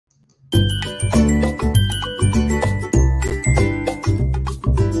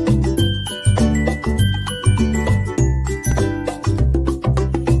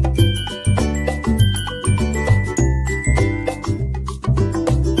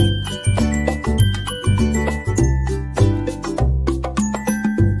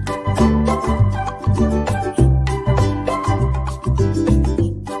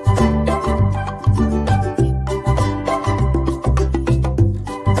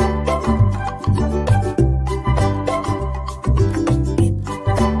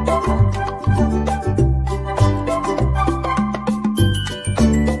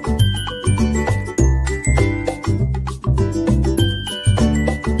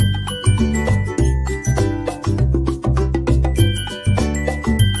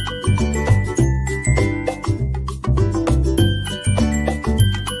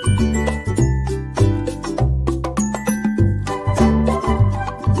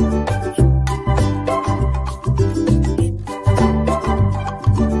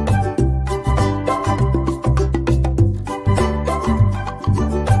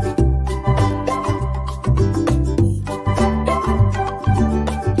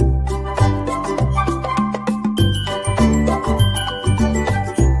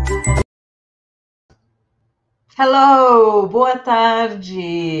Hello, boa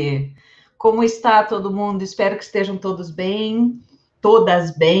tarde. Como está todo mundo? Espero que estejam todos bem,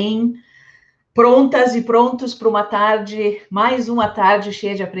 todas bem, prontas e prontos para uma tarde, mais uma tarde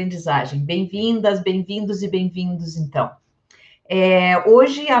cheia de aprendizagem. Bem-vindas, bem-vindos e bem-vindos, então.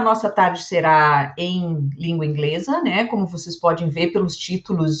 Hoje a nossa tarde será em língua inglesa, né? Como vocês podem ver pelos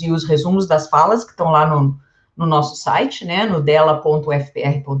títulos e os resumos das falas que estão lá no nosso site, né? No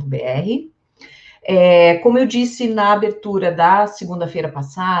dela.ufpr.br. Como eu disse na abertura da segunda-feira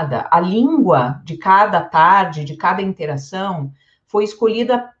passada, a língua de cada tarde, de cada interação, foi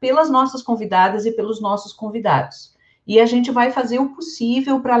escolhida pelas nossas convidadas e pelos nossos convidados. E a gente vai fazer o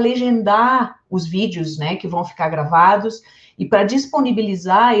possível para legendar os vídeos, né, que vão ficar gravados, e para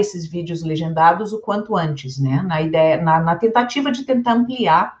disponibilizar esses vídeos legendados o quanto antes, né, na tentativa de tentar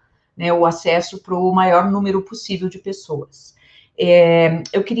ampliar, né, o acesso para o maior número possível de pessoas.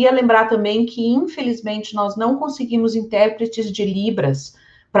 Eu queria lembrar também que, infelizmente, nós não conseguimos intérpretes de Libras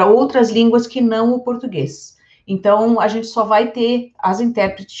para outras línguas que não o português. Então, a gente só vai ter as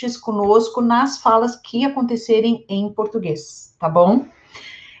intérpretes conosco nas falas que acontecerem em português, tá bom?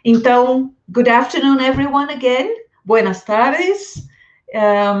 Então, good afternoon, everyone, again. Buenas tardes.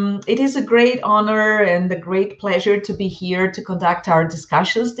 It is a great honor and a great pleasure to be here to conduct our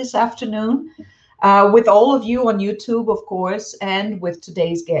discussions this afternoon. With all of you on YouTube, of course, and with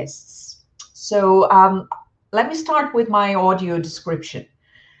today's guests. So let me start with my audio description.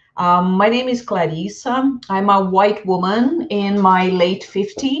 My name is Clarissa. I'm a white woman in my late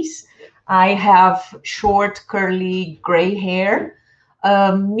 50s. I have short, curly, gray hair,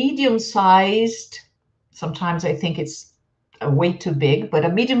 medium-sized, sometimes I think it's way too big, but a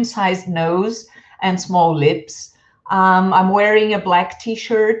medium-sized nose and small lips. I'm wearing a black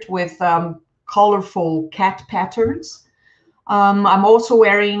t-shirt with colorful cat patterns. I'm also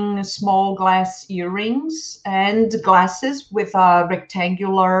wearing small glass earrings and glasses with a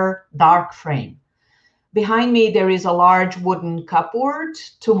rectangular dark frame. Behind me, there is a large wooden cupboard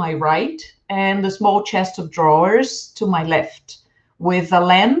to my right and a small chest of drawers to my left with a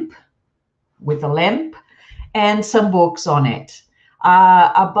lamp and some books on it.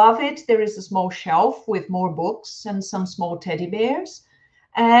 Above it, there is a small shelf with more books and some small teddy bears,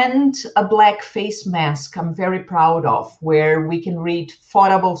 and a black face mask I'm very proud of, where we can read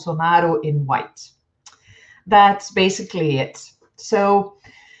Fora Bolsonaro in white. That's basically it. So,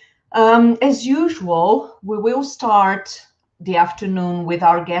 as usual, we will start the afternoon with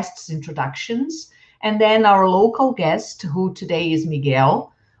our guests' introductions, and then our local guest, who today is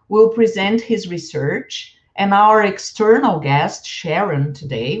Miguel, will present his research, and our external guest, Sharon,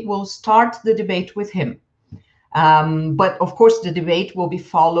 today will start the debate with him. But of course, the debate will be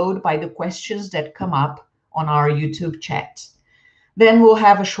followed by the questions that come up on our YouTube chat. Then we'll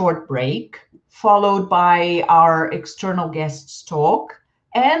have a short break, followed by our external guests' talk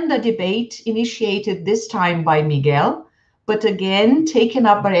and a debate initiated this time by Miguel, but again, taken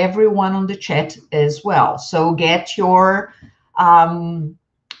up by everyone on the chat as well. So get your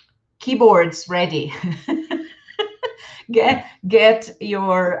keyboards ready. get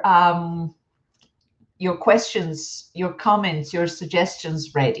your questions, your comments, your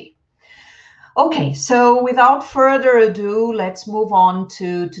suggestions ready. Okay, so without further ado, let's move on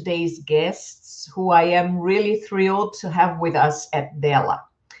to today's guests, who I am really thrilled to have with us at DELA.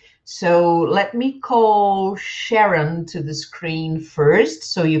 So let me call Sharon to the screen first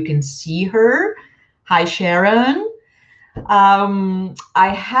so you can see her. Hi, Sharon.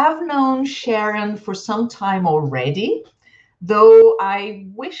 I have known Sharon for some time already, though I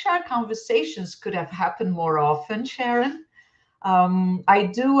wish our conversations could have happened more often, Sharon. I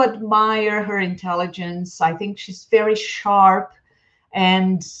do admire her intelligence. I think she's very sharp,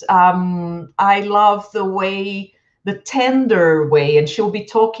 and I love the tender way, and she'll be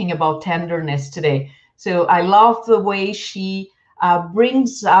talking about tenderness today. So I love the way she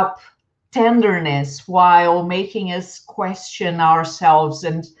brings up tenderness while making us question ourselves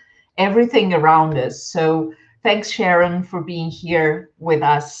and everything around us. So thanks, Sharon, for being here with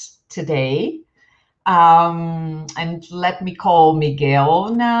us today. And let me call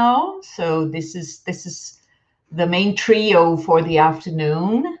Miguel now. So this is the main trio for the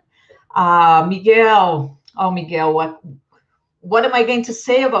afternoon. Miguel, oh Miguel, what am I going to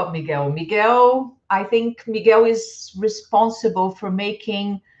say about Miguel? Miguel, I think Miguel is responsible for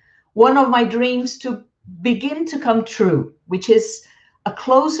making one of my dreams to begin to come true, which is a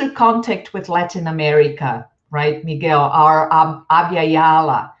closer contact with Latin America, right, Miguel, our Abya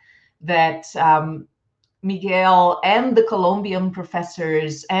Yala, that Miguel and the Colombian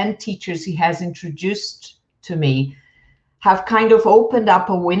professors and teachers he has introduced to me have kind of opened up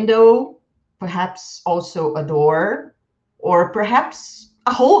a window, perhaps also a door, or perhaps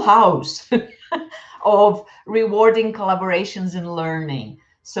a whole house of rewarding collaborations and learning.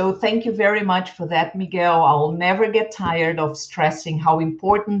 So thank you very much for that, Miguel. I'll never get tired of stressing how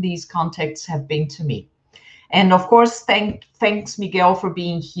important these contacts have been to me. And of course, thanks, Miguel, for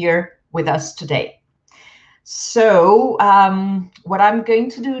being here with us today. So what I'm going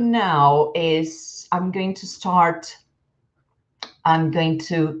to do now is I'm going to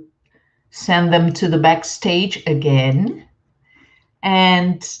send them to the backstage again.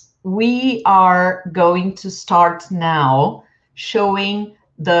 And we are going to start now showing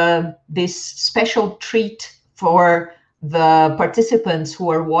this special treat for the participants who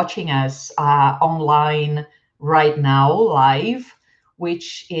are watching us online right now, live,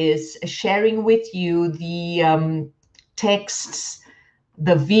 which is sharing with you the texts,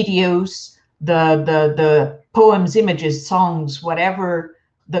 the videos, the poems, images, songs, whatever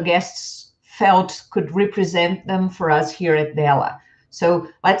the guests felt could represent them for us here at DELA. So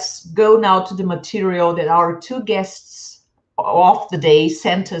let's go now to the material that our two guests of the day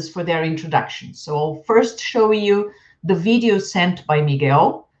sent us for their introduction. So I'll first show you the video sent by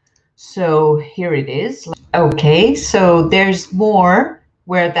Miguel. So here it is. Okay, so there's more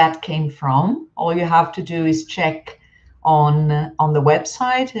where that came from. All you have to do is check on the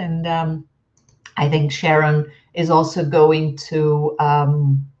website, and I think Sharon is also going to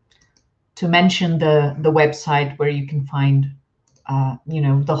mention the website where you can find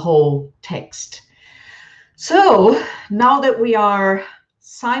the whole text. So now that we are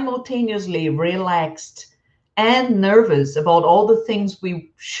simultaneously relaxed and nervous about all the things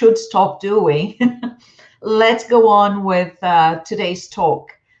we should stop doing, let's go on with today's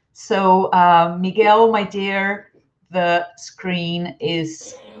talk. So Miguel, my dear, the screen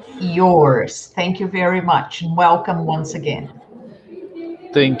is yours. Thank you very much, and welcome once again.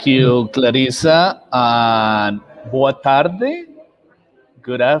 Thank you, Clarissa, and boa tarde.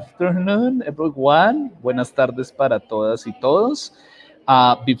 Good afternoon, everyone. Buenas tardes para todas y todos.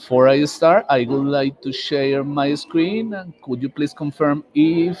 Before I start, I would like to share my screen. Could you please confirm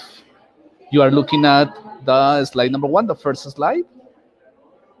if you are looking at the slide number 1, the first slide?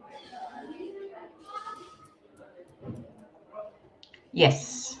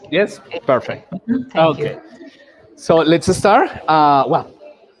 Yes. Yes, perfect. Thank you. So let's start. Well,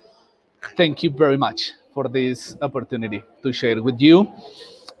 thank you very much for this opportunity to share with you.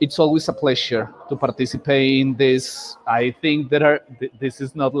 It's always a pleasure to participate in this. I think this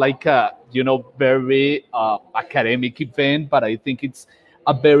is not like a, very academic event, but I think it's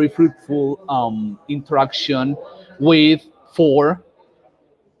a very fruitful interaction with for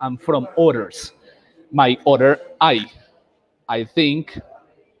and from others. My other I think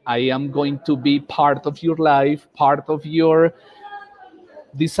I am going to be part of your life, part of your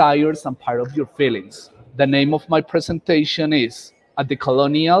desires, and part of your feelings. The name of my presentation is A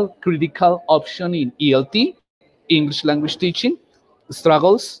Decolonial Critical Option in ELT, English Language Teaching,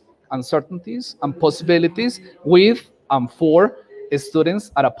 Struggles, Uncertainties, and Possibilities with and for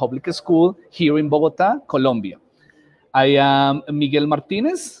students at a public school here in Bogota, Colombia. I am Miguel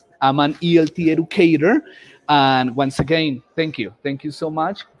Martinez. I'm an ELT educator. And once again, thank you. Thank you so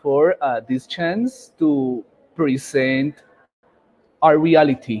much for this chance to present our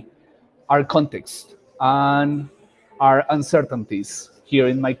reality, our context, and our uncertainties here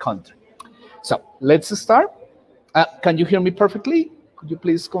in my country. So let's start. Can you hear me perfectly? Could you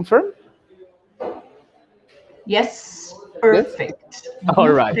please confirm? Yes, perfect. Yes? All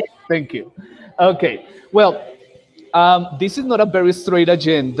right, thank you. Okay, well, this is not a very straight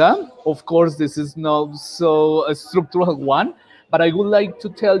agenda. Of course, this is not so a structural one, but I would like to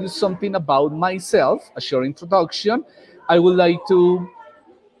tell you something about myself, a short introduction. I would like to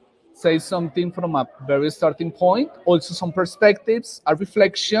say something from a very starting point, also some perspectives, a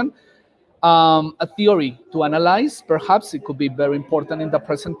reflection, a theory to analyze. Perhaps it could be very important in the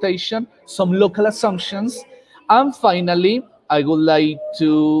presentation, some local assumptions, and finally, I would like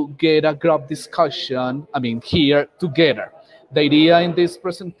to get a group discussion, here together. The idea in this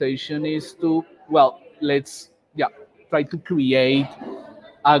presentation is to, well, let's try to create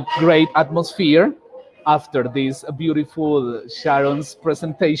a great atmosphere after this beautiful Sharon's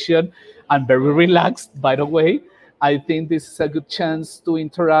presentation, and very relaxed, by the way. I think this is a good chance to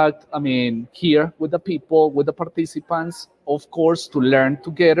interact, here with the people, with the participants, of course, to learn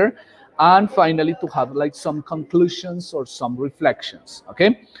together, and finally to have like some conclusions or some reflections,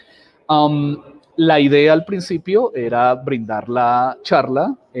 okay? La idea al principio era brindar la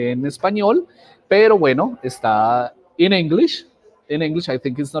charla en español, pero bueno, está in English. In English, I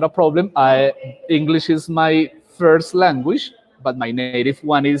think it's not a problem. English is my first language, but my native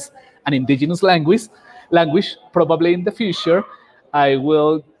one is an indigenous language. Probably in the future, I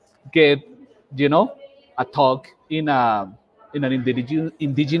will get, a talk in an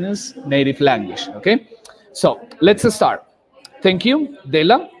indigenous native language. Okay, so let's start. Thank you,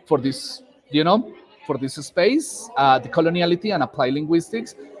 DELA, for this, for this space. The coloniality and applied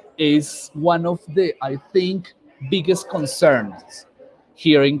linguistics is one of the, I think, biggest concerns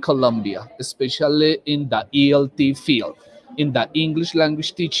here in Colombia, especially in the ELT field, in the English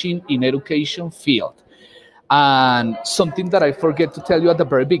language teaching in education field. And something that I forget to tell you at the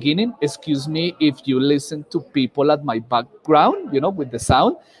very beginning, excuse me if you listen to people at my background, with the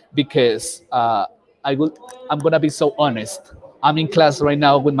sound, because I'm gonna be so honest. I'm in class right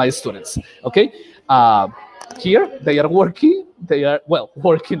now with my students, okay? Here, they are working, they are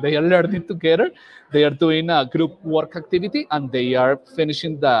learning together. They are doing a group work activity, and they are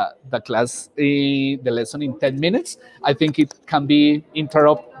finishing the class, the lesson in 10 minutes. I think it can be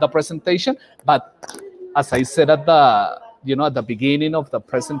interrupt the presentation, but as I said at the, at the beginning of the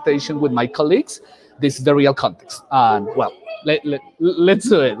presentation with my colleagues, this is the real context. And well, let's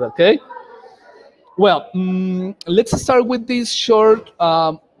do it, okay? Well, let's start with this short,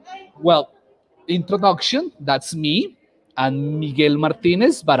 introduction. That's me and Miguel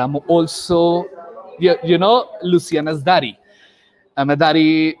Martinez, but I'm also, Luciana's daddy. I'm a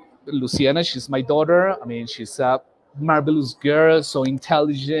daddy. Luciana, she's my daughter. She's a marvelous girl, so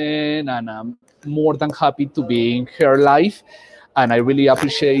intelligent, and I'm more than happy to be in her life. And I really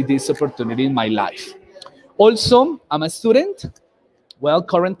appreciate this opportunity in my life. Also, I'm a student. Well,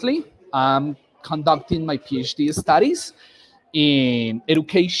 currently, I'm conducting my PhD studies in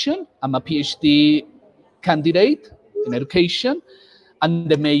education. I'm a PhD candidate in education, and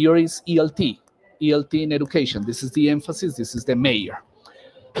the major is ELT in education. This is the emphasis, this is the major.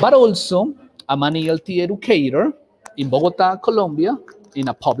 But also, I'm an ELT educator in Bogota, Colombia, in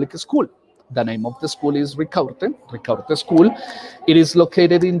a public school. The name of the school is Ricaurte School. It is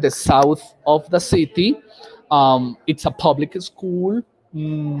located in the south of the city. It's a public school.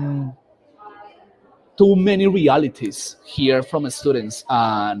 Too many realities here from students,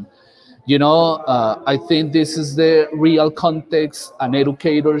 and I think this is the real context an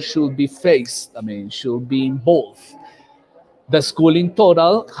educator should be faced. Should be involved. The school in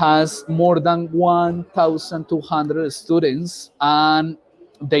total has more than 1,200 students, and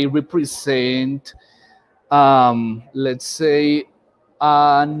they represent, let's say,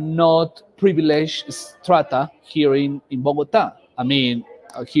 not privileged strata here in Bogota.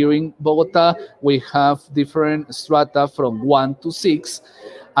 Here in Bogota, we have different strata from 1 to 6,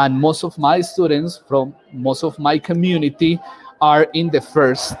 and most of my students from most of my community are in the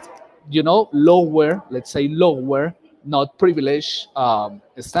first, lower, let's say lower, not privileged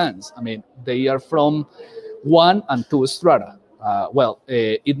stands. They are from 1 and 2 strata.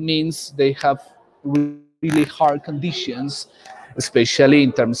 It means they have really hard conditions, especially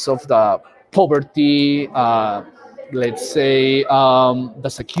in terms of the poverty, let's say, the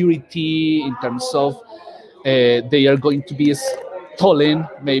security, in terms of they are going to be stolen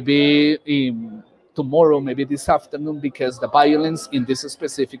maybe tomorrow, maybe this afternoon, because the violence in this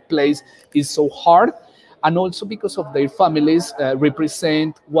specific place is so hard, and also because of their families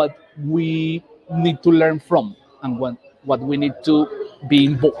represent what we need to learn from, and what we need to be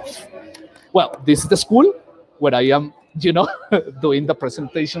involved. Well, this is the school where I am you know, doing the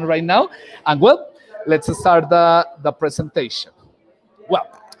presentation right now. And well, let's start the presentation. Well,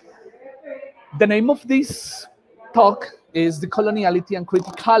 the name of this talk is Decoloniality and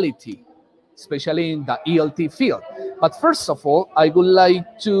Criticality, especially in the ELT field. But first of all, I would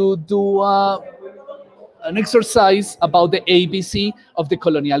like to do an exercise about the ABC of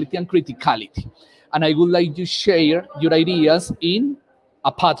decoloniality and criticality. And I would like to share your ideas in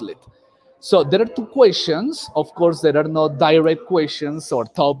a Padlet. So there are two questions. Of course, there are no direct questions or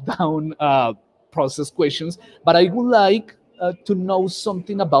top-down process questions, but I would like to know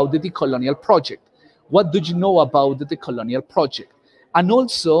something about the decolonial project. What do you know about the decolonial project? And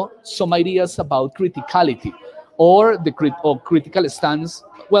also some ideas about criticality or the critical stance,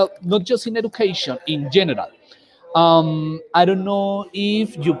 well, not just in education, in general. I don't know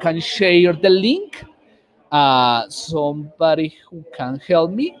if you can share the link. Somebody who can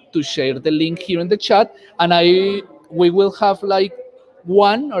help me to share the link here in the chat, and we will have like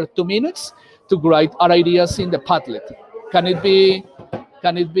 1 or 2 minutes to write our ideas in the Padlet. Can it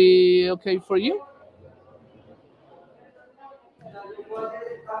be okay for you?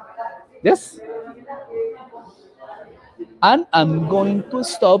 Yes? And I'm going to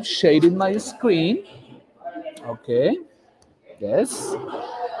stop sharing my screen. Okay. Yes.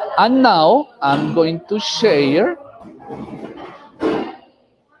 And now I'm going to share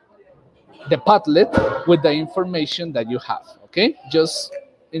the Padlet with the information that you have. Okay. Just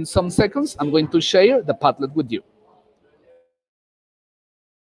in some seconds, I'm going to share the Padlet with you.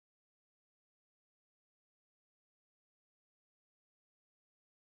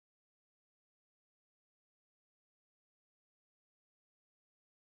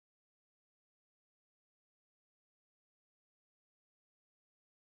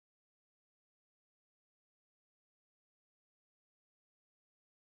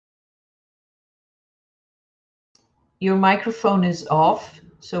 Your microphone is off,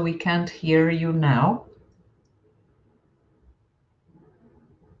 so we can't hear you now.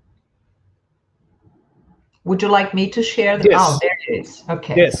 Would you like me to share the? Yes. Oh, there it is.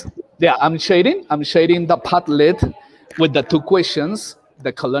 Okay. Yes. Yeah, I'm sharing the Padlet with the 2 questions,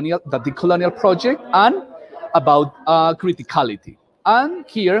 the decolonial project and about criticality. And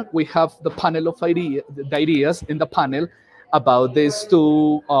here we have the panel of the ideas in the panel about these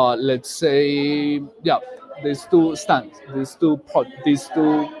 2, let's say, yeah, these 2 stands, these two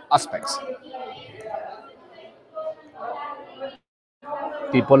aspects.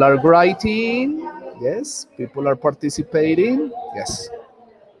 People are writing. Yes. People are participating. Yes.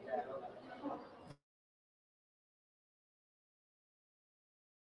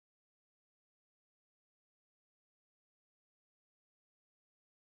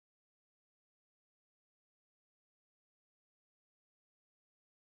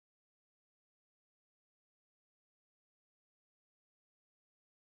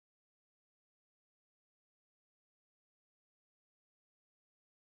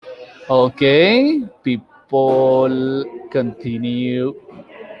 Okay, people continue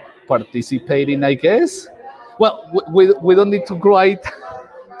participating, I guess. Well, we don't need to write,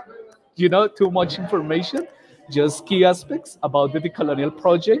 you know, too much information, just key aspects about the decolonial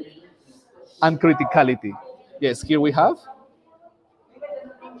project and criticality. Yes, here we have.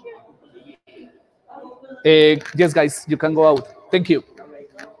 Yes, guys, you can go out. Thank you.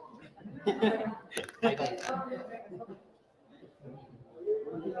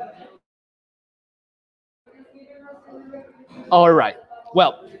 All right.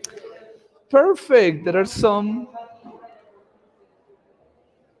 Well, perfect. There are some.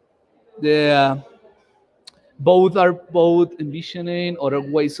 Yeah. Both envisioning other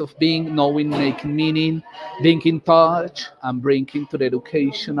ways of being, knowing, making meaning, being in touch, and bringing to the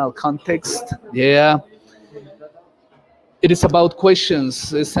educational context. Yeah. It is about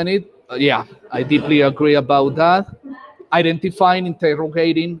questions, isn't it? Yeah, I deeply agree about that. Identifying,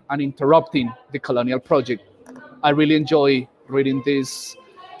 interrogating, and interrupting the colonial project. I really enjoy reading this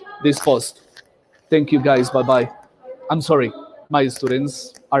post. Thank you, guys. Bye-bye. I'm sorry, my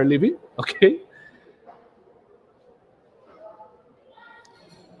students are leaving. Okay.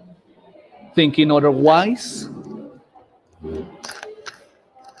 Thinking otherwise.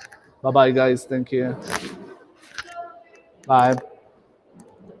 Bye-bye, guys. Thank you. Bye.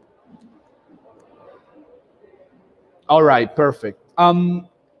 All right, perfect.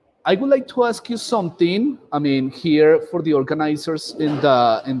 I would like to ask you something. I mean, here for the organizers in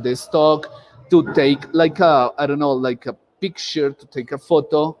this talk to take like a, I don't know, like a picture, to take a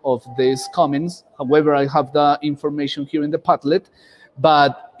photo of these comments. However, I have the information here in the Padlet.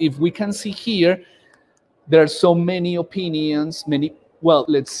 But if we can see here, there are so many opinions, many, well,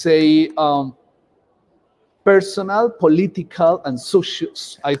 let's say, personal, political, and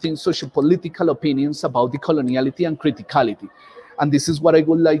socio-political opinions about decoloniality and criticality. And this is what I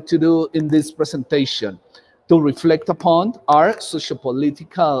would like to do in this presentation, to reflect upon our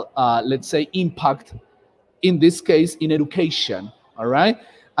socio-political, let's say, impact, in this case, in education, all right?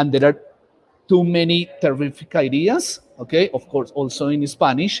 And there are too many terrific ideas, okay? Of course, also in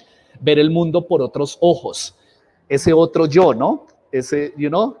Spanish, ver el mundo por otros ojos. Ese otro yo, ¿no? Ese, you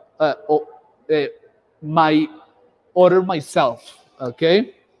know, my other myself,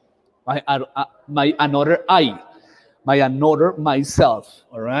 okay? My another I, my another myself,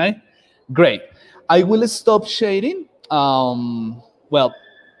 all right? Great. I will stop sharing, well,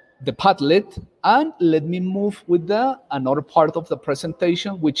 the Padlet, and let me move with another part of the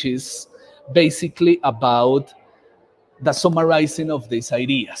presentation, which is basically about the summarizing of these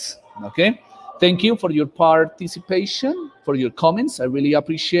ideas, okay? Thank you for your participation, for your comments. I really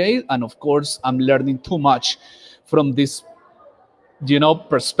appreciate, and of course, I'm learning too much from this, you know,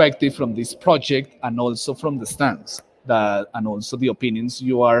 perspective, from this project, and also from the stands, and also the opinions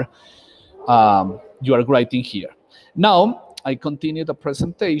you are writing here. Now, I continue the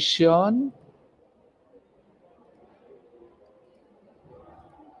presentation.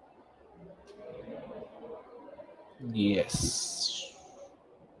 Yes.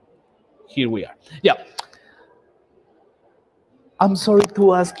 Here we are. Yeah. I'm sorry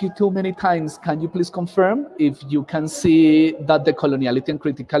to ask you too many times. Can you please confirm if you can see that the coloniality and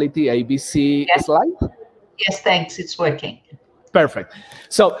criticality ABC yes. slide? Yes, thanks. It's working. Perfect.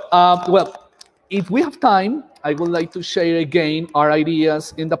 So, well, if we have time, I would like to share again our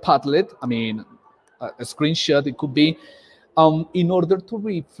ideas in the Padlet. I mean, a screenshot, it could be, in order to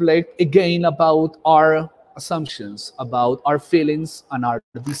reflect again about our assumptions, about our feelings and our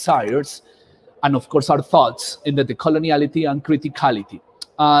desires, and of course our thoughts in the decoloniality and criticality.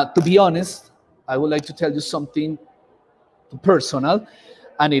 To be honest, I would like to tell you something personal,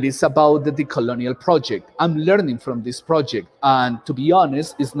 and it is about the decolonial project. I'm learning from this project, and to be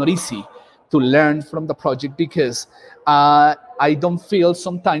honest, it's not easy to learn from the project because I don't feel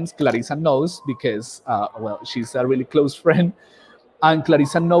sometimes, Clarissa knows because, well, she's a really close friend, and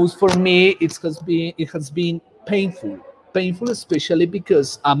Clarissa knows for me it has been painful, especially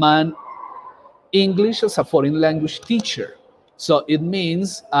because I'm an English as a foreign language teacher. So it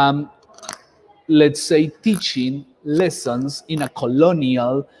means, let's say, teaching lessons in a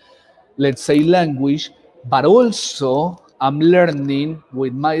colonial, let's say, language, but also I'm learning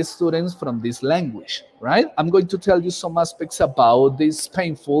with my students from this language, right? I'm going to tell you some aspects about these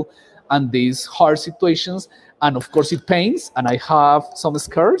painful and these hard situations. And of course it pains, and I have some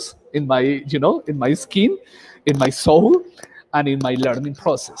scars in my, you know, in my skin, in my soul, and in my learning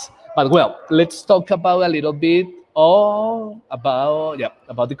process. But well, let's talk about a little bit about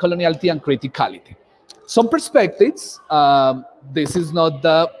the coloniality and criticality. Some perspectives. This is not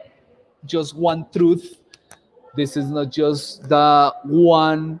just one truth. This is not just the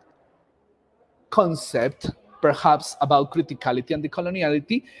one concept, perhaps, about criticality and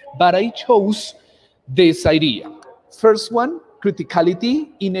decoloniality, but I chose this idea. First one,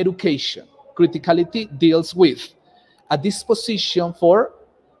 criticality in education. Criticality deals with a disposition for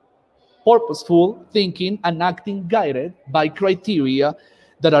purposeful thinking and acting guided by criteria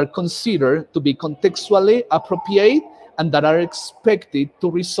that are considered to be contextually appropriate and that are expected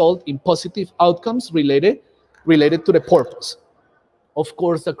to result in positive outcomes related to the purpose. Of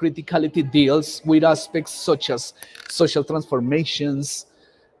course, the criticality deals with aspects such as social transformations,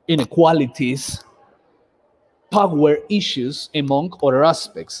 inequalities, power issues, among other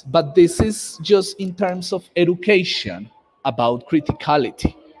aspects. But this is just in terms of education about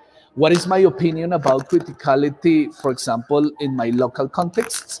criticality. What is my opinion about criticality, for example, in my local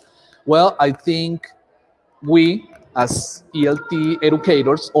contexts? Well, I think we, as ELT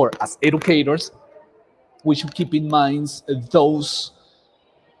educators, or as educators, we should keep in mind those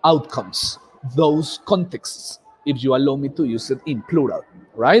outcomes, those contexts, if you allow me to use it in plural,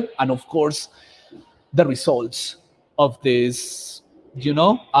 right? And of course, the results of these, you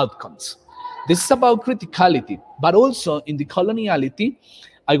know, outcomes. This is about criticality, but also in decoloniality,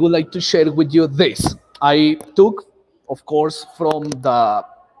 I would like to share with you this. I took, of course, from the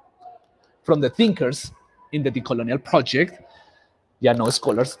thinkers in the decolonial project, no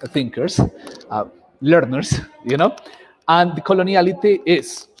scholars, thinkers, learners, you know, and decoloniality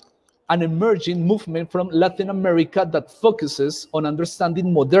is an emerging movement from Latin America that focuses on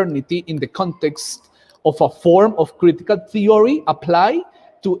understanding modernity in the context of a form of critical theory applied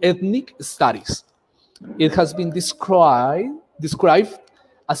to ethnic studies. It has been described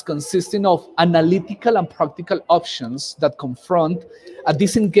as consisting of analytical and practical options that confront a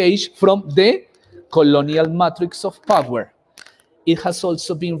disengage from the colonial matrix of power. It has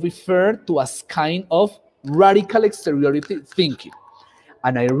also been referred to as kind of radical exteriority thinking.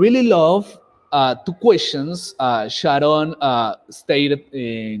 And I really love two questions Sharon stated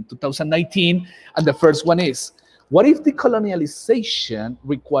in 2019. And the first one is, what if decolonialization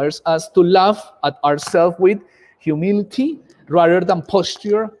requires us to laugh at ourselves with humility rather than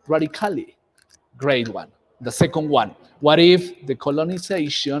posture radically? Great one. The second one, what if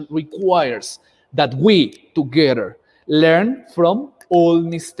decolonization requires that we together learn from all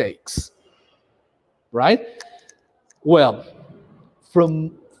mistakes? Right? Well,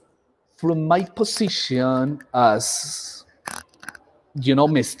 from my position as, you know,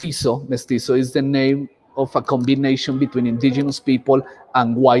 mestizo is the name of a combination between indigenous people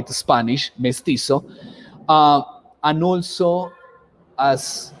and white Spanish, mestizo, and also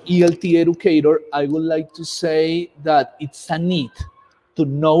as ELT educator, I would like to say that it's a need to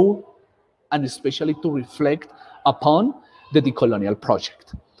know and especially to reflect upon the decolonial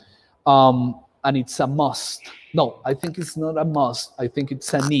project. And it's a must. No, I think it's not a must. I think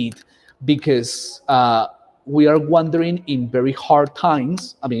it's a need because we are wandering in very hard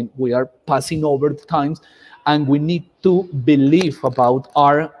times. I mean, we are passing over the times and we need to believe about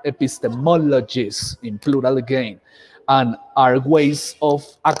our epistemologies, in plural again, and our ways of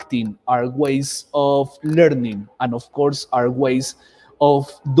acting, our ways of learning, and of course, our ways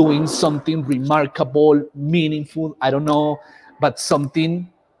of doing something remarkable, meaningful, I don't know, but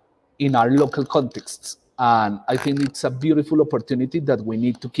something in our local contexts. And I think it's a beautiful opportunity that we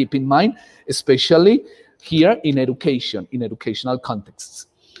need to keep in mind, especially here in education, in educational contexts.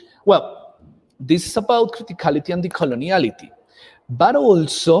 Well, this is about criticality and decoloniality, but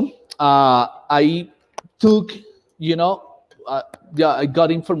also I took, you know, I got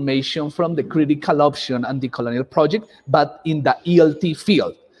information from the critical option and decolonial project, but in the ELT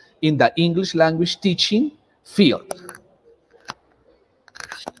field, in the English language teaching field.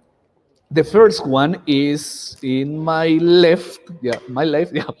 The first one is in my left, my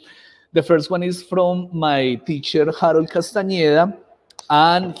left. The first one is from my teacher, Harold Castañeda,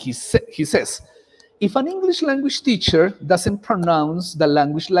 and he says, if an English language teacher doesn't pronounce the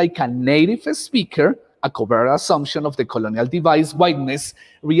language like a native speaker, a covert assumption of the colonial device whiteness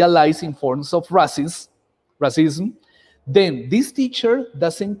realized in forms of racism, then this teacher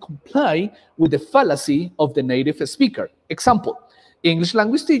doesn't comply with the fallacy of the native speaker. Example, English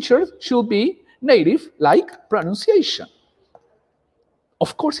language teachers should be native like pronunciation.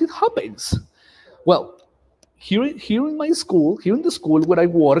 Of course it happens. Well, here in my school, here in the school where I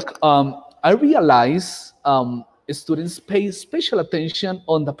work, I realize students pay special attention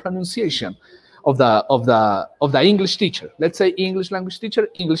on the pronunciation of the English teacher. Let's say English language teacher,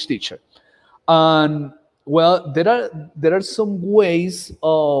 English teacher. And well, there are some ways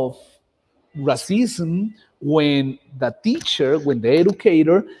of racism when the teacher, when the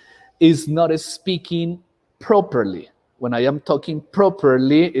educator is not speaking properly. When I am talking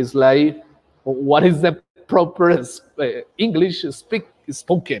properly, it's like, what is the proper English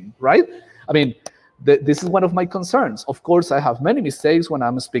spoken, right? I mean, this is one of my concerns. Of course, I have many mistakes when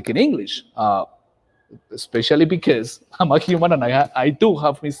I'm speaking English, especially because I'm a human and I do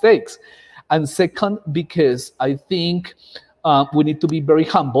have mistakes. And second, because I think we need to be very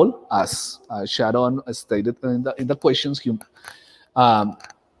humble, as Sharon stated in the questions.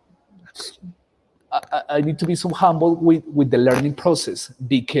 I need to be so humble with the learning process,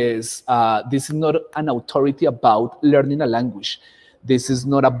 because this is not an authority about learning a language. This is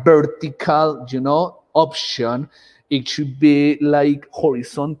not a vertical, option. It should be like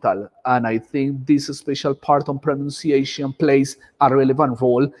horizontal. And I think this special part on pronunciation plays a relevant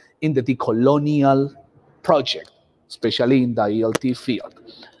role in the decolonial project, especially in the ELT field.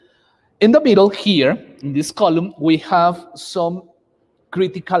 In the middle here, in this column, we have some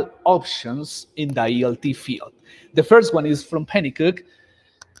critical options in the ELT field. The first one is from Pennycook.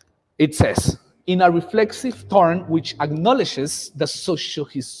 It says, in a reflexive turn which acknowledges the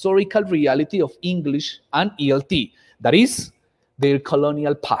socio-historical reality of English and ELT, that is, their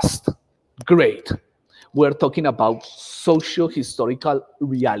colonial past. Great. We're talking about socio-historical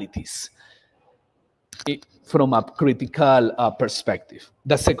realities from a critical perspective.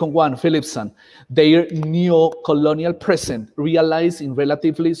 The second one, Philipson, their neo-colonial present realized in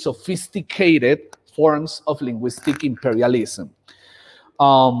relatively sophisticated forms of linguistic imperialism.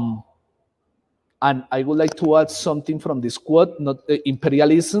 And I would like to add something from this quote, not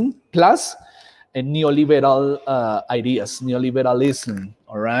imperialism plus neoliberal ideas, neoliberalism,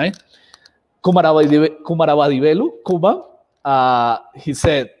 all right? Kumarabadivelu, Kuma, he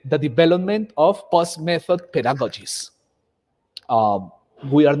said, the development of post-method pedagogies.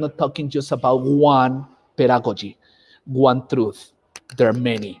 we are not talking just about one pedagogy, one truth. There are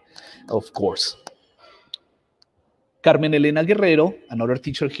many, of course. Carmen Elena Guerrero, another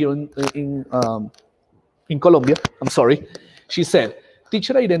teacher here in Colombia, I'm sorry, she said,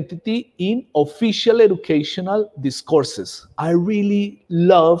 teacher identity in official educational discourses. I really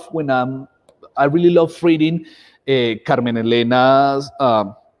love reading Carmen Elena's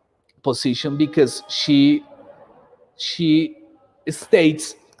position, because she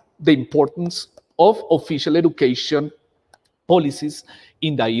states the importance of official education policies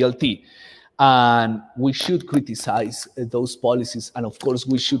in the ELT. And we should criticize those policies. And of course,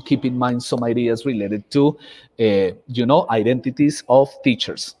 we should keep in mind some ideas related to, identities of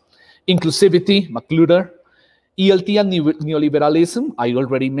teachers. Inclusivity, McCluder, ELT and neoliberalism, I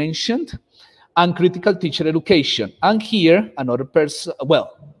already mentioned, and critical teacher education. And here, another person,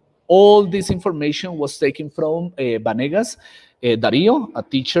 well, all this information was taken from Vanegas Darío, a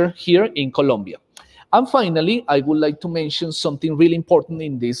teacher here in Colombia. And finally, I would like to mention something really important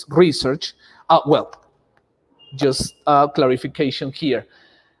in this research. Just clarification here.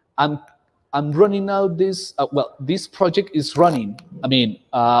 I'm running out this, this project is running. I mean,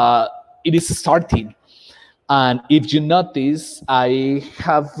 it is starting. And if you notice, I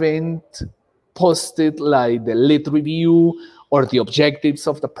haven't posted like the lit review or the objectives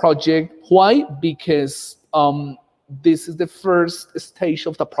of the project. Why? Because this is the first stage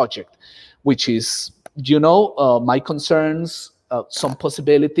of the project, which is, my concerns, some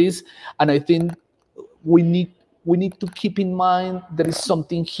possibilities, and I think we need to keep in mind there is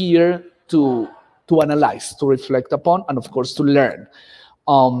something here to analyze, to reflect upon, and of course to learn.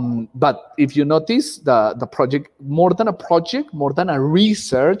 But if you notice, the project, more than a project, more than a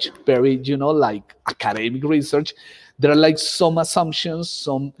research, very like academic research, there are like some assumptions,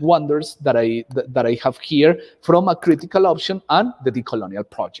 some wonders that I have here from a critical option and the decolonial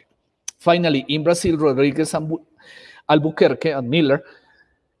project. Finally, in Brazil, Rodriguez Albuquerque and Miller,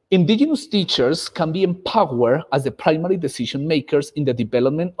 indigenous teachers can be empowered as the primary decision makers in the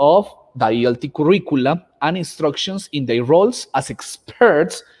development of the ELT curricula and instructions in their roles as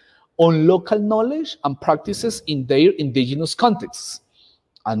experts on local knowledge and practices in their indigenous contexts.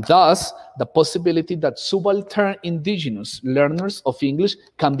 And thus, the possibility that subaltern indigenous learners of English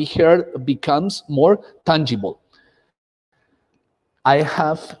can be heard becomes more tangible. I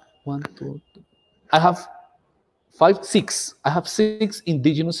have six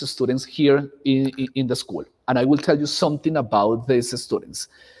indigenous students here in the school, and I will tell you something about these students.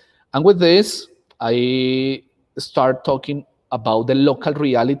 And with this, I start talking about the local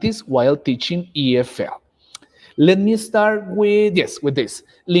realities while teaching EFL. Let me start with this: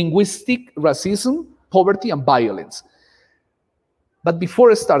 linguistic racism, poverty, and violence. But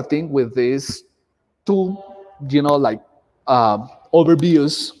before starting with these two,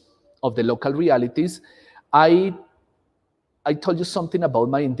 overviews of the local realities, I told you something about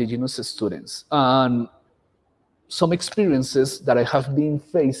my indigenous students and some experiences that I have been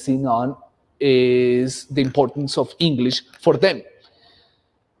facing on is the importance of English for them.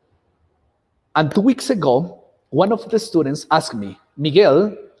 And 2 weeks ago, one of the students asked me,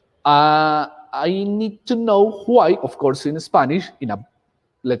 Miguel, I need to know why, of course in Spanish, in a,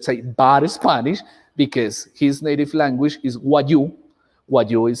 let's say, bad Spanish, because his native language is Wayuu.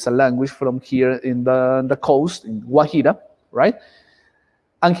 Wayuu is a language from here in the coast, in Guajira, right?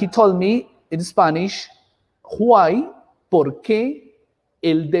 And he told me in Spanish, why, por qué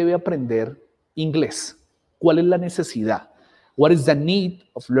él debe aprender inglés? ¿Cuál es la necesidad? What is the need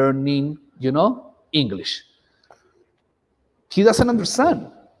of learning, English? He doesn't understand.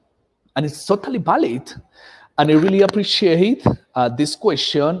 And it's totally valid. And I really appreciate this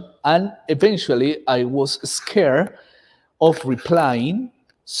question. And eventually I was scared of replying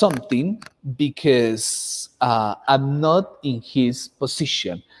something because I'm not in his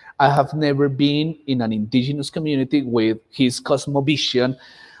position. I have never been in an indigenous community with his cosmovision,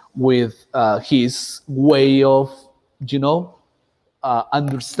 with his way of,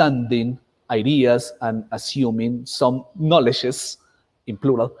 understanding ideas and assuming some knowledges, in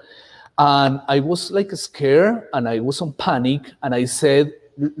plural. And I was like scared and I was on panic. And I said,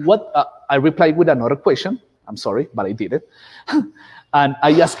 what? I replied with another question. I'm sorry, but I did it. And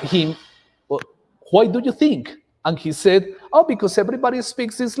I asked him, well, why do you think? And he said, oh, because everybody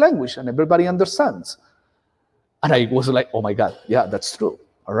speaks this language and everybody understands. And I was like, oh my God, yeah, that's true,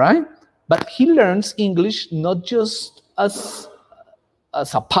 all right? But he learns English not just as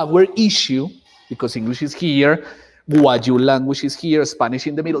a power issue, because English is here, Wayuu language is here, Spanish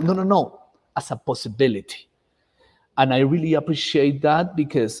in the middle. No, as a possibility. And I really appreciate that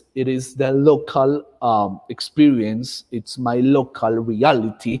because it is the local experience. It's my local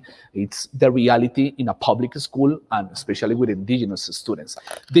reality. It's the reality in a public school, and especially with indigenous students.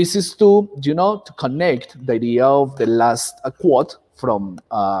 This is to, to connect the idea of the last quote from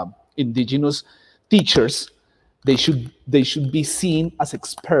indigenous teachers. They should be seen as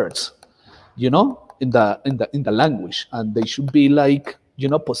experts, in the language, and they should be like,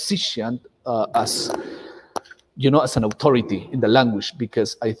 positioned as as an authority in the language,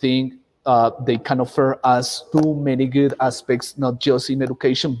 because I think they can offer us too many good aspects, not just in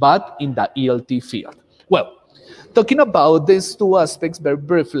education, but in the ELT field. Well, talking about these two aspects very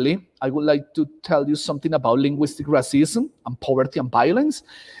briefly, I would like to tell you something about linguistic racism and poverty and violence.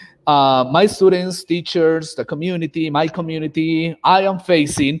 My students, teachers, the community, my community, I am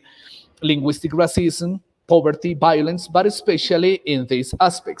facing linguistic racism, poverty, violence, but especially in these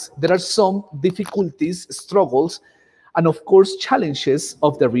aspects. There are some difficulties, struggles, and of course, challenges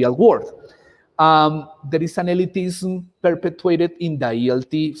of the real world. There is an elitism perpetuated in the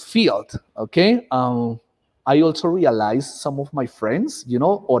ELT field, okay? I also realized some of my friends,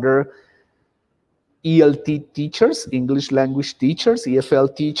 other ELT teachers, English language teachers,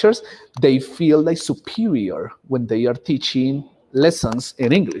 EFL teachers, they feel like superior when they are teaching lessons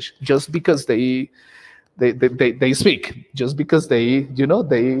in English, just because they speak, just because they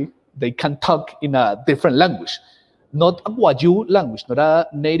can talk in a different language, not a Waju language, not a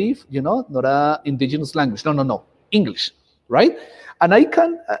native, not a indigenous language. No, English, right? And I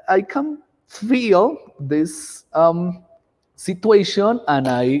can feel this situation, and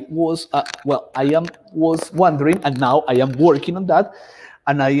I was wondering, and now I am working on that,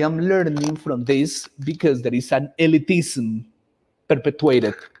 and I am learning from this, because there is an elitism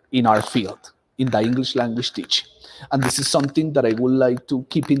perpetuated in our field, in the English language teaching. And this is something that I would like to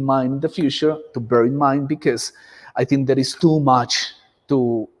keep in mind in the future, to bear in mind, because I think there is too much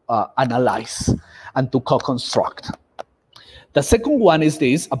to analyze and to co-construct. The second one is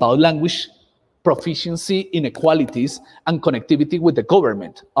this, about language proficiency inequalities and connectivity with the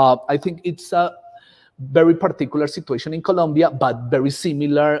government. I think it's a very particular situation in Colombia, but very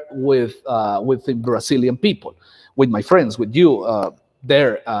similar with the Brazilian people, with my friends, with you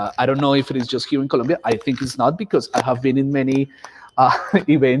there. I don't know if it is just here in Colombia. I think it's not, because I have been in many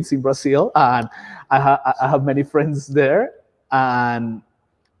events in Brazil, and I have many friends there, and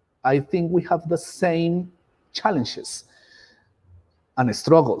I think we have the same challenges and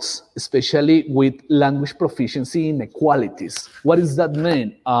struggles, especially with language proficiency inequalities. What does that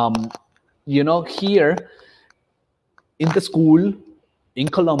mean? Here in the school, in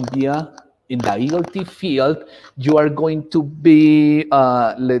Colombia, in the ELT field, you are going to be,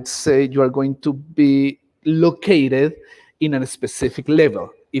 let's say, you are going to be located in a specific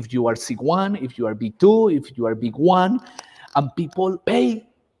level. If you are C1, if you are B2, if you are B1, and people pay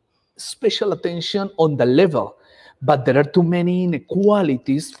special attention on the level. But there are too many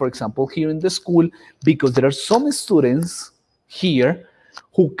inequalities, for example, here in the school, because there are some students here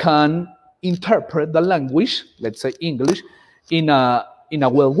who can interpret the language, let's say English, in a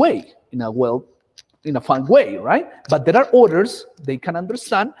well way, in a fun way, right? But there are others, they can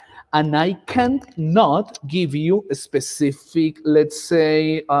understand, and I cannot give you a specific, let's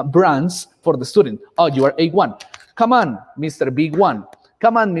say, brands for the student. Oh, you are A1. Come on, Mr. B1.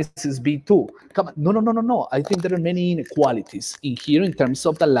 Come on, Mrs. B2. Come on. No. I think there are many inequalities in here in terms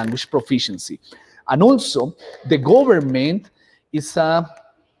of the language proficiency. And also, the government is a,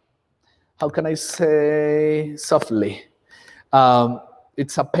 how can I say softly?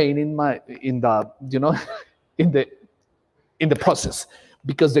 It's a pain in the process,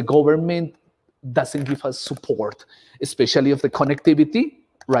 because the government doesn't give us support, especially of the connectivity.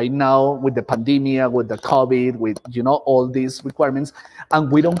 Right now, with the pandemic, with the COVID, with all these requirements,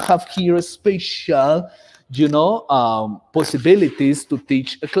 and we don't have here special, possibilities to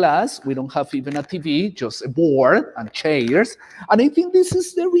teach a class. We don't have even a TV, just a board and chairs. And I think this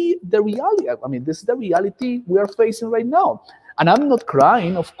is the reality. I mean, this is the reality we are facing right now. And I'm not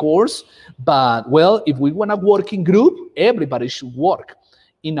crying, of course, but well, if we want a working group, everybody should work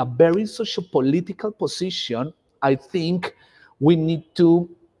in a very socio-political position. I think we need to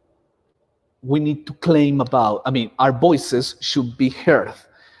claim about, our voices should be heard.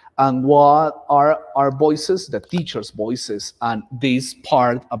 And what are our voices? The teachers' voices. And this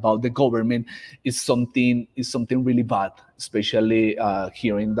part about the government is something really bad, especially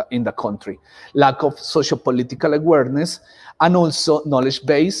here in the country. Lack of socio-political awareness, and also knowledge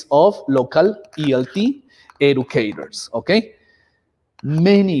base of local ELT educators, okay?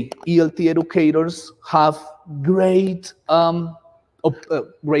 Many ELT educators have great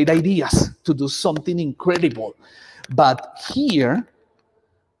ideas to do something incredible, But here,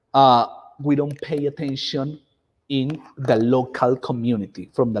 we don't pay attention in the local community,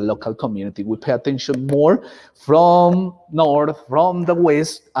 from the local community. We pay attention more from north, from the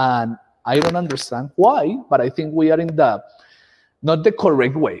west, and I don't understand why, but I think we are in the, not the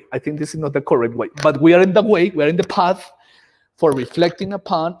correct way. I think this is not the correct way, but we are in the way, we are in the path for reflecting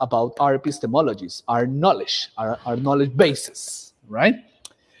upon about our epistemologies, our knowledge bases, right?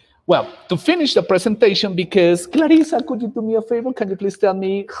 Well, to finish the presentation, because Clarissa, could you do me a favor? Can you please tell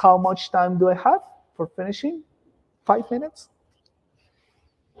me how much time do I have for finishing? 5 minutes?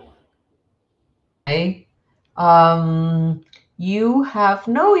 Okay. You have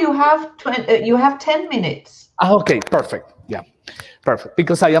 10 minutes. Okay, perfect. Yeah, perfect.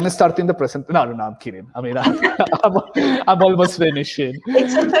 Because I am starting the presentation. No, I'm kidding. I mean, I'm almost finishing.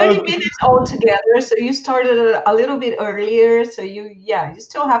 It's a 30 minutes altogether, so you started a little bit earlier. So you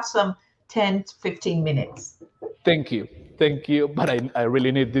still have some 10 to 15 minutes. Thank you. But I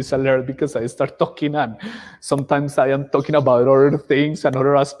really need this alert because I start talking and sometimes I am talking about other things and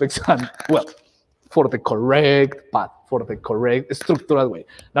other aspects and, well, for the correct path, for the correct structural way.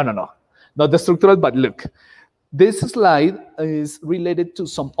 No, not the structural, but look, this slide is related to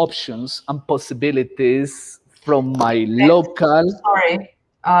some options and possibilities from my local. Sorry,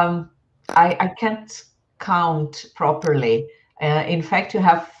 I can't count properly. In fact, you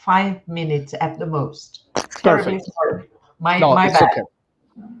have 5 minutes at the most. Perfect. Sorry. My it's bad. Okay.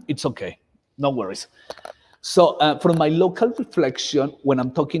 It's okay. No worries. So from my local reflection, when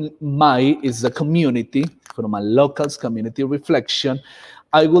I'm talking is the community, from my local's community reflection,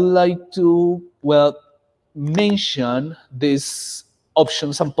 I would like to, well, mention these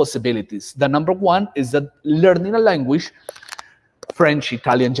options and possibilities. The number one is that learning a language, French,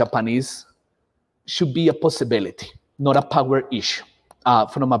 Italian, Japanese, should be a possibility, not a power issue.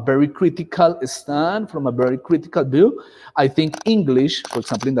 From a very critical stand, from a very critical view, I think English, for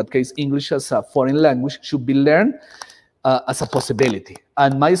example, in that case, English as a foreign language should be learned as a possibility.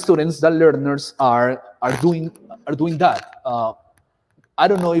 And my students, the learners, are doing that. I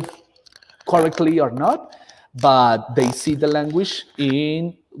don't know if correctly or not, but they see the language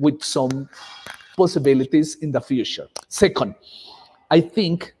with some possibilities in the future. Second, I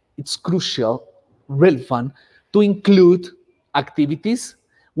think it's crucial, relevant, to include activities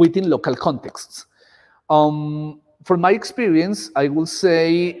within local contexts. From my experience, I will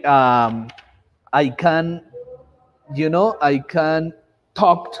say I can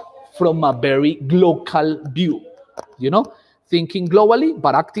talk from a very local view, thinking globally,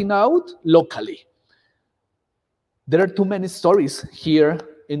 but acting out locally. There are too many stories here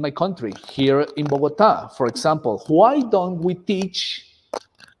in my country, here in Bogota, for example. Why don't we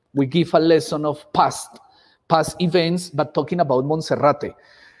give a lesson of past events, but talking about Monserrate,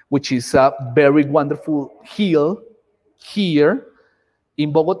 which is a very wonderful hill here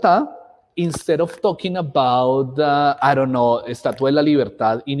in Bogota, instead of talking about, Estatua de la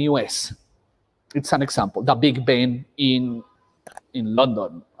Libertad in US. It's an example. The Big Ben in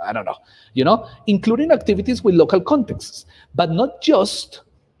London, I don't know, including activities with local contexts, but not just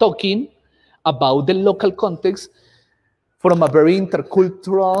talking about the local context from a very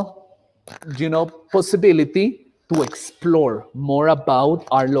intercultural possibility to explore more about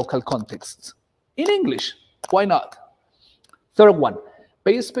our local contexts in English. Why not? Third one,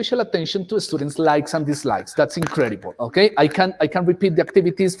 pay special attention to students' likes and dislikes. That's incredible. Okay, I can repeat the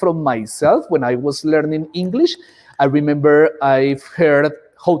activities from myself when I was learning English. I remember I've heard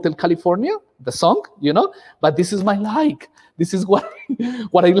Hotel California, the song, but this is my like. This is what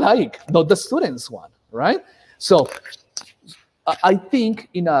I like, not the students' one, right? So I think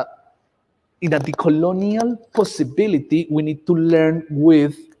in a decolonial possibility, we need to learn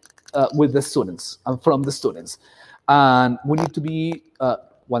with the students and from the students. And we need to be,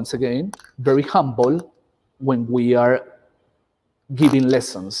 once again, very humble when we are giving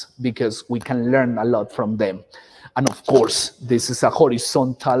lessons, because we can learn a lot from them. And of course, this is a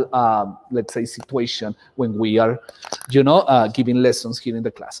horizontal, let's say, situation when we are, giving lessons here in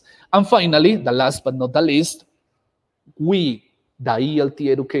the class. And finally, the last but not the least, we, the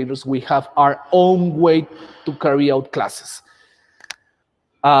ELT educators, we have our own way to carry out classes.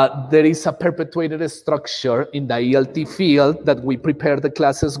 There is a perpetuated structure in the ELT field that we prepare the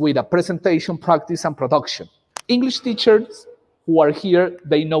classes with a presentation, practice, and production. English teachers who are here,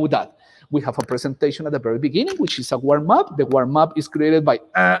 they know that. We have a presentation at the very beginning, which is a warm-up. The warm-up is created by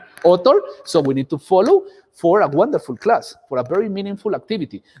author, so we need to follow for a wonderful class, for a very meaningful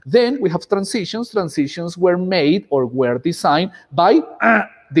activity. Then we have transitions. Transitions were made or were designed by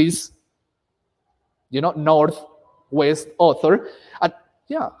this, northwest author. And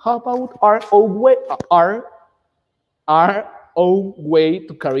yeah, how about our our own way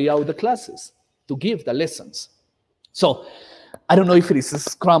to carry out the classes, to give the lessons. So I don't know if it is a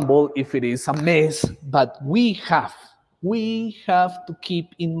scramble, if it is a mess, but we have to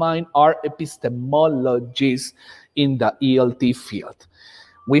keep in mind our epistemologies in the ELT field.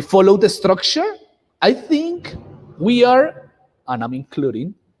 We follow the structure. I think we are, and I'm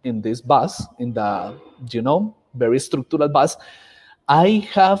including in this bus, in the, very structural bus, I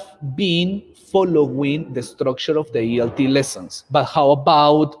have been following the structure of the ELT lessons. But how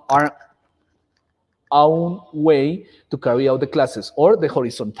about our own way to carry out the classes, or the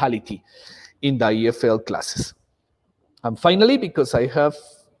horizontality in the EFL classes? And finally, because I have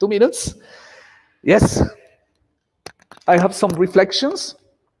 2 minutes, yes, I have some reflections,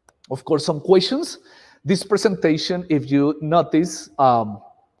 of course, some questions. This presentation, if you notice,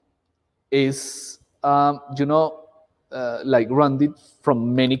 is, like rounded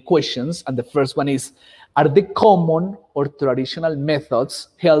from many questions. And the first one is, are the common or traditional methods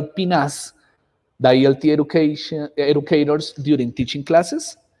helping us, the ELT educators, during teaching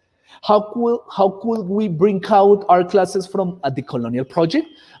classes? How could we bring out our classes from a decolonial project?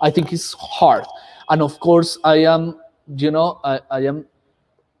 I think it's hard. And of course, I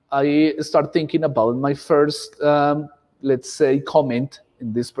start thinking about my first, let's say, comment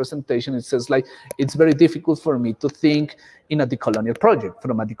in this presentation. It says, like, it's very difficult for me to think in a decolonial project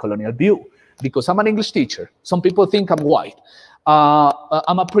from a decolonial view, because I'm an English teacher. Some people think I'm white.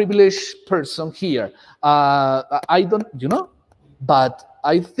 I'm a privileged person here. I don't, but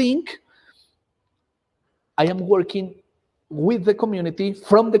I think I am working with the community,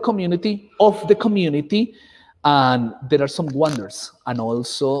 from the community, of the community, and there are some wonders and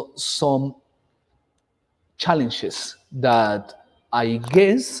also some challenges that I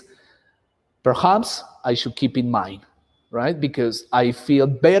guess perhaps I should keep in mind, right? Because I feel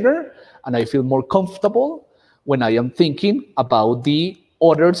better and I feel more comfortable when I am thinking about the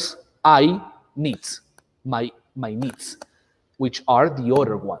others' needs, my needs, which are the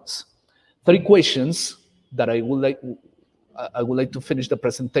other ones. 3 questions that I would like to finish the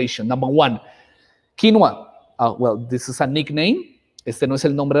presentation. Number 1, quinoa. Well, this is a nickname. Este no es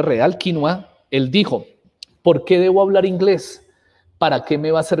el nombre real. Quinoa. Él dijo, ¿por qué debo hablar inglés? ¿Para qué me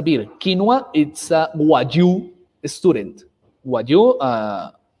va a servir? Quinoa, it's a Wayuu student. Wayuu,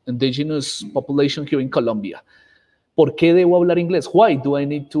 indigenous population here in Colombia. ¿Por qué debo hablar inglés? Why do I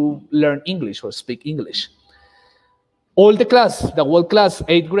need to learn English or speak English? All the class, the whole class,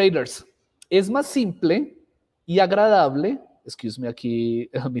 8th graders. Es más simple y agradable, excuse me, aquí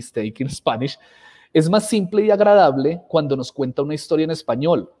a mistake in Spanish. Es más simple y agradable cuando nos cuenta una historia en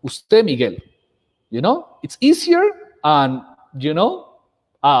español. Usted, Miguel, it's easier and,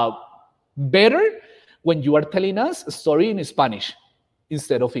 better when you are telling us a story in Spanish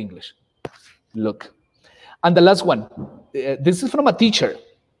instead of English. Look. And the last one, this is from a teacher,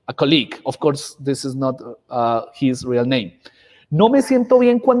 a colleague. Of course, this is not his real name. No me siento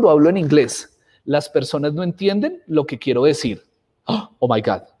bien cuando hablo en inglés. Las personas no entienden lo que quiero decir. Oh my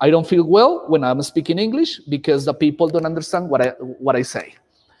God, I don't feel well when I'm speaking English because the people don't understand what I say.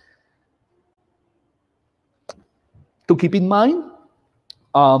 To keep in mind,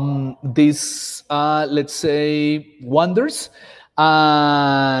 these, let's say, wonders.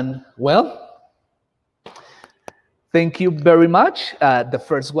 And, well, thank you very much. The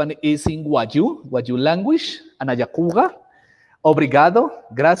first one is in Wayuu language, Anayakuga. Obrigado,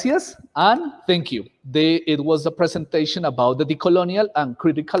 gracias, and thank you. It was a presentation about the decolonial and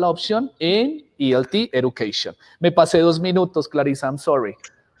critical option in ELT education. Me pasé 2 minutos, Clarissa, I'm sorry.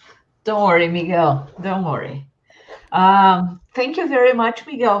 Don't worry, Miguel, don't worry. Thank you very much,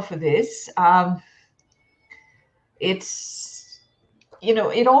 Miguel, for this. It's,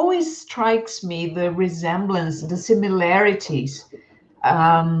 it always strikes me the resemblance, the similarities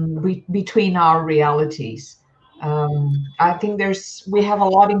between our realities. I think we have a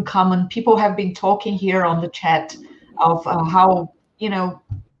lot in common. People have been talking here on the chat of how,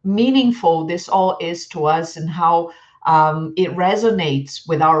 meaningful this all is to us and how it resonates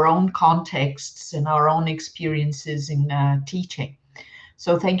with our own contexts and our own experiences in teaching.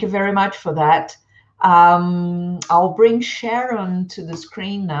 So thank you very much for that. I'll bring Sharon to the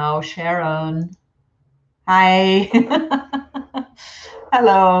screen now. Sharon. Hi.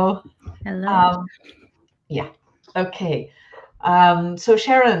 Hello. Hello. Yeah. Okay. So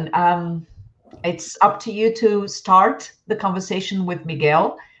Sharon, it's up to you to start the conversation with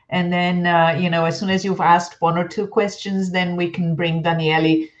Miguel. And then, as soon as you've asked 1 or 2 questions, then we can bring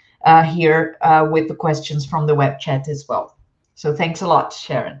Daniele here with the questions from the web chat as well. So thanks a lot,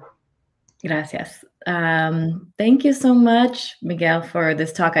 Sharon. Gracias. Thank you so much, Miguel, for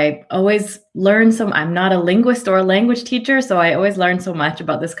this talk. I always learn I'm not a linguist or a language teacher, so I always learn so much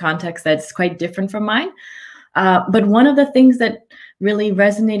about this context that's quite different from mine. But one of the things that really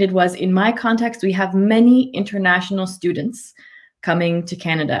resonated was, in my context, we have many international students coming to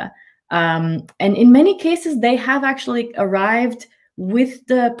Canada. And in many cases, they have actually arrived with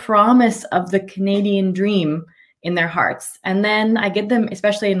the promise of the Canadian dream in their hearts. And then I get them,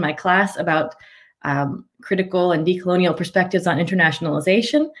 especially in my class, about critical and decolonial perspectives on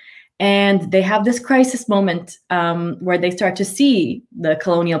internationalization. And they have this crisis moment where they start to see the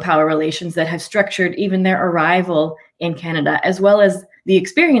colonial power relations that have structured even their arrival in Canada, as well as the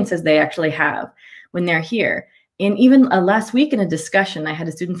experiences they actually have when they're here. And even last week in a discussion, I had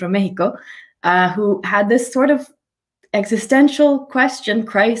a student from Mexico who had this sort of existential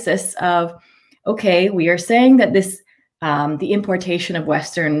crisis of, okay, we are saying that this the importation of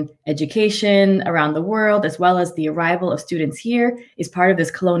Western education around the world, as well as the arrival of students here, is part of this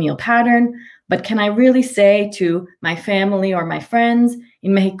colonial pattern. But can I really say to my family or my friends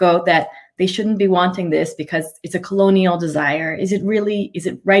in Mexico that they shouldn't be wanting this because it's a colonial desire? Is it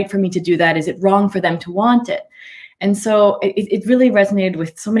right for me to do that? Is it wrong for them to want it? And so it really resonated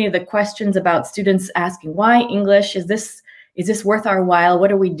with so many of the questions about students asking, why English? Is this worth our while?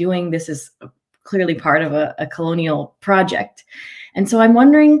 What are we doing? This is clearly part of a colonial project. And so I'm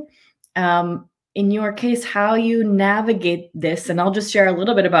wondering, in your case, how you navigate this. And I'll just share a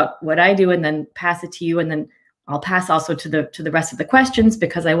little bit about what I do and then pass it to you. And then I'll pass also to the rest of the questions,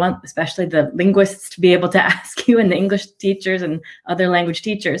 because I want especially the linguists to be able to ask you, and the English teachers and other language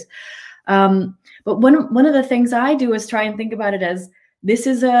teachers. But one of the things I do is try and think about it as, this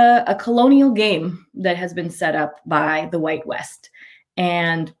is a colonial game that has been set up by the white West.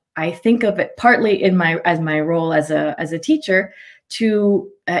 And I think of it partly as my role as a teacher to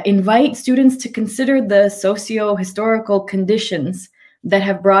invite students to consider the socio-historical conditions that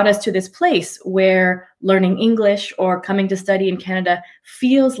have brought us to this place where learning English or coming to study in Canada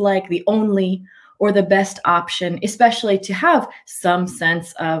feels like the only or the best option, especially to have some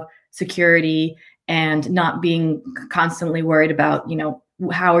sense of security and not being constantly worried about,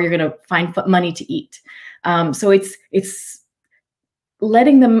 how are you going to find money to eat. So it's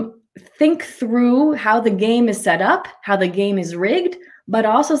letting them think through how the game is set up, how the game is rigged, but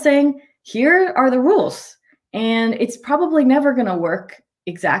also saying, here are the rules. And it's probably never going to work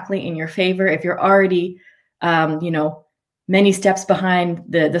exactly in your favor if you're already, many steps behind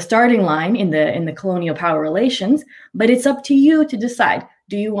the starting line in the colonial power relations. But it's up to you to decide.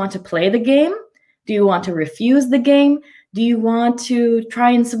 Do you want to play the game? Do you want to refuse the game? Do you want to try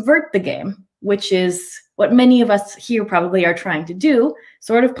and subvert the game, which is what many of us here probably are trying to do,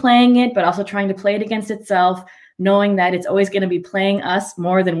 sort of playing it, but also trying to play it against itself, knowing that it's always going to be playing us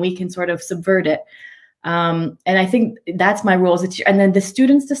more than we can sort of subvert it. And I think that's my role as a teacher. And then the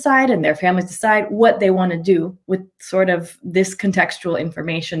students decide and their families decide what they want to do with sort of this contextual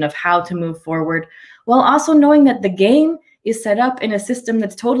information of how to move forward, while also knowing that the game is set up in a system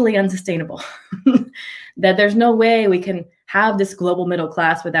that's totally unsustainable, that there's no way we can have this global middle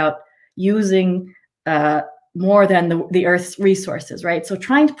class without using more than the Earth's resources, right? So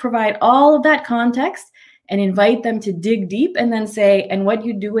trying to provide all of that context and invite them to dig deep and then say, and what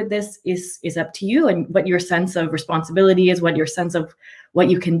you do with this is up to you, and what your sense of responsibility is, what your sense of what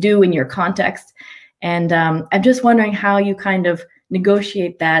you can do in your context. And I'm just wondering how you kind of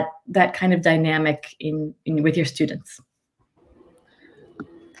negotiate that kind of dynamic with your students.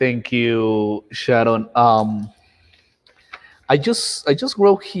 Thank you, Sharon. I just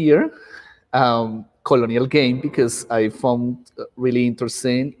wrote here colonial game because I found really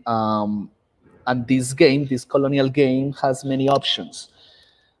interesting. And this colonial game, has many options,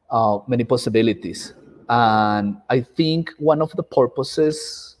 many possibilities. And I think one of the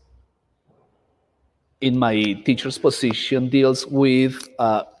purposes in my teacher's position deals with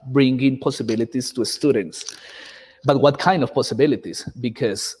bringing possibilities to students. But what kind of possibilities?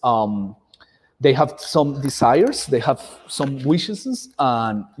 Because they have some desires, they have some wishes,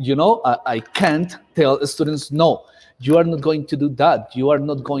 and I can't tell students, no, you are not going to do that. You are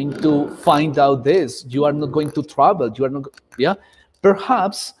not going to find out this. You are not going to travel. You are not, yeah.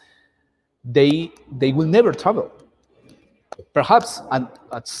 Perhaps they will never travel. Perhaps, and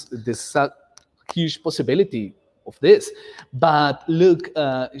there's a huge possibility of this. But look,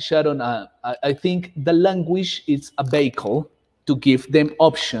 Sharon, I think the language is a vehicle to give them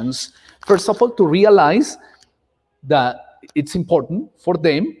options. First of all, to realize that it's important for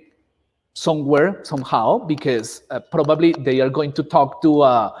them somewhere, somehow, because probably they are going to talk to,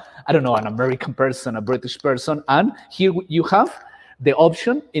 I don't know, an American person, a British person, and here you have the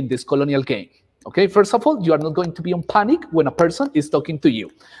option in this colonial game. Okay, first of all, you are not going to be on panic when a person is talking to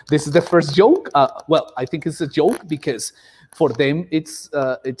you. This is the first joke. Well, I think it's a joke because for them it's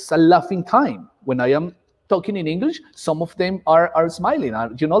a laughing time. When I am talking in English, some of them are smiling,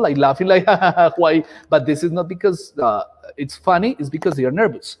 you know, like laughing, like why? But this is not because it's funny. It's because they are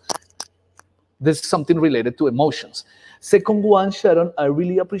nervous. This is something related to emotions. Second one, Sharon, I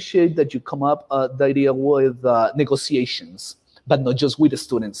really appreciate that you come up the idea with negotiations, but not just with the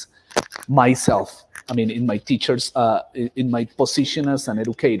students. Myself, I mean, in my teachers, in my position as an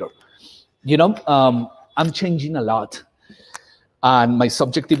educator, you know, I'm changing a lot, and my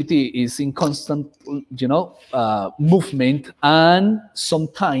subjectivity is in constant, you know, movement. And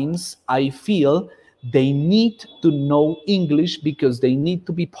sometimes I feel they need to know English because they need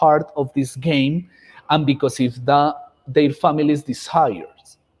to be part of this game, and because if their families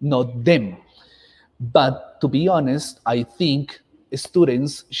desires, not them. But to be honest, I think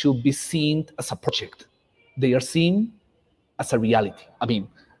students should be seen as a project. They are seen as a reality, I mean,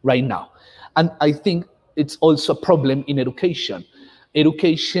 right now. And I think it's also a problem in education.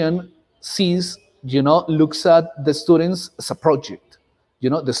 Education sees, you know, looks at the students as a project, you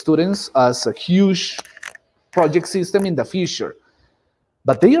know, the students as a huge project system in the future.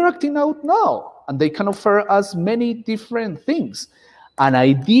 But they are acting out now, and they can offer us many different things. And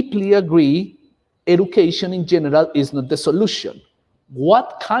I deeply agree, education in general is not the solution.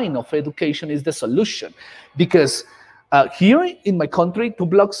 What kind of education is the solution? Because here in my country, 2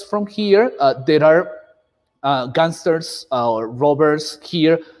 blocks from here, there are gangsters or robbers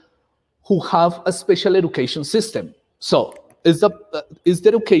here who have a special education system. So is the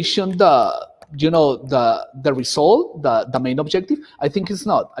education the result, the main objective? I think it's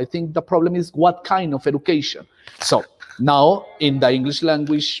not. I think the problem is what kind of education. So now in the English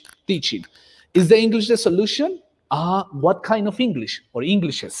language teaching, is the English the solution? What kind of English or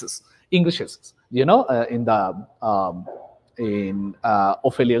Englishes? You know, in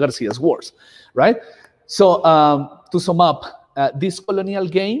Ofelia Garcia's words, right? So to sum up, this colonial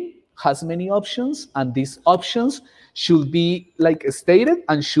game has many options, and these options should be like stated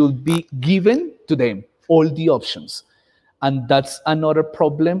and should be given to them, all the options. And that's another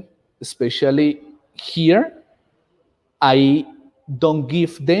problem, especially here. I don't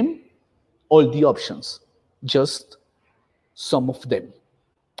give them all the options, just some of them.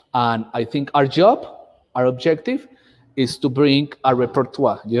 And I think our job, our objective, is to bring a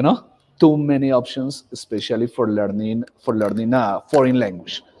repertoire, you know, too many options, especially for learning a foreign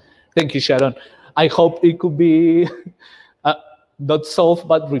language. Thank you, Sharon. I hope it could be not solved,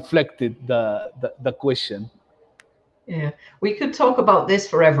 but reflected the question. Yeah, we could talk about this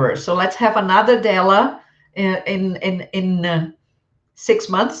forever. So let's have another DELA in 6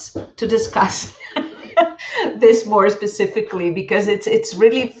 months to discuss this more specifically, because it's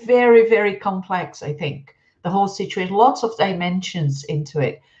really very, very complex. I think the whole situation, lots of dimensions into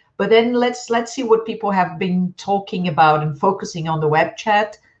it. But then let's see what people have been talking about and focusing on the web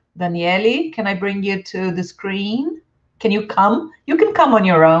chat. Daniele, can I bring you to the screen? Can you come? You can come on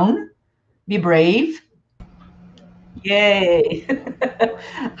your own. Be brave. Yay.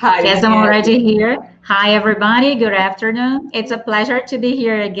 Hi. Yes, I'm already here. Hi, everybody. Good afternoon. It's a pleasure to be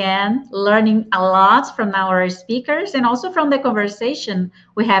here again, learning a lot from our speakers and also from the conversation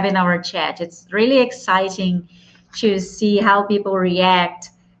we have in our chat. It's really exciting to see how people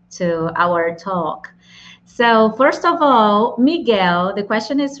react to our talk. So first of all, Miguel, the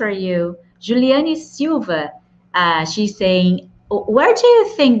question is for you. Juliane Silva, she's saying, where do you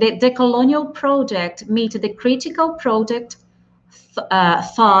think that the colonial project meet the critical project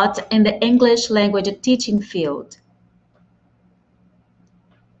thought in the English language teaching field?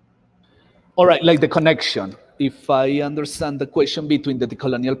 All right, like the connection, if I understand the question, between the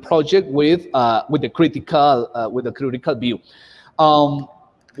decolonial project with the critical view.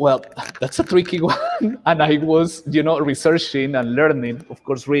 Well, that's a tricky one, and I was, you know, researching and learning, of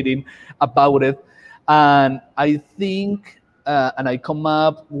course, reading about it, and I think, and I come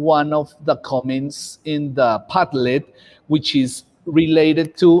up one of the comments in the Padlet, which is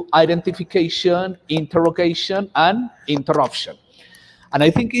related to identification, interrogation, and interruption. And I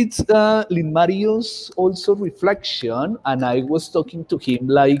think it's Lin Mario's also reflection, and I was talking to him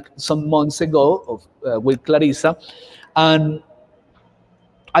like some months ago with Clarissa, and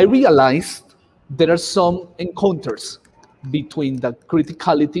I realized there are some encounters between the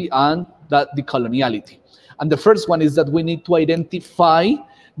criticality and the decoloniality. And the first one is that we need to identify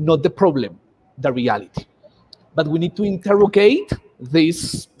not the problem, the reality. But we need to interrogate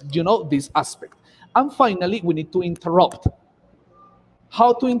this, you know, this aspect. And finally, we need to interrupt.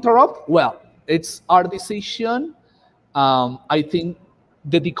 How to interrupt? Well, it's our decision I think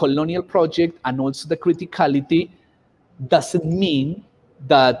the decolonial project and also the criticality doesn't mean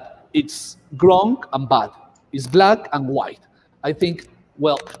that it's wrong and bad. It's black and white. I think,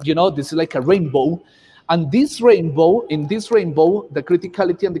 well, you know, this is like a rainbow. And this rainbow, in this rainbow, the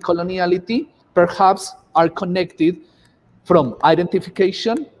criticality and the coloniality perhaps are connected from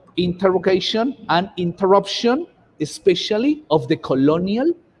identification, interrogation, and interruption, especially of the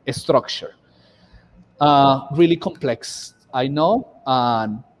colonial structure. Really complex, I know,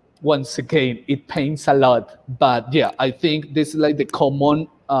 and once again, it pains a lot. But yeah, I think this is like the common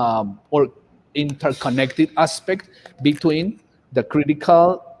or interconnected aspect between the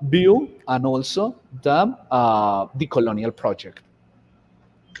critical view and also the colonial project.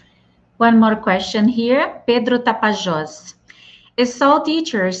 One more question here, Pedro Tapajós. If all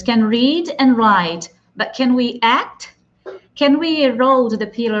teachers can read and write, but can we act? Can we erode the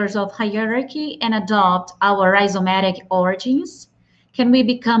pillars of hierarchy and adopt our rhizomatic origins? Can we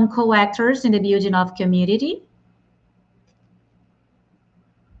become co-actors in the building of community?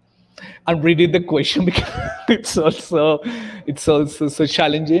 I'm reading the question because it's also so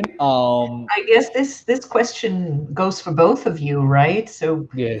challenging. I guess this question goes for both of you, right? So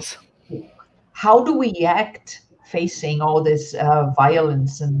yes, how do we act facing all this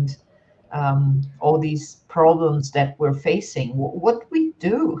violence and all these problems that we're facing? What do we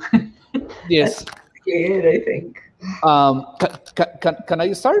do? Yes, good, I think. Can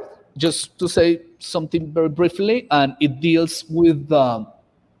I start? Just to say something very briefly, and it deals with the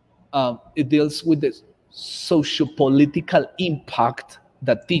socio-political impact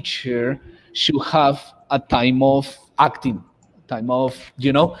that teacher should have at time of acting, time of,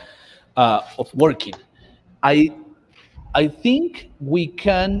 you know, of working. I think we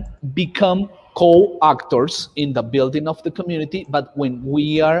can become co-actors in the building of the community, but when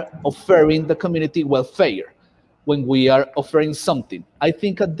we are offering the community welfare, when we are offering something, I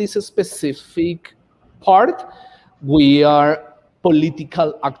think at this specific part, we are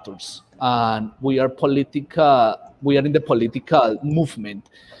political actors, and we are in the political movement,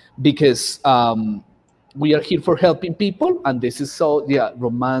 because we are here for helping people, and this is so, yeah,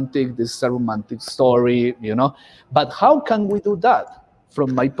 romantic. This is a romantic story, you know. But how can we do that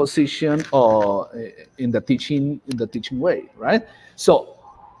from my position or in the teaching way, right? So,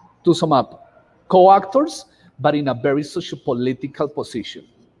 to sum up, co-actors, but in a very socio-political position,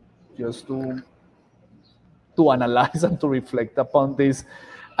 just to analyze and to reflect upon this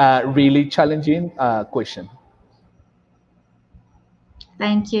really challenging question.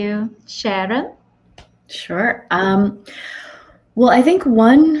 Thank you, Sharon. Sure. Well, I think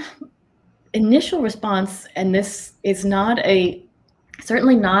one initial response, and this is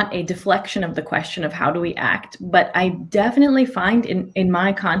certainly not a deflection of the question of how do we act, but I definitely find in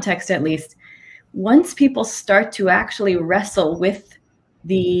my context, at least, once people start to actually wrestle with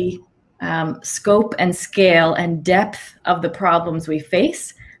the scope and scale and depth of the problems we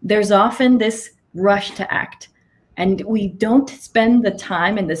face, there's often this rush to act. And we don't spend the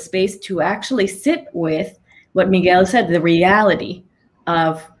time and the space to actually sit with what Miguel said, the reality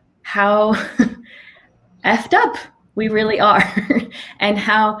of how effed up we really are and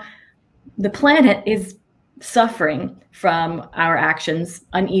how the planet is suffering from our actions,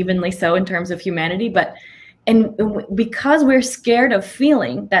 unevenly so in terms of humanity. And because we're scared of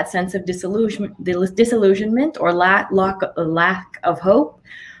feeling that sense of disillusionment or lack of hope,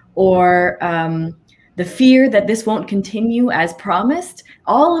 or the fear that this won't continue as promised,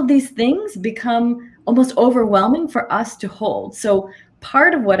 all of these things become almost overwhelming for us to hold. So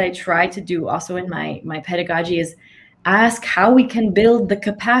part of what I try to do also in my pedagogy is ask how we can build the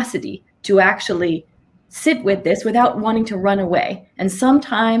capacity to actually sit with this without wanting to run away. And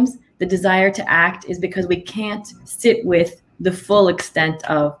sometimes the desire to act is because we can't sit with the full extent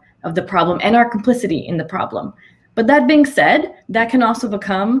of the problem and our complicity in the problem. But that being said, that can also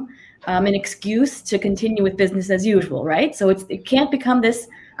become an excuse to continue with business as usual, right? So it can't become this,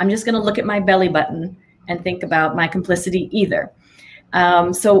 I'm just going to look at my belly button and think about my complicity either.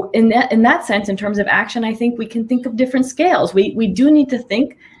 So in that sense, in terms of action, I think we can think of different scales. We do need to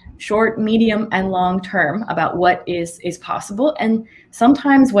think short, medium, and long term about what is possible. And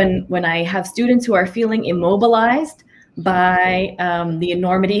sometimes when I have students who are feeling immobilized by the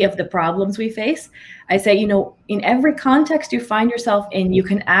enormity of the problems we face, I say, you know, in every context you find yourself in, you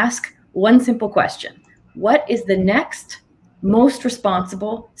can ask one simple question. What is the next most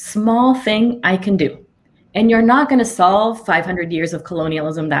responsible small thing I can do? And you're not going to solve 500 years of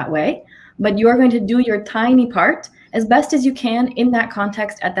colonialism that way, but you're going to do your tiny part as best as you can in that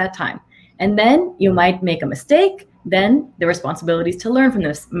context at that time. And then you might make a mistake. Then the responsibility is to learn from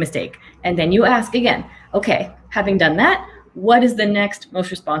this mistake. And then you ask again, okay, having done that, what is the next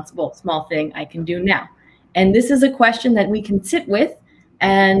most responsible small thing I can do now? And this is a question that we can sit with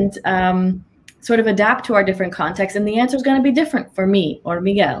and sort of adapt to our different contexts. And the answer is going to be different for me or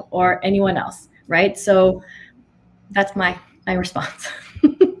Miguel or anyone else, right? So that's my response.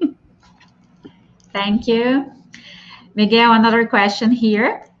 Thank you. Miguel, another question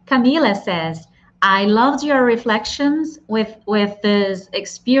here. Camila says, I loved your reflections with this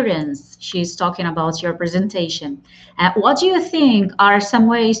experience. She's talking about your presentation. What do you think are some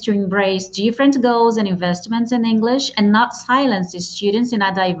ways to embrace different goals and investments in English and not silence the students in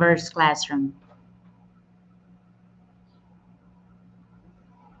a diverse classroom?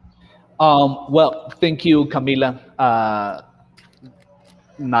 Well, thank you, Camila.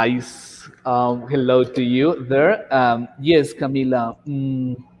 Nice. Hello to you there. Yes, Camila.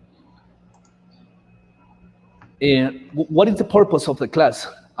 What is the purpose of the class?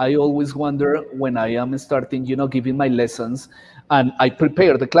 I always wonder when I am starting, giving my lessons, and I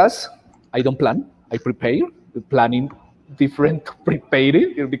prepare the class. I don't plan. I prepare. Planning different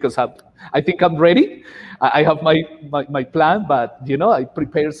preparing because I think I'm ready. I have my plan, but I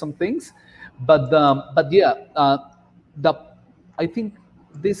prepare some things. But yeah, I think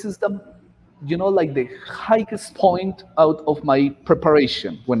this is the like the highest point out of my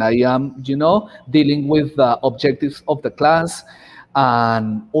preparation when I am, dealing with the objectives of the class,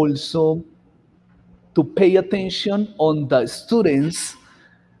 and also to pay attention on the students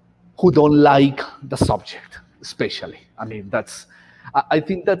who don't like the subject, especially. I mean, I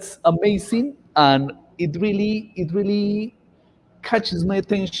think that's amazing, and it really catches my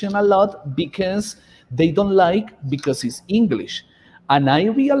attention a lot because they don't like because it's English. And I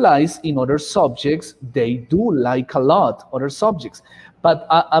realize in other subjects, they do like a lot other subjects. But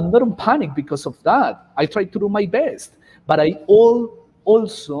I'm not in panic because of that. I try to do my best. But I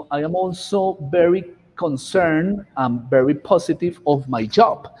am also very concerned and very positive of my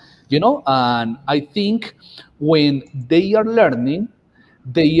job, and I think when they are learning,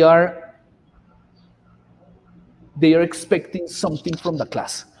 they are expecting something from the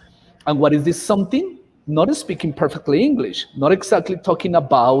class. And what is this something? Not speaking perfectly English, not exactly talking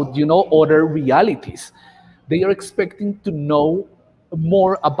about, other realities. They are expecting to know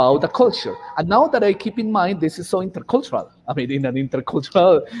more about the culture. And now that I keep in mind, this is so intercultural. I mean, in an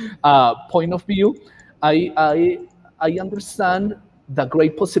intercultural point of view, I understand the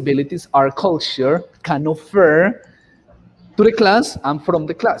great possibilities our culture can offer to the class and from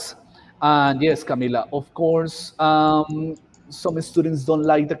the class. And yes, Camila, of course, some students don't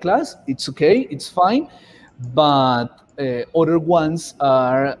like the class. It's okay, it's fine. But other ones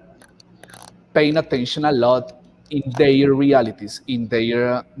are paying attention a lot in their realities, in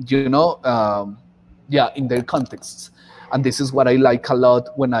their, in their contexts. And this is what I like a lot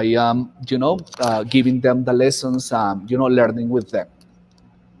when I am, giving them the lessons, learning with them.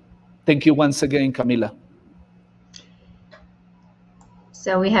 Thank you once again, Camila.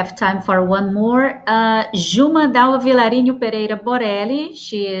 So we have time for one more. Juma Dalva Vilarinho Pereira Borelli.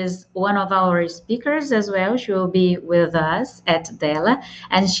 She is one of our speakers as well. She will be with us at DELA.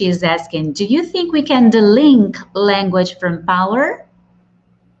 And she is asking, do you think we can delink language from power?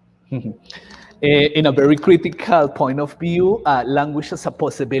 In a very critical point of view, language as a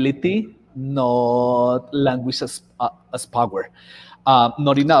possibility, not language as power.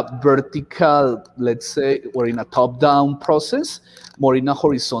 Not in a vertical, let's say, or in a top-down process, more in a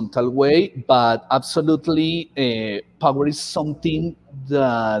horizontal way, but absolutely power is something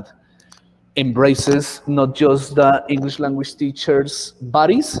that embraces not just the English language teachers'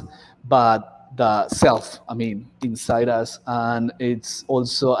 bodies, but the self, inside us, and it's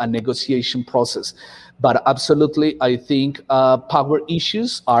also a negotiation process. But absolutely, I think power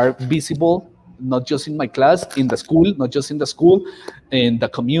issues are visible not just in my class, in the school, not just in the school, in the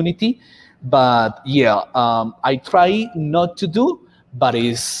community. But yeah, I try not to do, but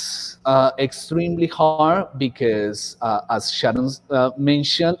it's extremely hard because, as Sharon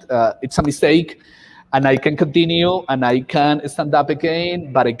mentioned, it's a mistake, and I can continue and I can stand up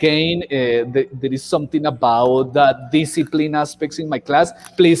again. But again, there is something about the discipline aspects in my class.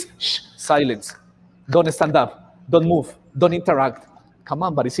 Please, shh, silence. Don't stand up. Don't move. Don't interact. Come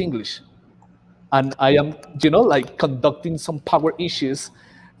on, but it's English. And I am, like conducting some power issues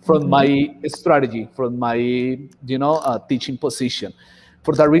from my strategy, from my, teaching position.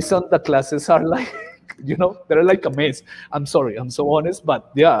 For that reason, the classes are like, they're like a mess. I'm sorry, I'm so honest,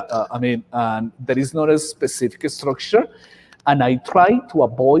 but yeah, and there is not a specific structure, and I try to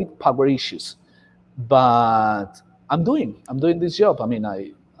avoid power issues, but I'm doing this job.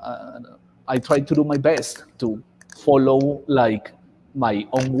 I try to do my best to follow like my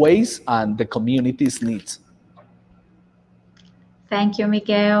own ways and the community's needs. Thank you,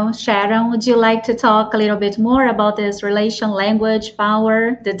 Miguel. Sharon, would you like to talk a little bit more about this relation, language,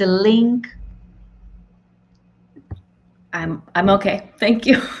 power, the link? I'm okay. Thank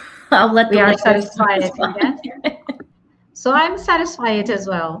you. I'll let we the are linguists satisfied respond. with that. So I'm satisfied as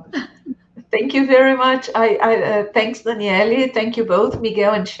well. Thank you very much. Thanks, Daniele. Thank you both,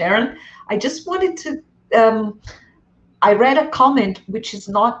 Miguel and Sharon. I just wanted to, I read a comment, which is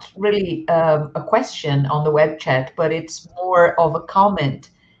not really a question on the web chat, but it's more of a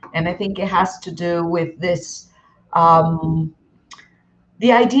comment. And I think it has to do with this,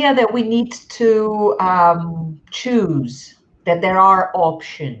 the idea that we need to choose, that there are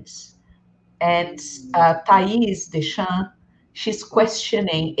options. And Thais Deschamps, she's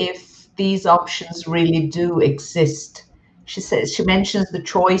questioning if these options really do exist. She mentions the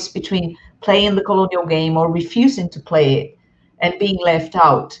choice between playing the colonial game or refusing to play it and being left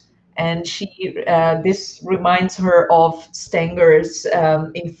out. And this reminds her of Stenger's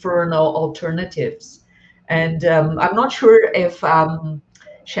infernal alternatives. And I'm not sure if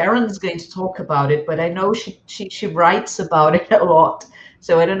Sharon is going to talk about it, but I know she writes about it a lot.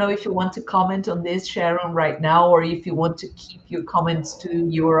 So I don't know if you want to comment on this, Sharon, right now, or if you want to keep your comments to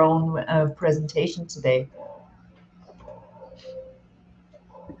your own presentation today.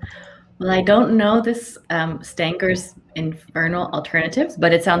 Well, I don't know this Stanker's infernal alternatives,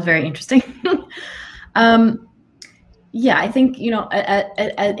 but it sounds very interesting. Yeah, I think, you know,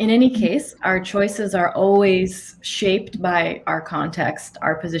 in any case, our choices are always shaped by our context,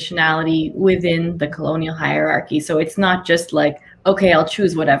 our positionality within the colonial hierarchy. So it's not just like, okay, I'll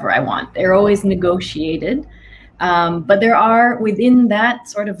choose whatever I want. They're always negotiated. But there are, within that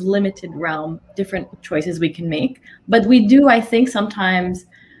sort of limited realm, different choices we can make. But we do, I think, sometimes,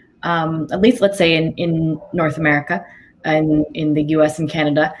 at least let's say in North America and in the US and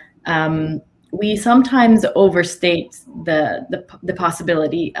Canada, we sometimes overstate the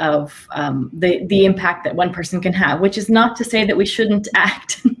possibility of the impact that one person can have, which is not to say that we shouldn't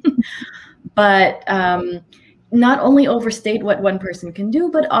act, but not only overstate what one person can do,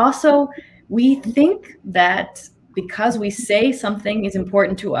 but also we think that because we say something is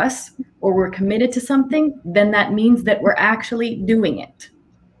important to us or we're committed to something, then that means that we're actually doing it.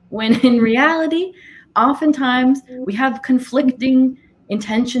 When in reality, oftentimes we have conflicting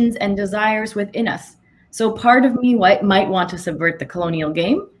intentions and desires within us. So part of me might want to subvert the colonial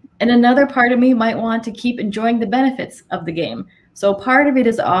game, and another part of me might want to keep enjoying the benefits of the game. So part of it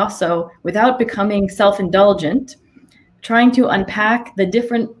is also, without becoming self-indulgent, trying to unpack the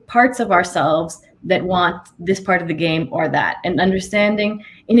different parts of ourselves that want this part of the game or that, and understanding,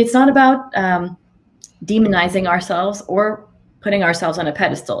 and it's not about demonizing ourselves or putting ourselves on a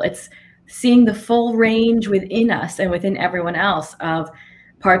pedestal. It's seeing the full range within us and within everyone else of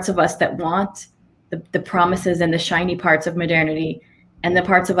parts of us that want the promises and the shiny parts of modernity, and the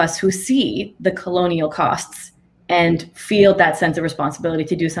parts of us who see the colonial costs and feel that sense of responsibility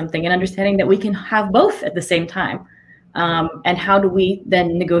to do something, and understanding that we can have both at the same time. And how do we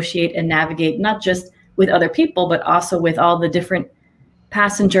then negotiate and navigate, not just with other people, but also with all the different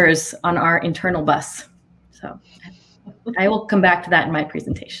passengers on our internal bus. So I will come back to that in my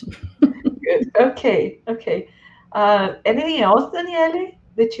presentation. Good. Okay. Okay. Anything else, Daniele,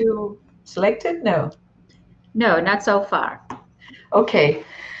 that you selected? No. No, not so far. Okay.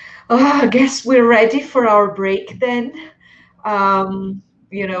 I guess we're ready for our break then.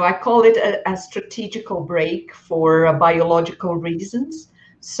 You know, I call it a strategical break for biological reasons.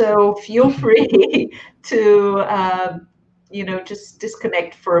 So feel free to, you know, just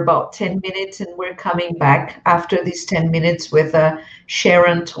disconnect for about 10 minutes, and we're coming back after these 10 minutes with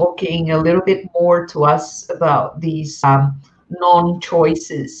Sharon talking a little bit more to us about these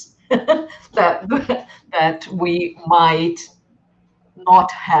non-choices that we might not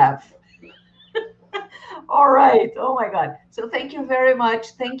have. All right. Oh my God. So thank you very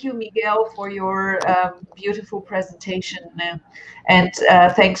much. Thank you, Miguel, for your beautiful presentation. And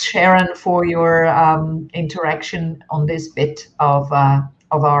thanks, Sharon, for your interaction on this bit of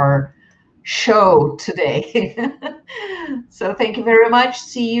our show today. So thank you very much.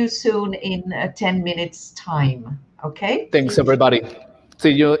 See you soon in 10 minutes time. Okay. Thanks, everybody.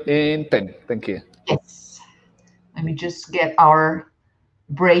 See you in 10. Thank you. Yes. Let me just get our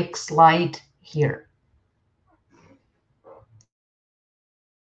break slide here.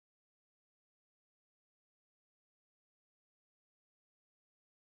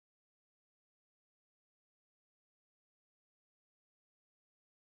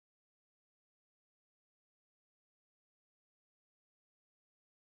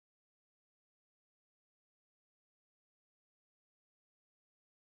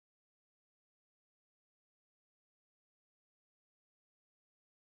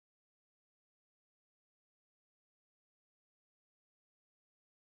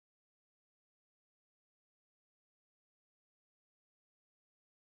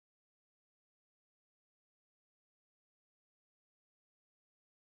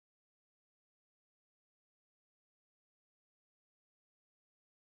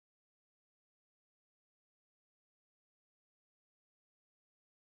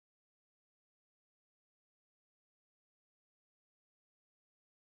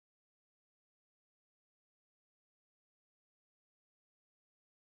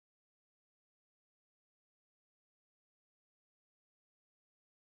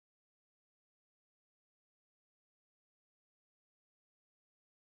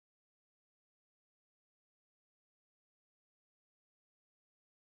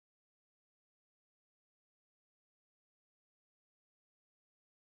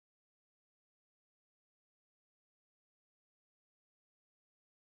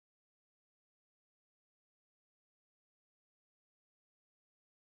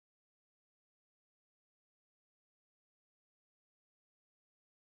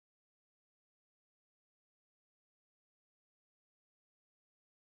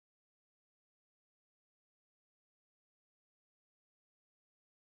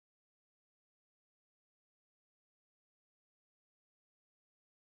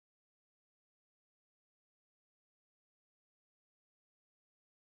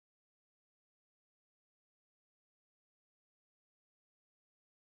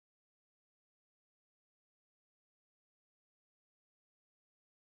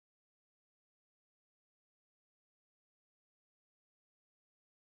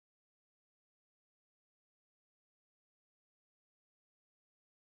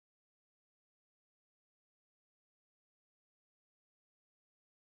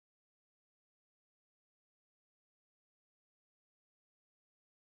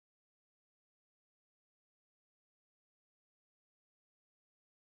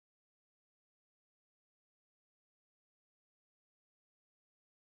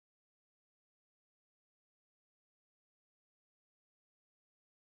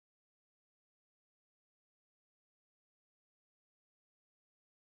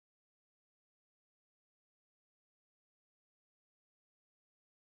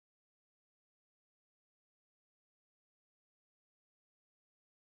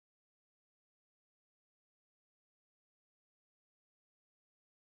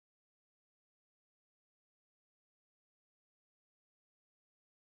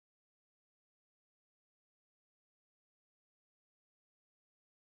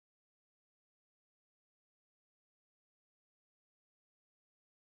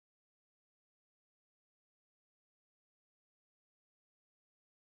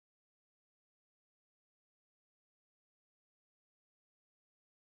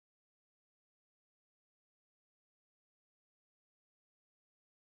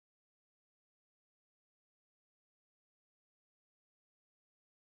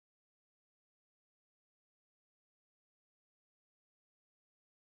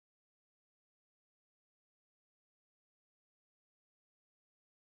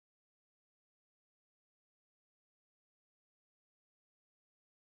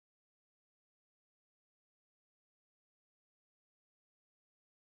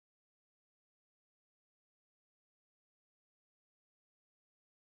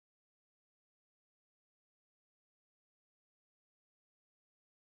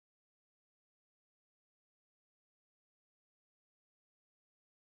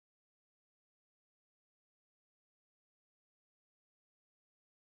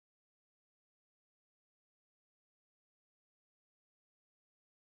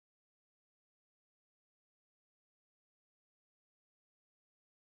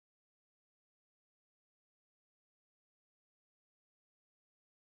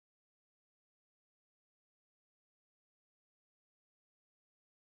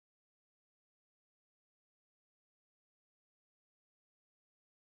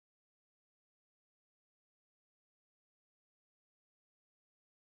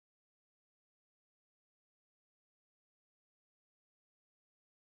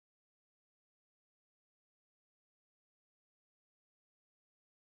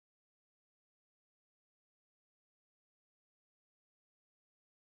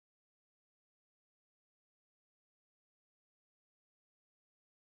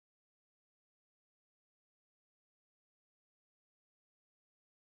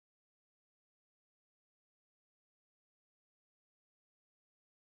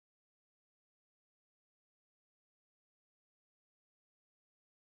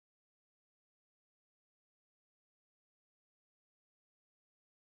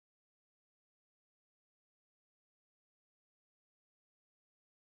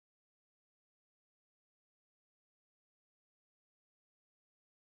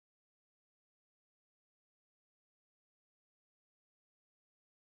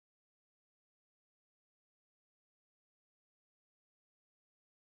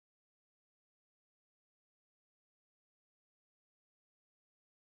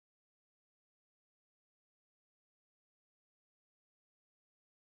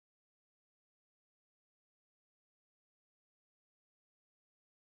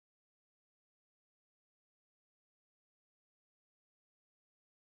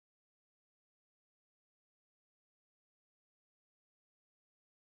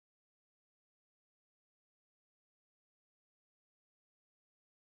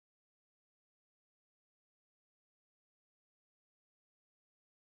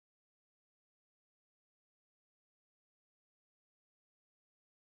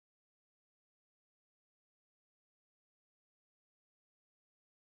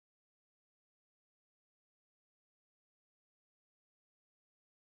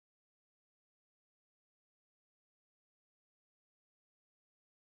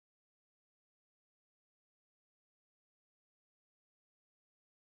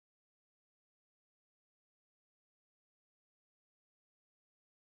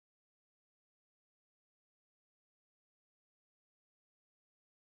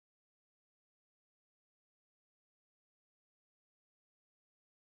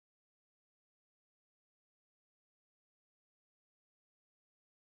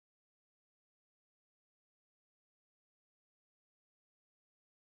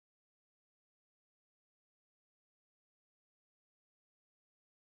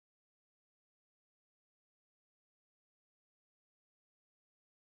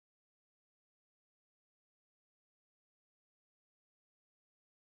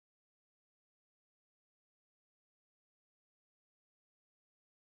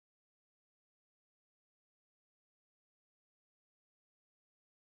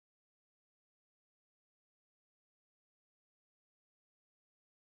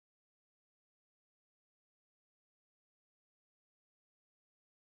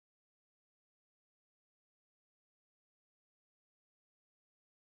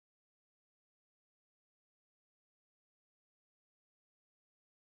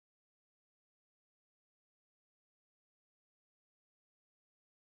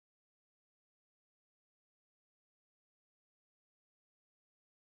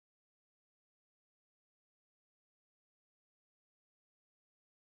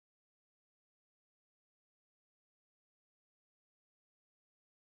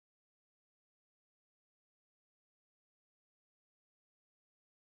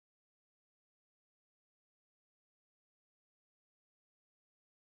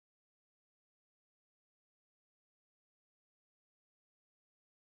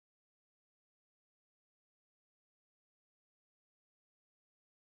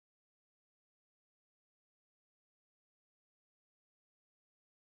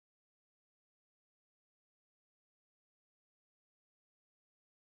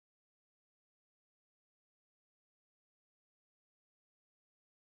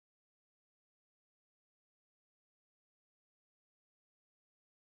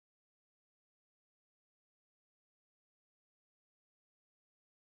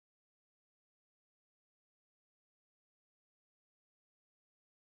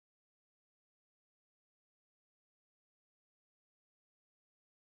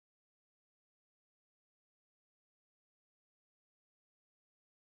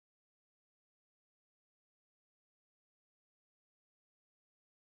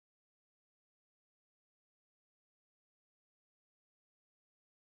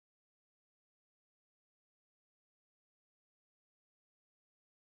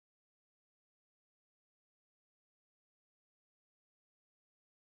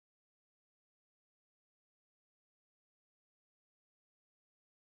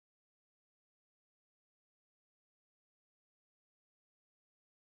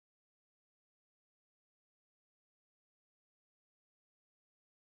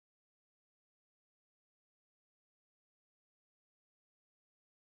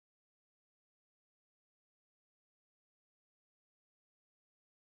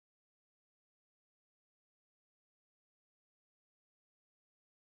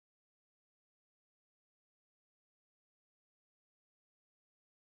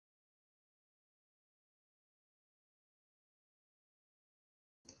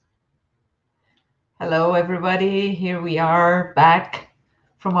 Hello, everybody. Here we are back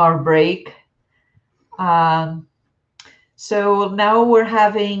from our break. So now we're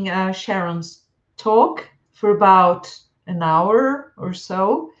having Sharon's talk for about an hour or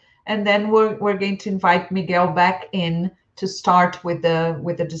so, and then we're going to invite Miguel back in to start with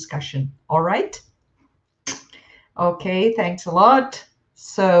the discussion. All right? Okay, thanks a lot.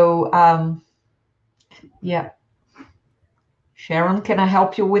 So yeah, Sharon, can I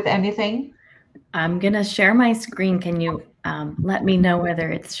help you with anything? I'm gonna share my screen. Can you let me know whether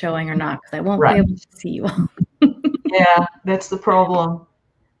it's showing or not? Because I won't be able to see you all. Yeah, that's the problem.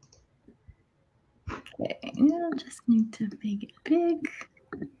 Okay, I'll just need to make it big.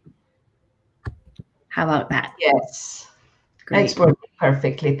 How about that? Yes. Great. That's working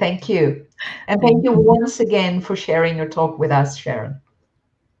perfectly. Thank you. And thank you once again for sharing your talk with us, Sharon.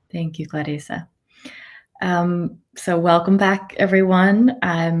 Thank you, Clarissa. So welcome back, everyone.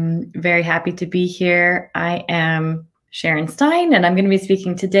 I'm very happy to be here. I am Sharon Stein, and I'm going to be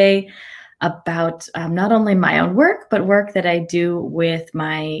speaking today about not only my own work, but work that I do with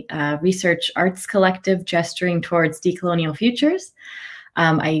my research arts collective, Gesturing Towards Decolonial Futures.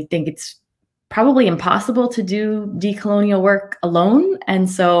 I think it's probably impossible to do decolonial work alone. And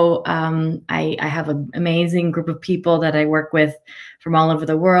so I have an amazing group of people that I work with from all over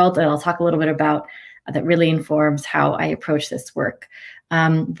the world that I'll talk a little bit about that really informs how I approach this work.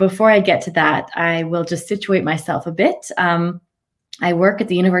 Before I get to that, I will just situate myself a bit. I work at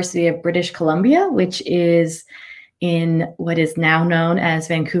the University of British Columbia, which is in what is now known as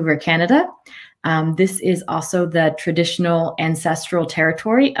Vancouver, Canada. This is also the traditional ancestral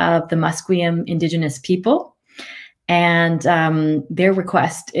territory of the Musqueam Indigenous people. And their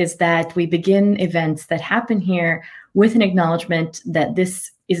request is that we begin events that happen here with an acknowledgement that this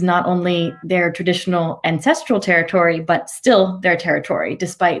is not only their traditional ancestral territory, but still their territory,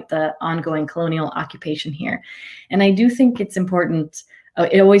 despite the ongoing colonial occupation here. And I do think it's important,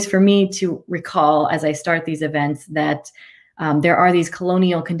 always for me to recall as I start these events that there are these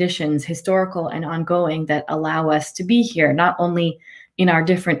colonial conditions, historical and ongoing, that allow us to be here, not only in our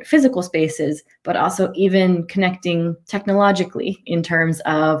different physical spaces, but also even connecting technologically in terms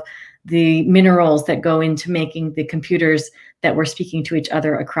of the minerals that go into making the computers that we're speaking to each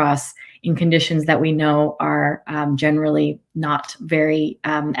other across in conditions that we know are generally not very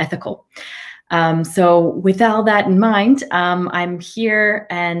ethical. So with all that in mind, I'm here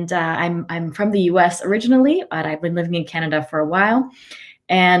and I'm from the US originally, but I've been living in Canada for a while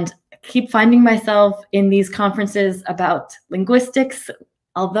and keep finding myself in these conferences about linguistics,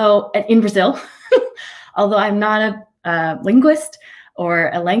 although in Brazil, although I'm not a linguist or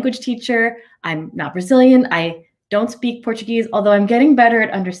a language teacher. I'm not Brazilian. I don't speak Portuguese, although I'm getting better at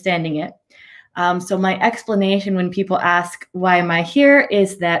understanding it. So my explanation when people ask, why am I here,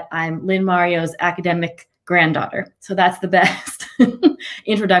 is that I'm Lynn Mario's academic granddaughter. So that's the best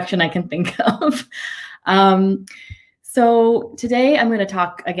introduction I can think of. So today I'm going to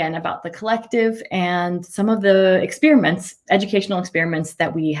talk again about the collective and some of the experiments, educational experiments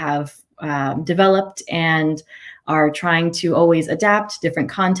that we have developed and are trying to always adapt to different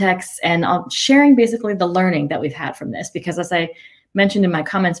contexts, and sharing basically the learning that we've had from this, because as I mentioned in my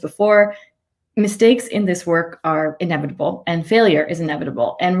comments before, mistakes in this work are inevitable and failure is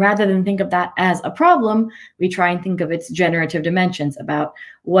inevitable. And rather than think of that as a problem, we try and think of its generative dimensions about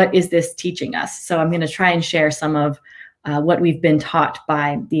what is this teaching us. So I'm going to try and share some of what we've been taught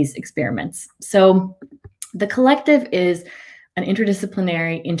by these experiments. So the collective is an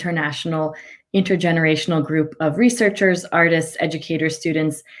interdisciplinary, international, intergenerational group of researchers, artists, educators,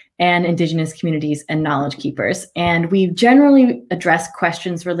 students, and Indigenous communities and knowledge keepers. And we generally address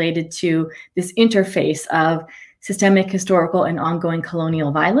questions related to this interface of systemic, historical, and ongoing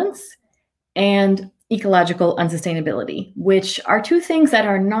colonial violence and ecological unsustainability, which are two things that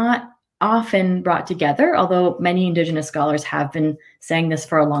are not often brought together, although many Indigenous scholars have been saying this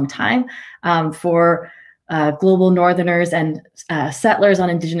for a long time. For global Northerners and settlers on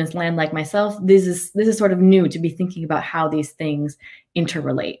Indigenous land like myself, this is sort of new to be thinking about how these things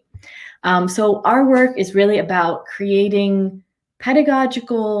interrelate. So our work is really about creating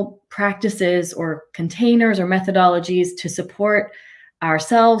pedagogical practices or containers or methodologies to support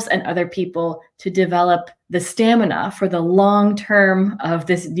ourselves and other people to develop the stamina for the long term of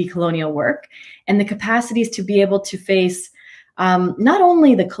this decolonial work and the capacities to be able to face not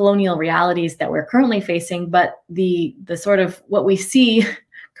only the colonial realities that we're currently facing, but the sort of what we see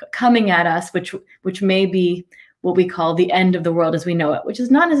coming at us, which may be what we call the end of the world as we know it, which is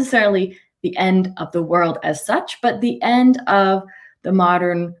not necessarily the end of the world as such, but the end of the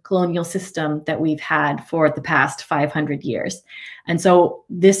modern colonial system that we've had for the past 500 years. And so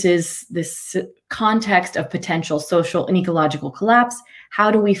this is this context of potential social and ecological collapse. How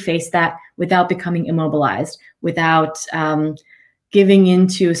do we face that without becoming immobilized, without giving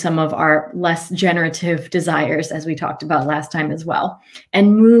into some of our less generative desires, as we talked about last time as well,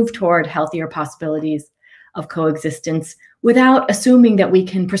 and move toward healthier possibilities of coexistence without assuming that we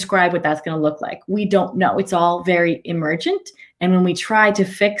can prescribe what that's going to look like? We don't know. It's all very emergent. And when we try to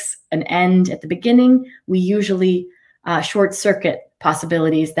fix an end at the beginning, we usually short circuit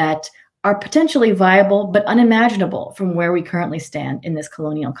possibilities that are potentially viable but unimaginable from where we currently stand in this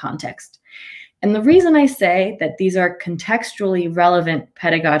colonial context. And the reason I say that these are contextually relevant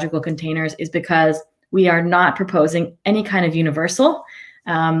pedagogical containers is because we are not proposing any kind of universal.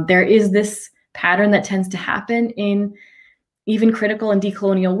 There is this pattern that tends to happen in even critical and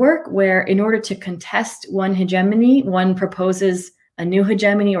decolonial work, where in order to contest one hegemony, one proposes a new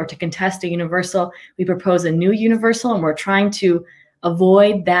hegemony, or to contest a universal, we propose a new universal, and we're trying to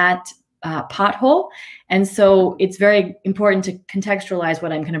avoid that pothole. And so it's very important to contextualize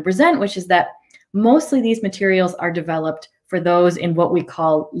what I'm going to present, which is that mostly these materials are developed for those in what we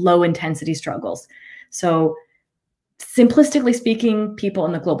call low intensity struggles. So simplistically speaking, people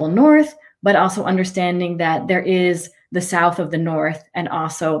in the global north, but also understanding that there is the south of the north and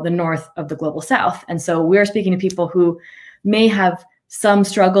also the north of the global south. And so we're speaking to people who may have some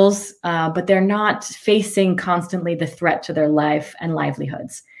struggles, but they're not facing constantly the threat to their life and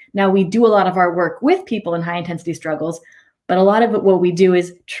livelihoods. Now, we do a lot of our work with people in high intensity struggles, but a lot of it, what we do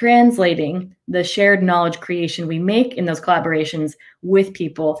is translating the shared knowledge creation we make in those collaborations with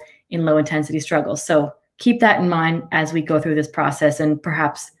people in low intensity struggles. So keep that in mind as we go through this process, and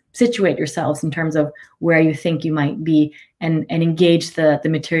perhaps situate yourselves in terms of where you think you might be, and engage the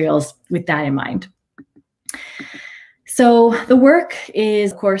materials with that in mind. So the work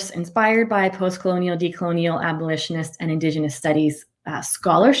is, of course, inspired by post-colonial, decolonial, abolitionist, and indigenous studies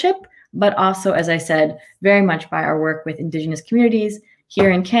scholarship, but also, as I said, very much by our work with indigenous communities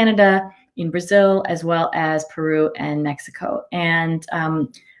here in Canada, in Brazil, as well as Peru and Mexico. And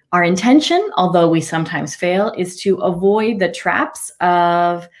our intention, although we sometimes fail, is to avoid the traps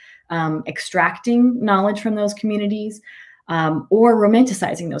of extracting knowledge from those communities or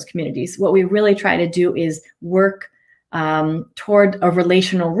romanticizing those communities. What we really try to do is work toward a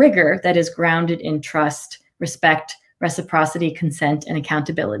relational rigor that is grounded in trust, respect, reciprocity, consent, and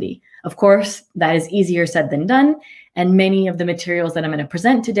accountability. Of course, that is easier said than done, and many of the materials that I'm going to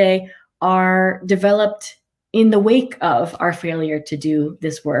present today are developed in the wake of our failure to do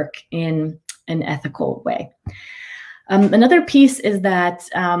this work in an ethical way. Another piece is that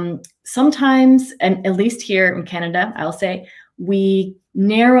sometimes, and at least here in Canada, I'll say, we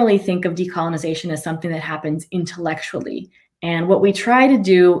narrowly think of decolonization as something that happens intellectually. And what we try to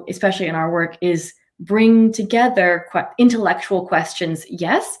do, especially in our work, is bring together intellectual questions,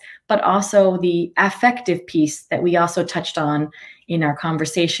 yes, but also the affective piece that we also touched on in our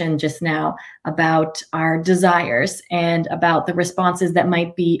conversation just now about our desires and about the responses that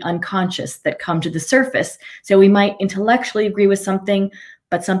might be unconscious that come to the surface. So we might intellectually agree with something,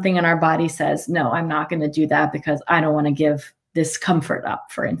 but something in our body says, no, I'm not going to do that because I don't want to give this comfort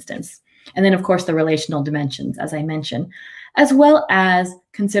up, for instance. And then, of course, the relational dimensions, as I mentioned, as well as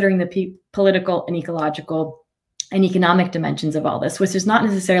considering the political and ecological and economic dimensions of all this, which is not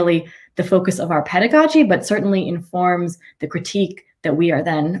necessarily the focus of our pedagogy, but certainly informs the critique that we are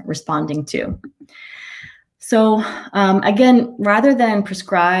then responding to. So again, rather than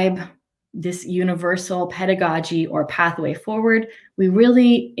prescribe this universal pedagogy or pathway forward, we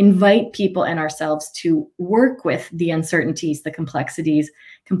really invite people and ourselves to work with the uncertainties, the complexities,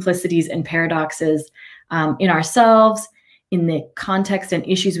 complicities, and paradoxes in ourselves, in the context and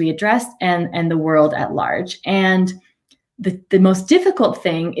issues we address, and the world at large. And the most difficult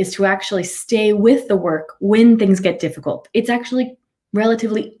thing is to actually stay with the work when things get difficult. It's actually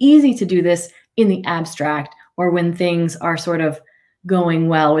relatively easy to do this in the abstract, or when things are sort of going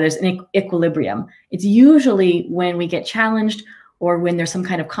well, where there's an equilibrium. It's usually when we get challenged or when there's some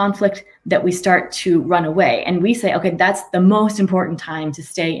kind of conflict that we start to run away. And we say, okay, that's the most important time to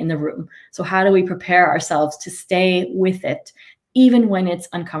stay in the room. So how do we prepare ourselves to stay with it, even when it's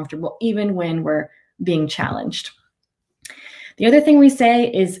uncomfortable, even when we're being challenged? The other thing we say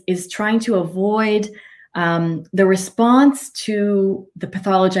is trying to avoid the response to the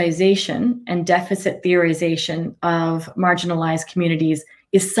pathologization and deficit theorization of marginalized communities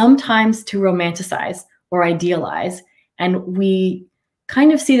is sometimes to romanticize or idealize. And we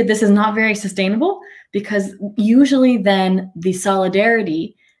kind of see that this is not very sustainable, because usually then the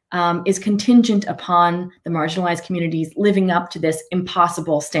solidarity is contingent upon the marginalized communities living up to this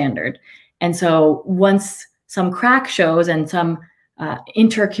impossible standard. And so once some crack shows and some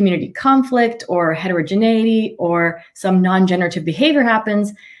inter-community conflict or heterogeneity or some non-generative behavior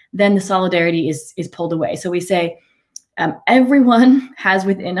happens, then the solidarity is pulled away. So we say everyone has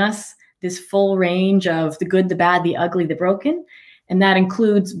within us this full range of the good, the bad, the ugly, the broken, and that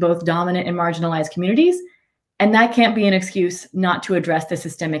includes both dominant and marginalized communities. And that can't be an excuse not to address the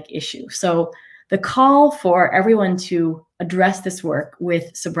systemic issue. So the call for everyone to address this work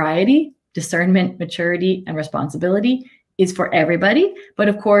with sobriety, discernment, maturity, and responsibility is for everybody. But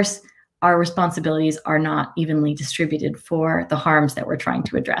of course, our responsibilities are not evenly distributed for the harms that we're trying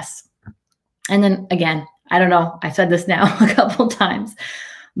to address. And then again, I don't know, I've said this now a couple times,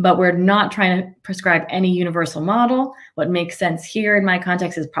 but we're not trying to prescribe any universal model. What makes sense here in my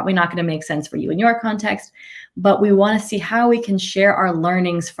context is probably not going to make sense for you in your context, but we want to see how we can share our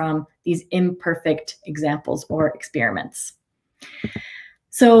learnings from these imperfect examples or experiments.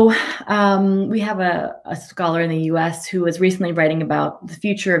 So we have a scholar in the US who was recently writing about the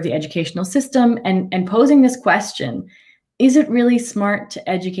future of the educational system and posing this question: is it really smart to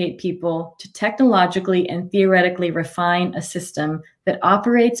educate people to technologically and theoretically refine a system that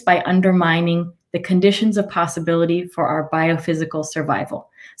operates by undermining the conditions of possibility for our biophysical survival?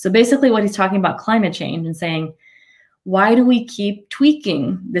 So basically what he's talking about climate change and saying, why do we keep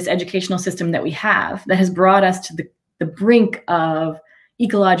tweaking this educational system that we have that has brought us to the brink of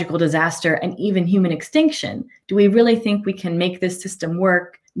ecological disaster and even human extinction? Do we really think we can make this system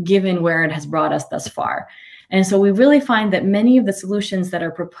work given where it has brought us thus far? And so we really find that many of the solutions that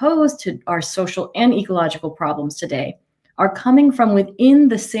are proposed to our social and ecological problems today are coming from within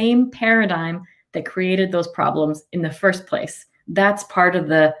the same paradigm that created those problems in the first place. That's part of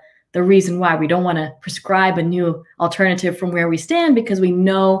the reason why we don't want to prescribe a new alternative from where we stand, because we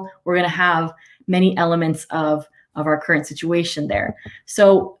know we're going to have many elements of our current situation there.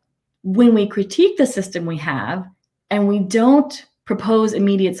 So when we critique the system we have and we don't propose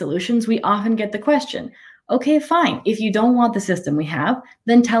immediate solutions, we often get the question, okay, fine, if you don't want the system we have,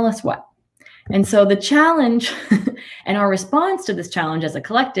 then tell us what. And so the challenge and our response to this challenge as a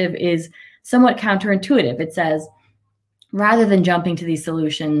collective is somewhat counterintuitive. It says, rather than jumping to these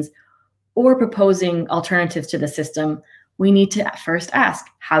solutions or proposing alternatives to the system, we need to first ask,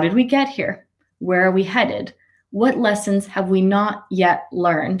 how did we get here? Where are we headed? What lessons have we not yet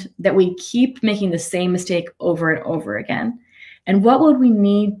learned that we keep making the same mistake over and over again? And what would we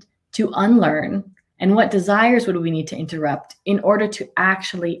need to unlearn? And what desires would we need to interrupt in order to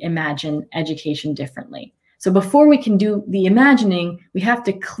actually imagine education differently? So before we can do the imagining, we have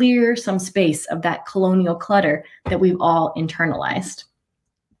to clear some space of that colonial clutter that we've all internalized.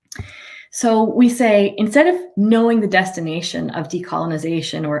 So we say, instead of knowing the destination of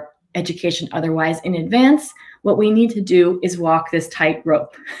decolonization or education otherwise in advance, what we need to do is walk this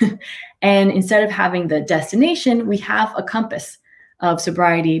tightrope. And instead of having the destination, we have a compass of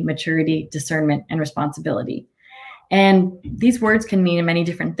sobriety, maturity, discernment, and responsibility. And these words can mean many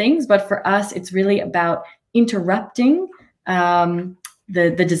different things, but for us, it's really about interrupting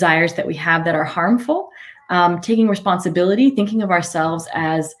the desires that we have that are harmful, taking responsibility, thinking of ourselves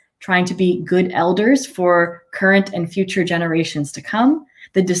as trying to be good elders for current and future generations to come.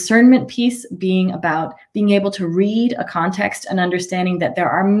 The discernment piece being about being able to read a context and understanding that there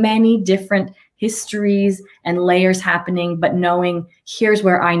are many different histories and layers happening, but knowing here's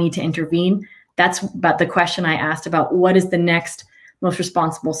where I need to intervene. That's about the question I asked about what is the next most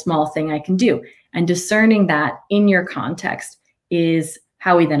responsible small thing I can do. And discerning that in your context is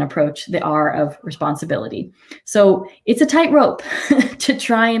how we then approach the R of responsibility. So it's a tightrope to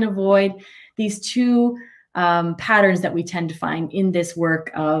try and avoid these two patterns that we tend to find in this work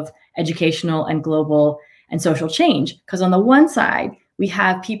of educational and global and social change. Because on the one side, we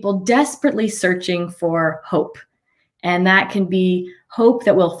have people desperately searching for hope. And that can be hope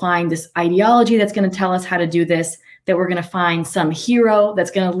that we'll find this ideology that's going to tell us how to do this, that we're going to find some hero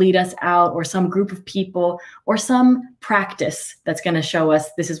that's going to lead us out, or some group of people, or some practice that's going to show us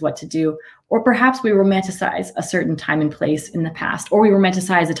this is what to do. Or perhaps we romanticize a certain time and place in the past, or we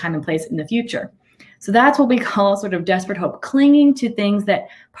romanticize a time and place in the future. So that's what we call sort of desperate hope, clinging to things that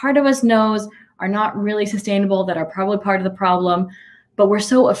part of us knows are not really sustainable, that are probably part of the problem, but we're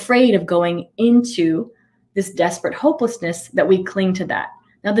so afraid of going into this desperate hopelessness that we cling to that.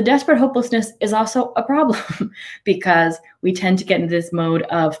 Now, the desperate hopelessness is also a problem because we tend to get into this mode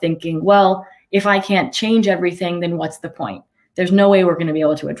of thinking, well, if I can't change everything, then what's the point? There's no way we're going to be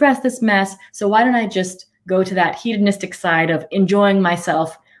able to address this mess. So why don't I just go to that hedonistic side of enjoying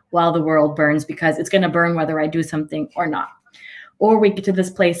myself while the world burns, because it's going to burn whether I do something or not. or we get to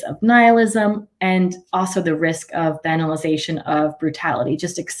this place of nihilism, and also the risk of banalization of brutality,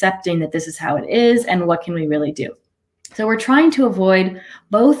 just accepting that this is how it is and what can we really do. So we're trying to avoid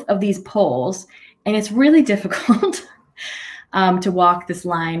both of these poles, and it's really difficult to walk this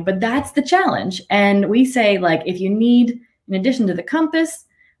line, but that's the challenge. And we say, like, if you need, in addition to the compass,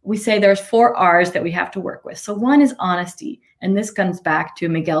 we say there's 4 R's that we have to work with. So one is honesty. And this comes back to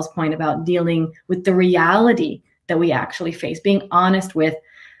Miguel's point about dealing with the reality that we actually face, being honest with,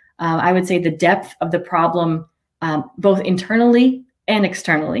 I would say, the depth of the problem, both internally and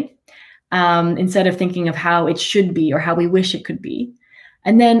externally, instead of thinking of how it should be or how we wish it could be.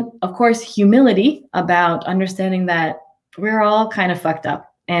 And then, of course, humility about understanding that we're all kind of fucked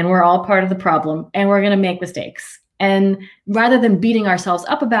up and we're all part of the problem and we're going to make mistakes. And rather than beating ourselves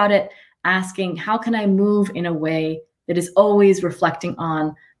up about it, asking, how can I move in a way that is always reflecting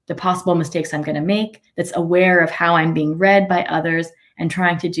on the possible mistakes I'm going to make, that's aware of how I'm being read by others, and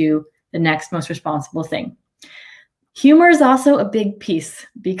trying to do the next most responsible thing. Humor is also a big piece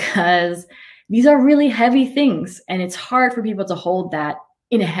because these are really heavy things, and it's hard for people to hold that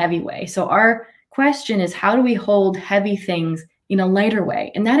in a heavy way. So our question is, how do we hold heavy things in a lighter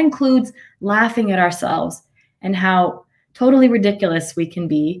way? And that includes laughing at ourselves and how totally ridiculous we can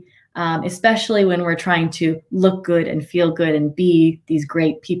be, especially when we're trying to look good and feel good and be these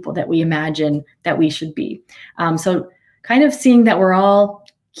great people that we imagine that we should be. So kind of seeing that we're all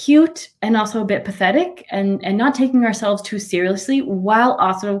cute and also a bit pathetic, and not taking ourselves too seriously, while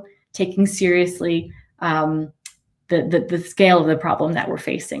also taking seriously the scale of the problem that we're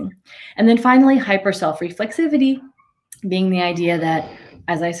facing. And then finally, hyper self-reflexivity, being the idea that,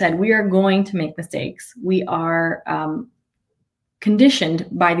 as I said, we are going to make mistakes. We are conditioned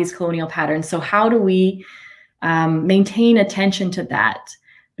by these colonial patterns. So how do we maintain attention to that?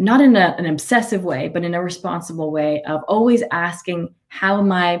 Not in an obsessive way, but in a responsible way of always asking, how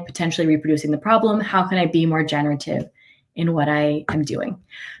am I potentially reproducing the problem? How can I be more generative in what I am doing?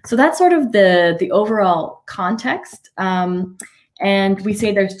 So that's sort of the overall context. And we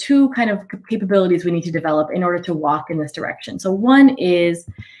say there's 2 kind of capabilities we need to develop in order to walk in this direction. So one is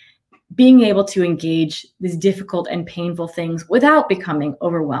being able to engage these difficult and painful things without becoming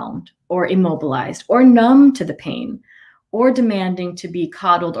overwhelmed or immobilized or numb to the pain or demanding to be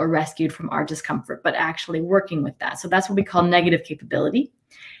coddled or rescued from our discomfort, but actually working with that. So that's what we call negative capability.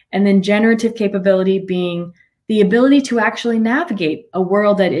 And then generative capability being the ability to actually navigate a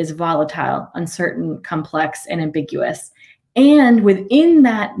world that is volatile, uncertain, complex, and ambiguous. And within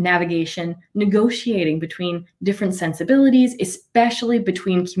that navigation, negotiating between different sensibilities, especially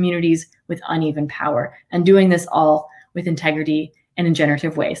between communities with uneven power, and doing this all with integrity and in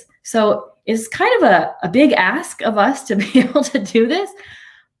generative ways. So it's kind of a big ask of us to be able to do this,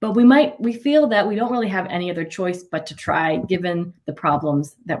 but we feel that we don't really have any other choice but to try, given the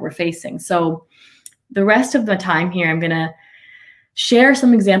problems that we're facing. So the rest of the time here, I'm going to share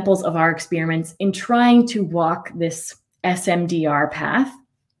some examples of our experiments in trying to walk this SMDR path,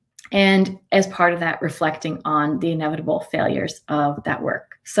 and as part of that, reflecting on the inevitable failures of that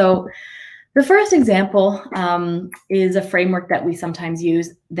work. So the first example is a framework that we sometimes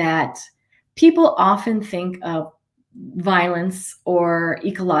use, that people often think of violence or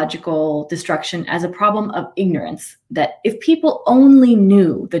ecological destruction as a problem of ignorance, that if people only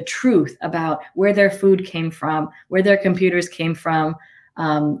knew the truth about where their food came from, where their computers came from,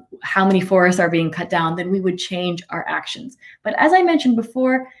 how many forests are being cut down, then we would change our actions. But as I mentioned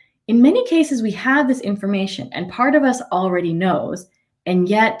before, in many cases, we have this information and part of us already knows, and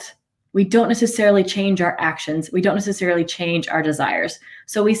yet we don't necessarily change our actions. We don't necessarily change our desires.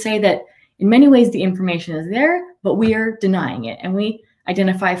 So we say that in many ways, the information is there, but we are denying it. And we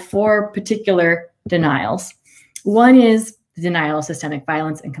identify 4 particular denials. One is the denial of systemic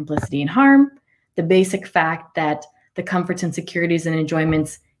violence and complicity in harm, the basic fact that the comforts and securities and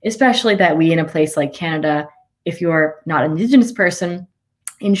enjoyments, especially that we in a place like Canada, if you're not an Indigenous person,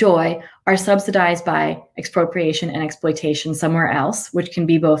 enjoy, are subsidized by expropriation and exploitation somewhere else, which can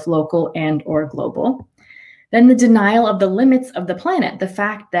be both local and or global. Then the denial of the limits of the planet, the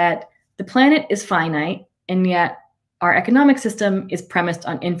fact that the planet is finite, and yet our economic system is premised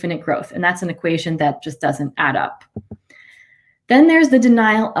on infinite growth. And that's an equation that just doesn't add up. Then there's the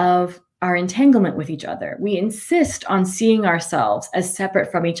denial of our entanglement with each other. We insist on seeing ourselves as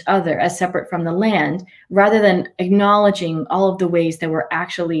separate from each other, as separate from the land, rather than acknowledging all of the ways that we're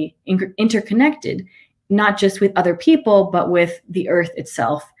actually interconnected, not just with other people, but with the earth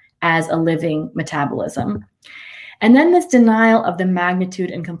itself as a living metabolism. And then this denial of the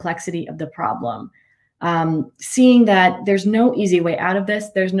magnitude and complexity of the problem, seeing that there's no easy way out of this,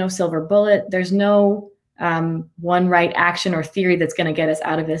 there's no silver bullet, there's no one right action or theory that's going to get us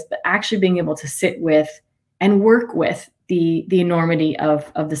out of this, but actually being able to sit with and work with the enormity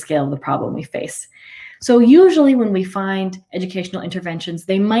of the scale of the problem we face. So usually when we find educational interventions,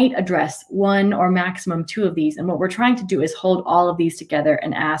 they might address one or maximum two of these. And what we're trying to do is hold all of these together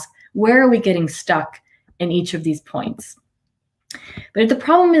and ask, where are we getting stuck in each of these points? But if the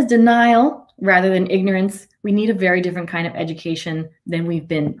problem is denial rather than ignorance, we need a very different kind of education than we've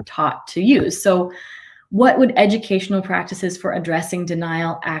been taught to use. So what would educational practices for addressing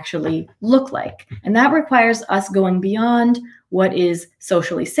denial actually look like? And that requires us going beyond what is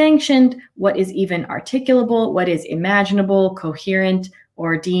socially sanctioned, what is even articulable, what is imaginable, coherent,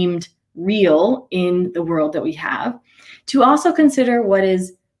 or deemed real in the world that we have, to also consider what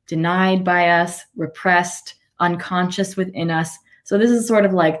is denied by us, repressed, unconscious within us. So this is sort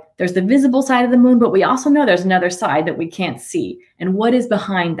of like, there's the visible side of the moon, but we also know there's another side that we can't see. And what is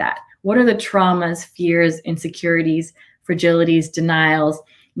behind that? What are the traumas, fears, insecurities, fragilities, denials,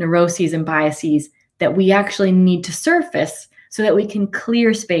 neuroses, and biases that we actually need to surface so that we can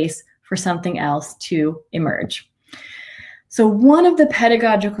clear space for something else to emerge? So one of the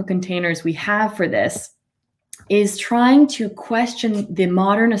pedagogical containers we have for this is trying to question the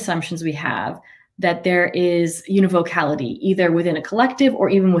modern assumptions we have that there is univocality, either within a collective or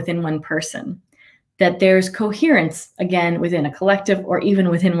even within one person, that there's coherence, again, within a collective or even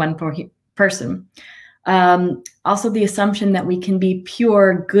within one person. Also the assumption that we can be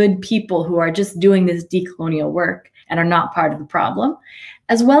pure, good people who are just doing this decolonial work and are not part of the problem,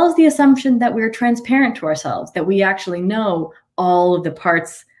 as well as the assumption that we're transparent to ourselves, that we actually know all of the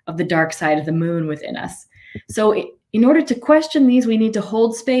parts of the dark side of the moon within us. So in order to question these, we need to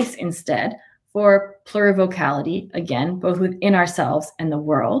hold space instead for plurivocality, again, both within ourselves and the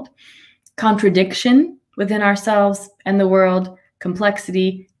world, contradiction within ourselves and the world,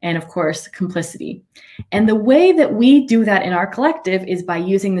 complexity, and of course, complicity. And the way that we do that in our collective is by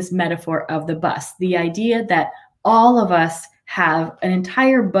using this metaphor of the bus, the idea that all of us have an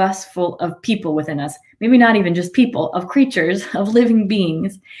entire bus full of people within us, maybe not even just people, of creatures, of living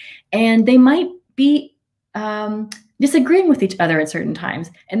beings, and they might be disagreeing with each other at certain times.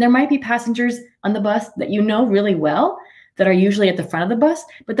 And there might be passengers on the bus that you know really well that are usually at the front of the bus,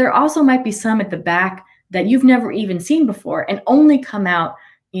 but there also might be some at the back that you've never even seen before and only come out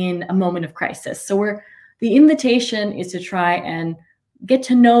in a moment of crisis. So the invitation is to try and get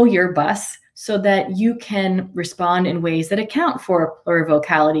to know your bus so that you can respond in ways that account for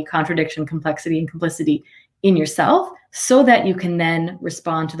plurivocality, contradiction, complexity, and complicity in yourself, so that you can then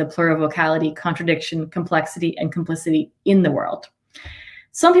respond to the plurivocality, contradiction, complexity, and complicity in the world.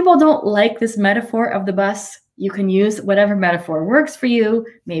 Some people don't like this metaphor of the bus. You can use whatever metaphor works for you,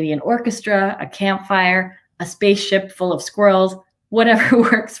 maybe an orchestra, a campfire, a spaceship full of squirrels, whatever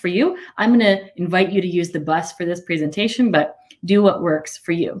works for you. I'm going to invite you to use the bus for this presentation, but do what works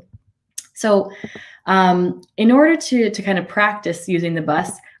for you. So in order to kind of practice using the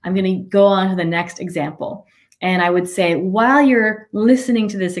bus, I'm going to go on to the next example. And I would say, while you're listening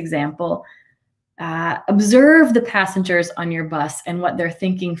to this example, observe the passengers on your bus and what they're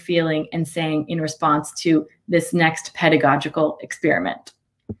thinking, feeling, and saying in response to this next pedagogical experiment.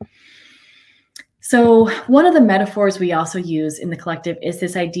 So one of the metaphors we also use in the collective is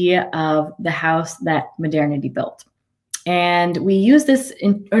this idea of the house that modernity built. And we use this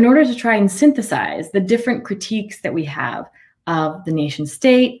in order to try and synthesize the different critiques that we have of the nation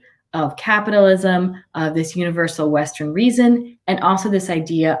state, of capitalism, of this universal Western reason, and also this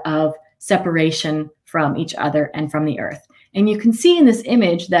idea of separation from each other and from the earth. And you can see in this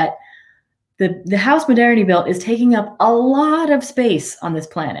image that the house modernity built is taking up a lot of space on this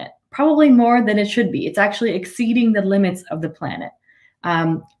planet, probably more than it should be. It's actually exceeding the limits of the planet.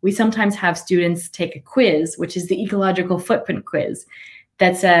 We sometimes have students take a quiz, which is the ecological footprint quiz,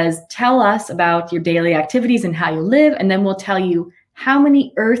 that says, tell us about your daily activities and how you live, and then we'll tell you how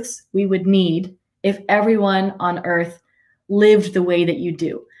many Earths we would need if everyone on Earth lived the way that you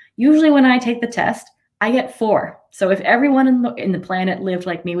do. Usually when I take the test, I get 4. So if everyone in the planet lived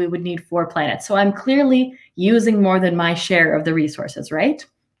like me, we would need 4 planets. So I'm clearly using more than my share of the resources, right?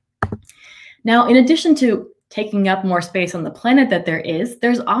 Now, in addition to taking up more space on the planet that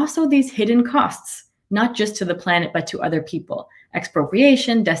there's also these hidden costs, not just to the planet, but to other people.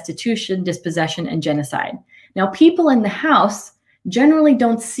 Expropriation, destitution, dispossession, and genocide. Now, people in the house generally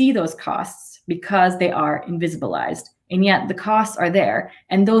don't see those costs because they are invisibilized, and yet the costs are there,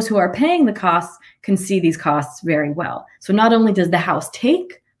 and those who are paying the costs can see these costs very well. So not only does the house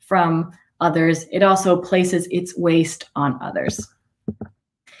take from others, it also places its waste on others.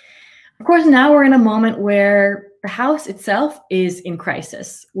 Of course, now we're in a moment where the house itself is in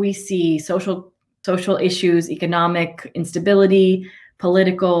crisis. We see social social issues, economic instability,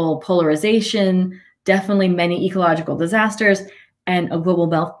 political polarization, definitely many ecological disasters, and a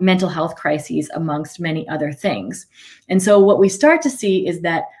global mental health crises, amongst many other things. And so what we start to see is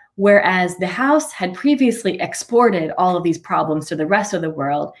that whereas the House had previously exported all of these problems to the rest of the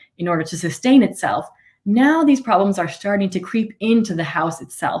world in order to sustain itself, now these problems are starting to creep into the House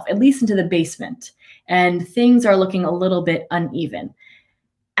itself, at least into the basement, and things are looking a little bit uneven.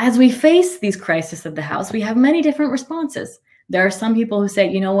 As we face these crises of the House, we have many different responses. There are some people who say,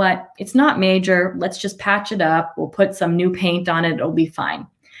 you know what, it's not major, let's just patch it up, we'll put some new paint on it, it'll be fine.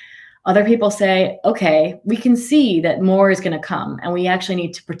 Other people say, okay, we can see that more is going to come and we actually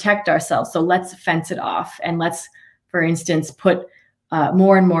need to protect ourselves, so let's fence it off and let's, for instance, put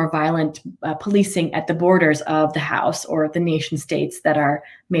more and more violent policing at the borders of the House or the nation states that are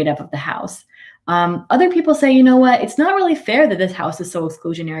made up of the House. Other people say, you know what, it's not really fair that this House is so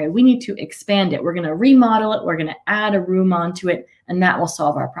exclusionary. We need to expand it. We're going to remodel it. We're going to add a room onto it, and that will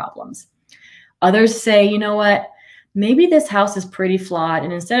solve our problems. Others say, you know what, maybe this House is pretty flawed,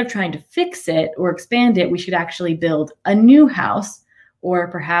 and instead of trying to fix it or expand it, we should actually build a new House, or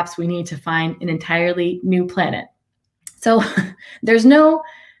perhaps we need to find an entirely new planet. So there's no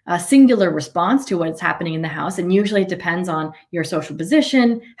singular response to what's happening in the House, and usually it depends on your social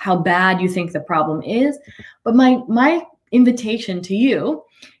position, how bad you think the problem is. But my invitation to you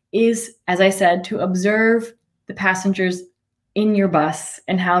is, as I said, to observe the passengers in your bus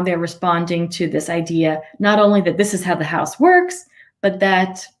and how they're responding to this idea, not only that this is how the House works, but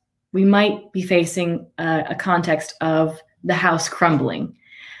that we might be facing a context of the House crumbling.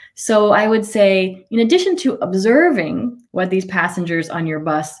 So I would say, in addition to observing what these passengers on your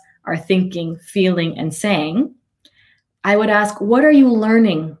bus are thinking, feeling, and saying, I would ask, what are you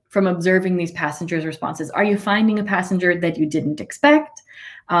learning from observing these passengers' responses? Are you finding a passenger that you didn't expect?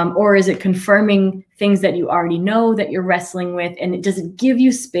 Or is it confirming things that you already know that you're wrestling with? And does it give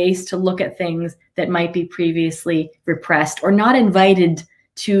you space to look at things that might be previously repressed or not invited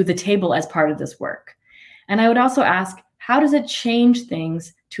to the table as part of this work? And I would also ask, how does it change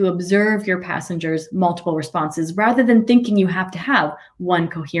things to observe your passengers' multiple responses rather than thinking you have to have one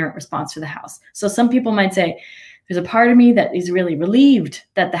coherent response to the House? So some people might say, there's a part of me that is really relieved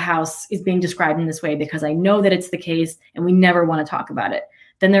that the House is being described in this way because I know that it's the case and we never want to talk about it.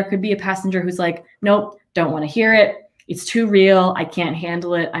 Then there could be a passenger who's like, nope, don't want to hear it. It's too real. I can't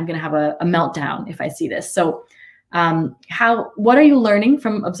handle it. I'm going to have a meltdown if I see this. So what are you learning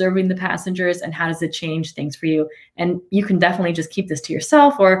from observing the passengers, and how does it change things for you? And you can definitely just keep this to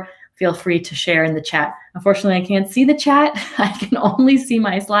yourself or feel free to share in the chat. Unfortunately, I can't see the chat. I can only see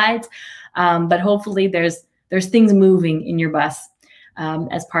my slides, but hopefully there's things moving in your bus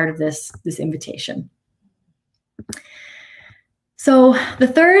as part of this invitation. So the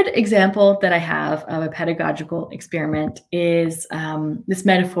third example that I have of a pedagogical experiment is this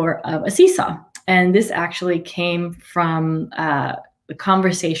metaphor of a seesaw. And this actually came from a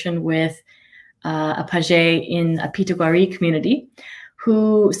conversation with a page in a Pitagori community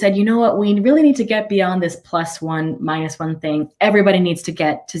who said, you know what, we really need to get beyond this +1, -1 thing. Everybody needs to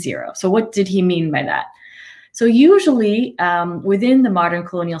get to 0. So what did he mean by that? So usually within the modern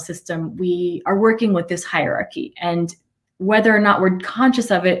colonial system, we are working with this hierarchy. And whether or not we're conscious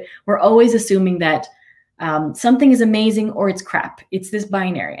of it, we're always assuming that something is amazing or it's crap. It's this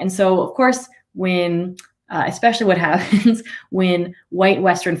binary. And so, of course, when especially what happens when white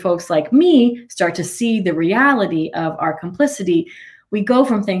Western folks like me start to see the reality of our complicity, we go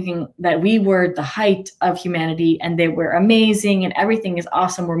from thinking that we were the height of humanity and they were amazing and everything is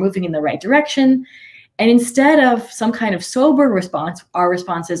awesome, we're moving in the right direction. And instead of some kind of sober response, our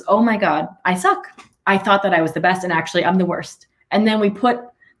response is, oh my God, I suck. I thought that I was the best and actually I'm the worst. And then we put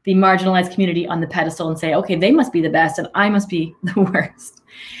the marginalized community on the pedestal and say, okay, they must be the best and I must be the worst.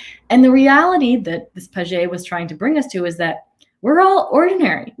 And the reality that this page was trying to bring us to is that we're all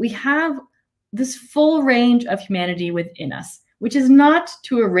ordinary. We have this full range of humanity within us, which is not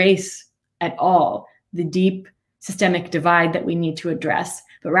to erase at all the deep systemic divide that we need to address,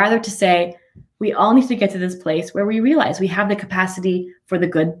 but rather to say, we all need to get to this place where we realize we have the capacity for the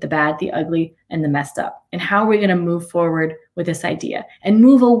good, the bad, the ugly, and the messed up. And how are we going to move forward with this idea and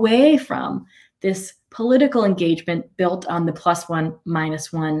move away from this political engagement built on the +1,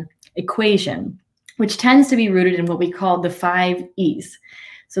 -1 equation, which tends to be rooted in what we call the 5 E's.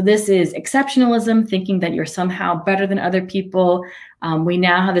 So this is exceptionalism, thinking that you're somehow better than other people. We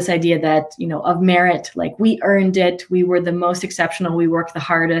now have this idea that, you know, of merit, like we earned it, we were the most exceptional, we worked the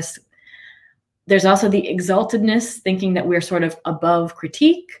hardest. There's also the exaltedness, thinking that we're sort of above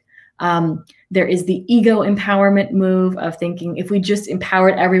critique. There is the ego empowerment move of thinking if we just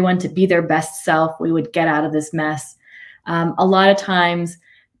empowered everyone to be their best self, we would get out of this mess. A lot of times,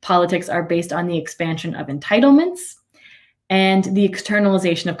 politics are based on the expansion of entitlements and the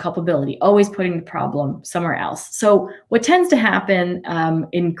externalization of culpability, always putting the problem somewhere else. So what tends to happen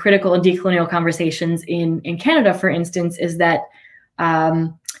in critical and decolonial conversations in Canada, for instance, is that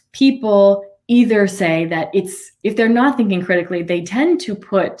people either say that if they're not thinking critically, they tend to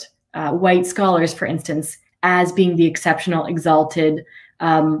put white scholars, for instance, as being the exceptional, exalted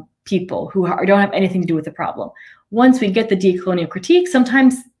people who don't have anything to do with the problem. Once we get the decolonial critique,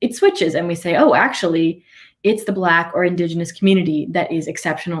 sometimes it switches and we say, oh, actually, it's the Black or Indigenous community that is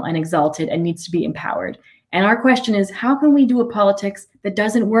exceptional and exalted and needs to be empowered. And our question is, how can we do a politics that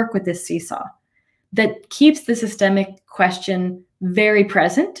doesn't work with this seesaw, that keeps the systemic question very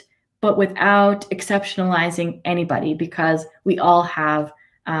present, but without exceptionalizing anybody, because we all have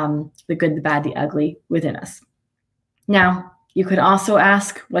the good, the bad, the ugly within us. Now, you could also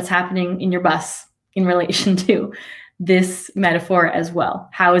ask what's happening in your bus in relation to this metaphor as well.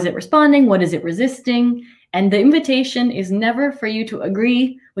 How is it responding? What is it resisting? And the invitation is never for you to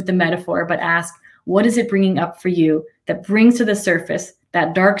agree with the metaphor, but ask, what is it bringing up for you that brings to the surface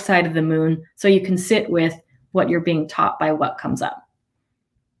that dark side of the moon so you can sit with what you're being taught by what comes up.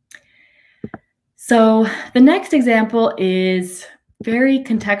 So the next example is very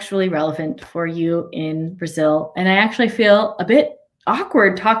contextually relevant for you in Brazil. And I actually feel a bit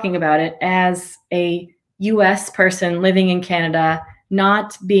awkward talking about it as a US person living in Canada,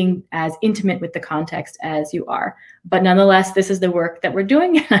 not being as intimate with the context as you are. But nonetheless, this is the work that we're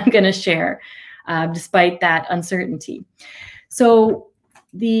doing, and I'm going to share despite that uncertainty. So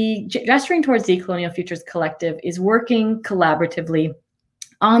the Gesturing Towards Decolonial Futures Collective is working collaboratively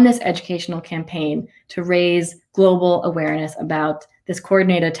on this educational campaign to raise global awareness about this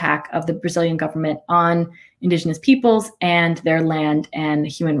coordinated attack of the Brazilian government on Indigenous peoples and their land and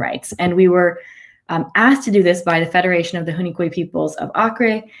human rights. And we were asked to do this by the Federation of the Hunikuei Peoples of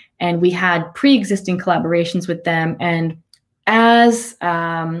Acre, and we had pre-existing collaborations with them. And as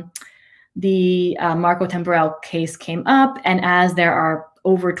the Marco Temporal case came up, and as there are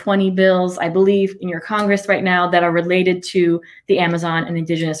over 20 bills, I believe, in your Congress right now that are related to the Amazon and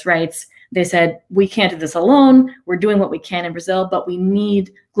Indigenous rights, they said, we can't do this alone. We're doing what we can in Brazil, but we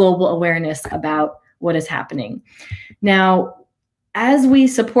need global awareness about what is happening. Now, as we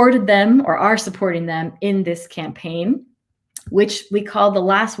supported them, or are supporting them in this campaign, which we call the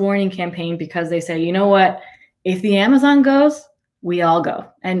Last Warning campaign, because they say, you know what, if the Amazon goes, we all go.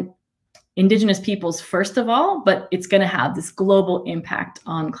 And Indigenous peoples first of all, but it's going to have this global impact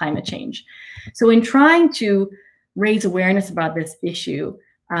on climate change. So in trying to raise awareness about this issue,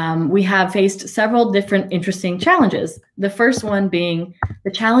 we have faced several different interesting challenges. The first one being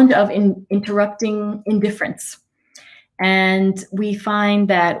the challenge of interrupting indifference. And we find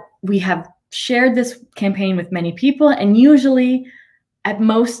that we have shared this campaign with many people, and usually at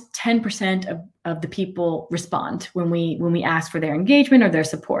most 10% of the people respond when we ask for their engagement or their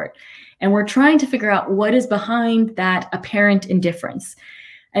support. And we're trying to figure out what is behind that apparent indifference.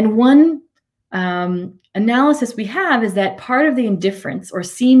 And one analysis we have is that part of the indifference or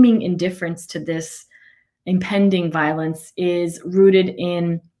seeming indifference to this impending violence is rooted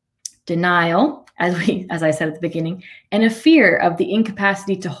in denial, as I said at the beginning, and a fear of the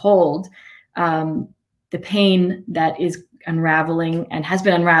incapacity to hold the pain that is unraveling and has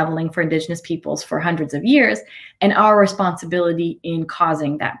been unraveling for Indigenous peoples for hundreds of years, and our responsibility in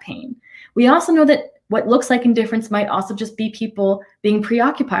causing that pain. We also know that what looks like indifference might also just be people being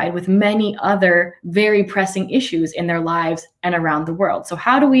preoccupied with many other very pressing issues in their lives and around the world. So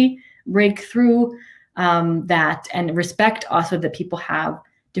how do we break through that and respect also that people have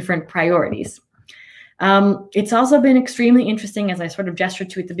different priorities? It's also been extremely interesting, as I sort of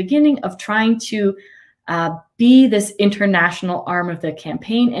gestured to at the beginning, of trying to be this international arm of the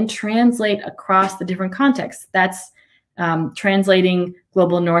campaign and translate across the different contexts. That's translating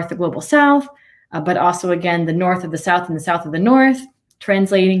global north to global south, but also, again, the north of the south and the south of the north,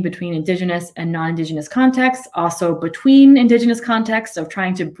 translating between Indigenous and non-Indigenous contexts, also between Indigenous contexts of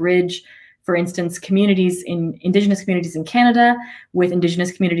trying to bridge, for instance, Indigenous communities in Canada with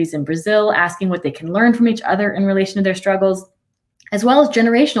Indigenous communities in Brazil, asking what they can learn from each other in relation to their struggles, as well as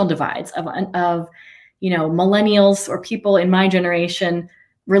generational divides of millennials or people in my generation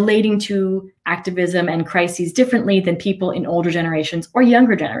relating to activism and crises differently than people in older generations or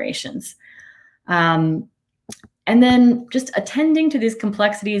younger generations. And then just attending to these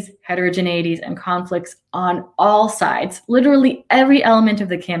complexities, heterogeneities, and conflicts on all sides. Literally every element of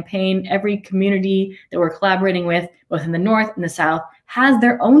the campaign, every community that we're collaborating with, both in the north and the south, has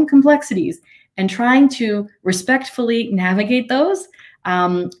their own complexities, and trying to respectfully navigate those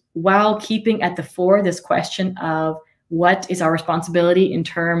while keeping at the fore this question of what is our responsibility in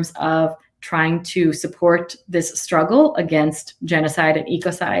terms of trying to support this struggle against genocide and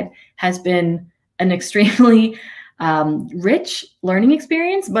ecocide has been an extremely rich learning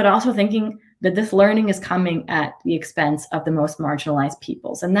experience, but also thinking that this learning is coming at the expense of the most marginalized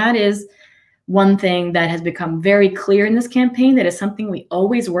peoples. And that is one thing that has become very clear in this campaign, that is something we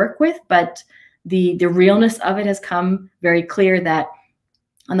always work with, but the realness of it has come very clear that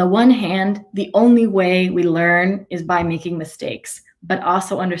on the one hand, the only way we learn is by making mistakes, but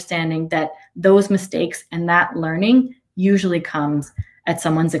also understanding that those mistakes and that learning usually comes at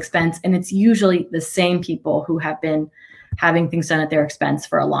someone's expense. And it's usually the same people who have been having things done at their expense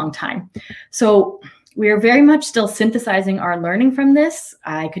for a long time. So we are very much still synthesizing our learning from this.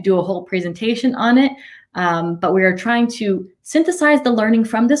 I could do a whole presentation on it, but we are trying to synthesize the learning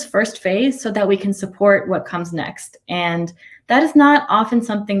from this first phase so that we can support what comes next. And that is not often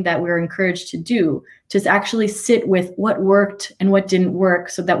something that we're encouraged to do, to actually sit with what worked and what didn't work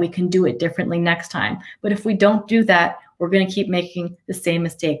so that we can do it differently next time. But if we don't do that, we're going to keep making the same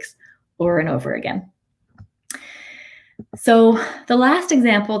mistakes over and over again. So the last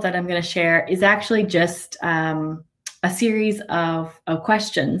example that I'm going to share is actually just a series of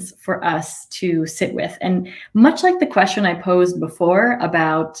questions for us to sit with. And much like the question I posed before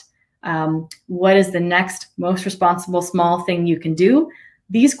about what is the next most responsible small thing you can do,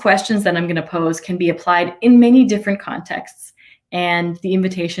 these questions that I'm going to pose can be applied in many different contexts. And the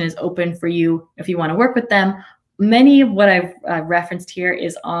invitation is open for you if you want to work with them. Many of what I've referenced here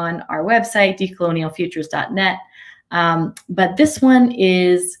is on our website, decolonialfutures.net. But this one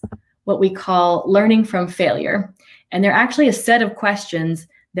is what we call learning from failure. And they're actually a set of questions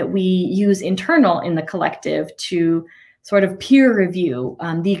that we use internal in the collective to sort of peer review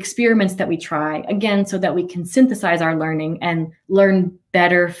the experiments that we try, again, so that we can synthesize our learning and learn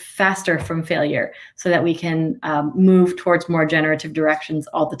better, faster from failure, so that we can move towards more generative directions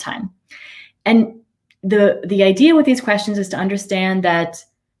all the time. And the idea with these questions is to understand that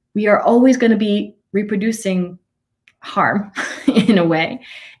we are always going to be reproducing harm in a way.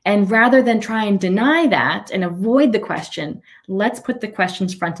 And rather than try and deny that and avoid the question, let's put the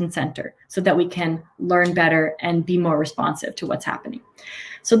questions front and center so that we can learn better and be more responsive to what's happening.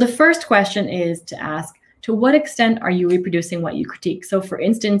 So the first question is to ask, to what extent are you reproducing what you critique? So for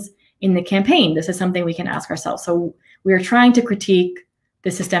instance, in the campaign, this is something we can ask ourselves. So we are trying to critique the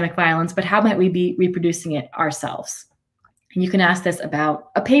systemic violence, but how might we be reproducing it ourselves? And you can ask this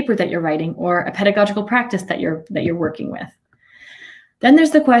about a paper that you're writing or a pedagogical practice that you're working with. Then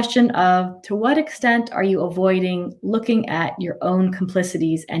there's the question of, to what extent are you avoiding looking at your own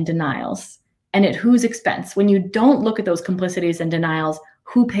complicities and denials, and at whose expense? When you don't look at those complicities and denials,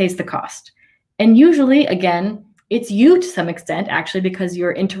 who pays the cost? And usually, again, it's you to some extent, actually, because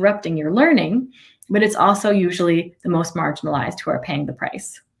you're interrupting your learning, but it's also usually the most marginalized who are paying the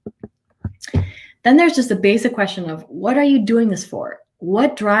price. Then there's just a basic question of, what are you doing this for?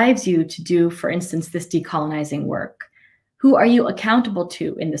 What drives you to do, for instance, this decolonizing work? Who are you accountable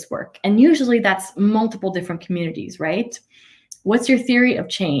to in this work? And usually that's multiple different communities, right? What's your theory of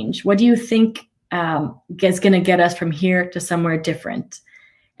change? What do you think is going to get us from here to somewhere different?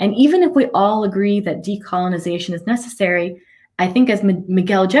 And even if we all agree that decolonization is necessary, I think as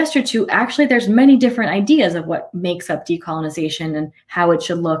Miguel gestured to, actually there's many different ideas of what makes up decolonization and how it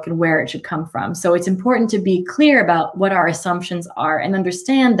should look and where it should come from. So it's important to be clear about what our assumptions are and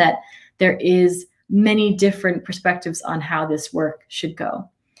understand that there is many different perspectives on how this work should go.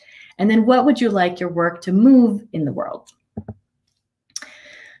 And then what would you like your work to move in the world?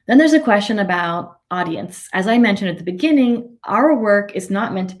 Then there's a question about audience. As I mentioned at the beginning, our work is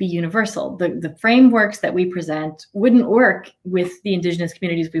not meant to be universal. The frameworks that we present wouldn't work with the indigenous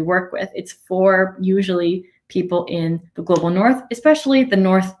communities we work with. It's for usually people in the global north, especially the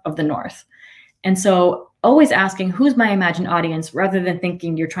north of the north. And so always asking, who's my imagined audience, rather than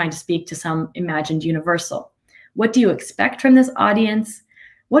thinking you're trying to speak to some imagined universal. What do you expect from this audience?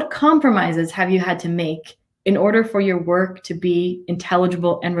 What compromises have you had to make in order for your work to be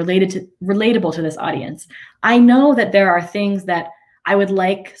intelligible and relatable to this audience? I know that there are things that I would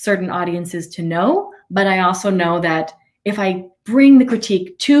like certain audiences to know, but I also know that if I bring the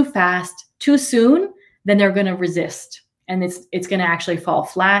critique too fast, too soon, then they're going to resist. And it's going to actually fall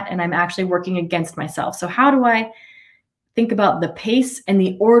flat, and I'm actually working against myself. So how do I think about the pace and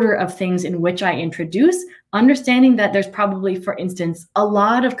the order of things in which I introduce, understanding that there's probably, for instance, a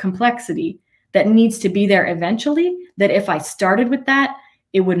lot of complexity that needs to be there eventually, that if I started with that,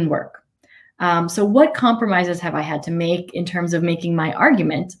 it wouldn't work. So what compromises have I had to make in terms of making my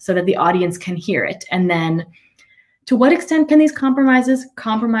argument so that the audience can hear it? And then to what extent can these compromises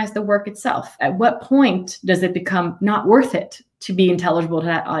compromise the work itself? At what point does it become not worth it to be intelligible to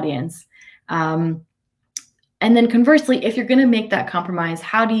that audience? And then conversely, if you're going to make that compromise,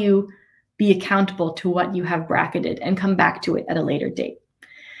 how do you be accountable to what you have bracketed and come back to it at a later date?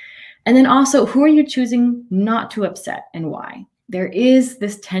 And then also, who are you choosing not to upset and why? There is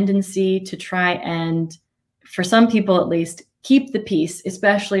this tendency to try and, for some people at least, keep the peace,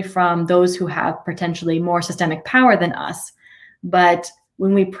 especially from those who have potentially more systemic power than us. But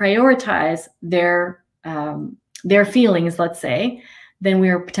when we prioritize their feelings, let's say, then we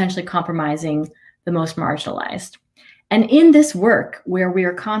are potentially compromising the most marginalized. And in this work, where we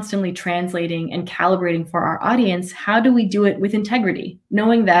are constantly translating and calibrating for our audience, how do we do it with integrity,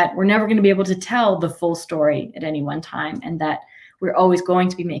 knowing that we're never going to be able to tell the full story at any one time, and that we're always going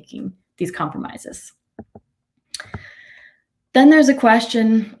to be making these compromises? Then there's a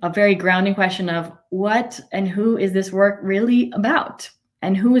question, a very grounding question of what and who is this work really about,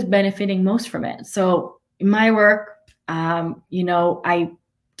 and who is benefiting most from it? So in my work, I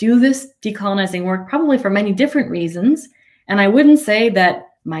do this decolonizing work probably for many different reasons. And I wouldn't say that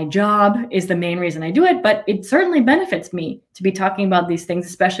my job is the main reason I do it, but it certainly benefits me to be talking about these things,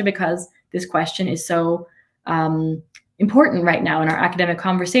 especially because this question is so important right now in our academic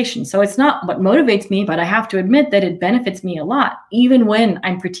conversation. So it's not what motivates me, but I have to admit that it benefits me a lot, even when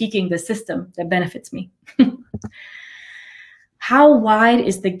I'm critiquing the system that benefits me. How wide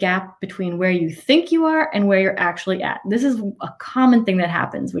is the gap between where you think you are and where you're actually at? This is a common thing that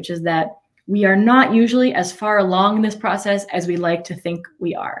happens, which is that we are not usually as far along in this process as we like to think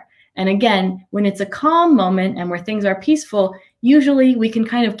we are. And again, when it's a calm moment and where things are peaceful, usually we can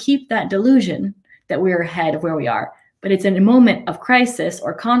kind of keep that delusion that we're ahead of where we are. But it's in a moment of crisis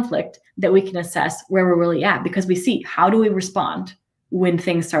or conflict that we can assess where we're really at, because we see, how do we respond when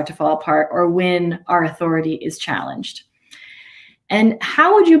things start to fall apart or when our authority is challenged? And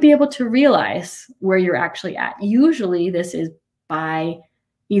how would you be able to realize where you're actually at? Usually this is by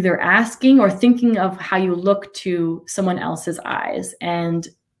either asking or thinking of how you look to someone else's eyes. And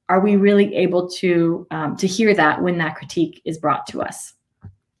are we really able to hear that when that critique is brought to us?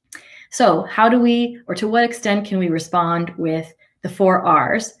 So how do we, or to what extent can we respond with the 4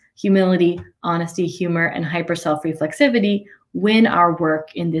 R's, humility, honesty, humor, and hyper self-reflexivity, when our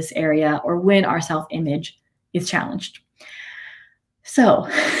work in this area or when our self-image is challenged? So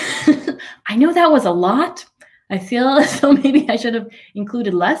I know that was a lot. I feel as though maybe I should have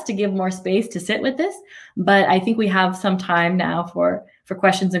included less to give more space to sit with this, but I think we have some time now for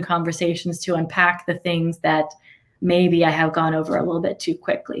questions and conversations to unpack the things that maybe I have gone over a little bit too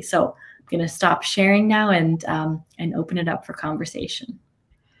quickly. So I'm going to stop sharing now and open it up for conversation.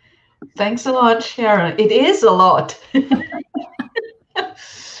 Thanks a lot, Sharon. It is a lot.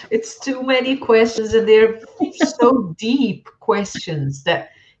 It's too many questions, and they're so deep questions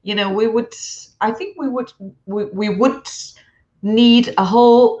that, you know, we would need a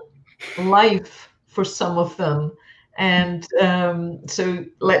whole life for some of them. And so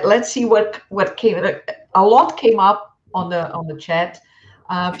let's see what came. A lot came up on the chat.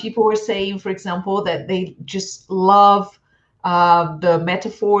 People were saying, for example, that they just love the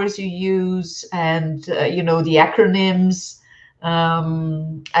metaphors you use, and the acronyms,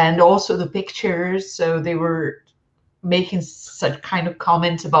 and also the pictures. So they were making such kind of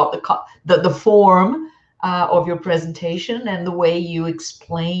comments about the form of your presentation and the way you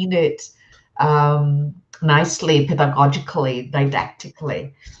explained it nicely, pedagogically,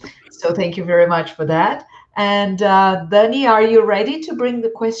 didactically. So thank you very much for that. And Dani, are you ready to bring the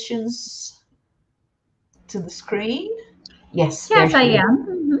questions to the screen? Yes. Yes, I am.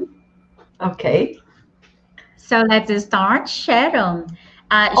 Mm-hmm. Okay. So let's start. Sharon.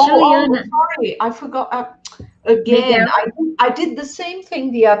 Juliana. Sorry, I forgot. Again, I did the same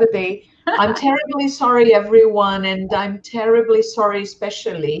thing the other day. I'm terribly sorry, everyone, and I'm terribly sorry,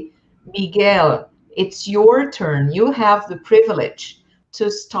 especially Miguel. It's your turn. You have the privilege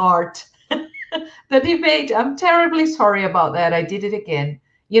to start the debate. I'm terribly sorry about that. I did it again.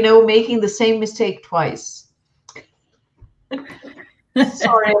 Making the same mistake twice.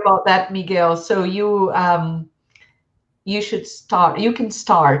 Sorry about that, Miguel. So you should start. You can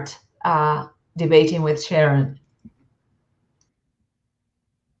start debating with Sharon.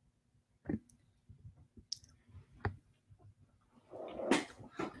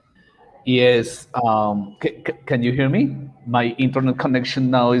 Yes. Can you hear me? My internet connection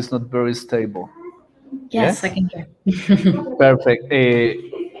now is not very stable. Yes, I can hear. Perfect.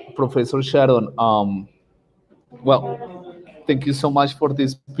 Professor Sharon, well, thank you so much for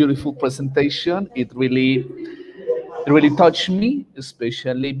this beautiful presentation. It really touched me,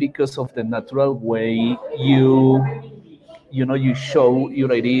 especially because of the natural way you show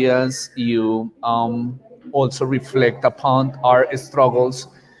your ideas. You also reflect upon our struggles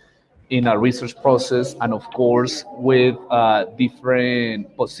in a research process, and of course with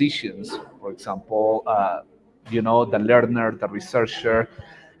different positions. For example, the learner, the researcher,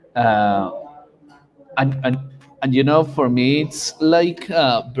 and for me it's like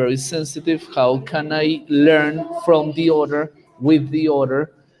very sensitive. How can I learn from the other, with the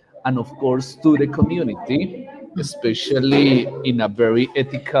other, and of course to the community, especially in a very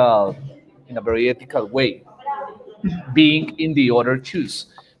ethical way, being in the other shoes,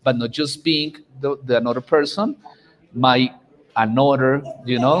 but not just being the another person, another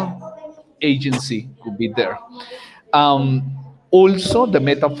agency could be there. Also, the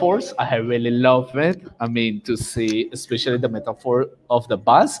metaphors, I really love it. I mean, to see especially the metaphor of the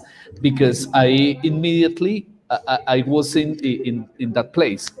bus, because I immediately I was in that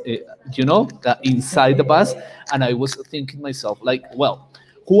place, inside the bus, and I was thinking myself, like, well,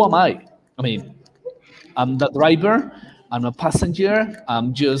 who am I? I mean, I'm the driver, I'm a passenger,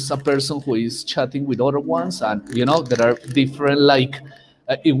 I'm just a person who is chatting with other ones, and there are different, like,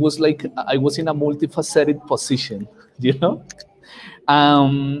 it was like I was in a multifaceted position,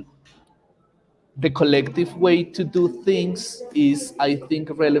 The collective way to do things is, I think,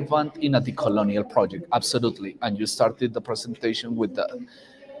 relevant in a decolonial project, absolutely. And you started the presentation with that.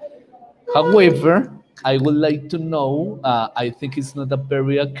 However, I would like to know, I think it's not a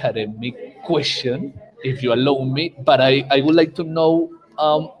very academic question, if you allow me, but I would like to know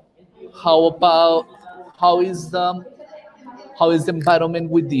how is the environment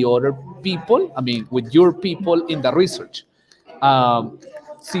with the other people, I mean, with your people in the research?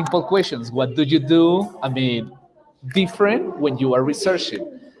 Simple questions. What do you do? I mean, different when you are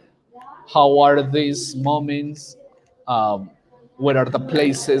researching. How are these moments? Where are the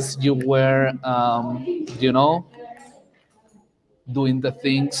places you were, doing the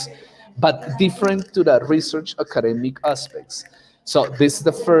things, but different to the research academic aspects. So this is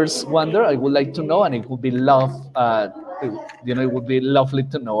the first wonder I would like to know, and it would be it would be lovely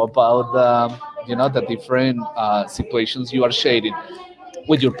to know about the different situations you are sharing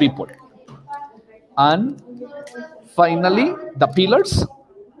with your people. And finally, the pillars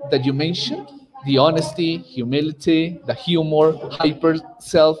that you mentioned: the honesty, humility, the humor, hyper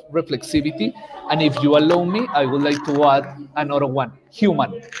self-reflexivity. And if you allow me, I would like to add another one: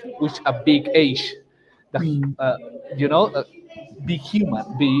 human, which a big H. Be human,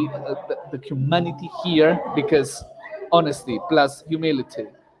 be the humanity here, because honesty plus humility,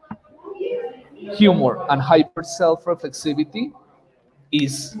 humor, and hyper self-reflexivity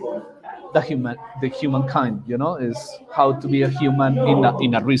is the humankind, is how to be a human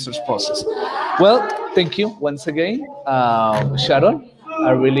in a research process. Well, thank you once again, Sharon.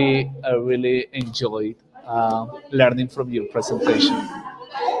 I really enjoyed learning from your presentation.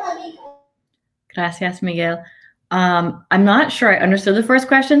 Gracias, Miguel. I'm not sure I understood the first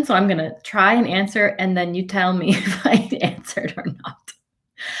question, so I'm going to try and answer, and then you tell me if I answered or not.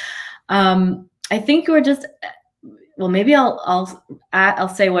 I think you were just, well, maybe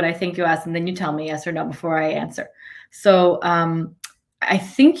I'll say what I think you asked, and then you tell me yes or no before I answer. So I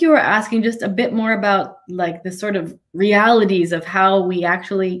think you were asking just a bit more about like the sort of realities of how we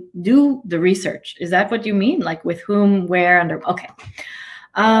actually do the research. Is that what you mean? Like with whom, where, under? Okay.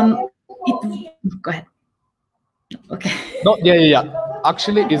 Go ahead. Okay. No, yeah.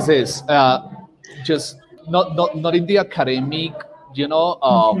 Actually, is this just not in the academic, in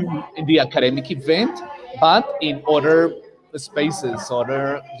the academic event, but in other spaces,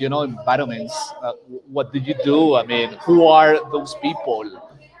 other environments. What did you do? I mean, who are those people?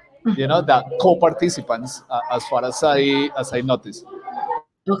 The co-participants, as far as I noticed.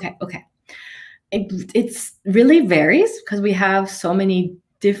 Okay. It's really varies because we have so many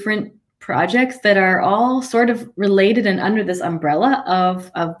different projects that are all sort of related and under this umbrella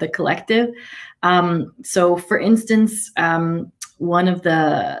of the collective. So, for instance, one of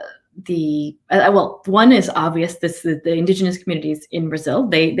one is obvious. This is the indigenous communities in Brazil.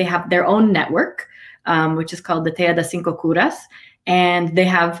 They have their own network, which is called the Teia das Cinco Curas, and they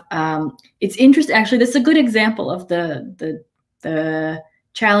have. It's interesting. Actually, this is a good example of the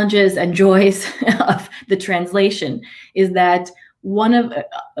challenges and joys of the translation. Is that one of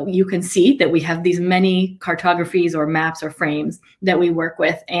you can see that we have these many cartographies or maps or frames that we work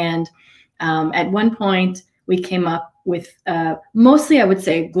with, and at one point we came up with mostly, I would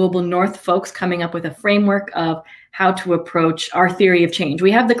say, global North folks coming up with a framework of how to approach our theory of change.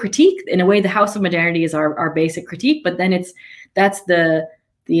 We have the critique. In a way, the House of Modernity is our basic critique, but then it's that's the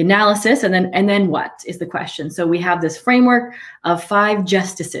analysis, and then what is the question. So we have this framework of 5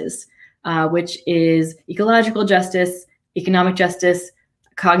 justices, which is ecological justice, economic justice,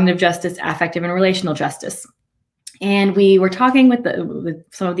 cognitive justice, affective and relational justice. And we were talking with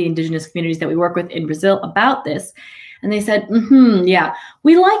some of the indigenous communities that we work with in Brazil about this, and they said, yeah,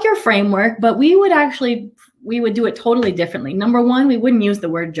 we like your framework, but we would do it totally differently. Number one, we wouldn't use the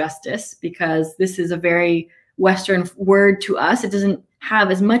word justice because this is a very Western word to us. It doesn't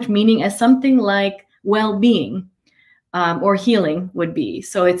have as much meaning as something like well-being or healing would be.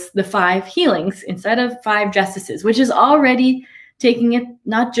 So it's the 5 healings instead of 5 justices, which is already taking it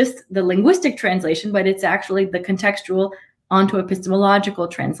not just the linguistic translation, but it's actually the contextual onto epistemological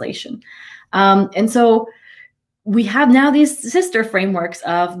translation. And so we have now these sister frameworks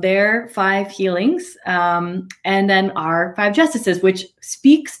of their 5 healings, and then our 5 justices, which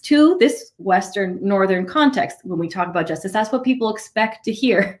speaks to this Western Northern context. When we talk about justice, that's what people expect to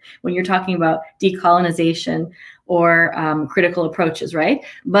hear when you're talking about decolonization or critical approaches, right?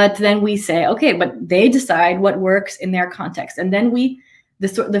 But then we say, okay, but they decide what works in their context. And then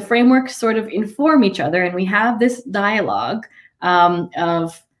the frameworks sort of inform each other, and we have this dialogue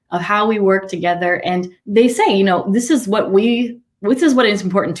of how we work together. And they say, this is what is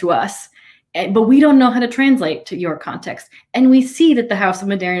important to us, but we don't know how to translate to your context. And we see that the house of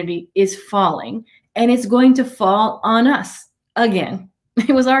modernity is falling, and it's going to fall on us again.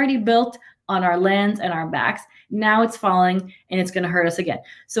 It was already built on our lands and our backs. Now it's falling, and it's going to hurt us again.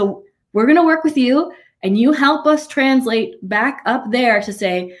 So we're going to work with you, and you help us translate back up there to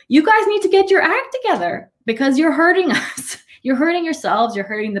say, you guys need to get your act together because you're hurting us. You're hurting yourselves, you're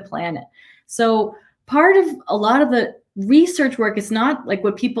hurting the planet. So part of a lot of the research work is not like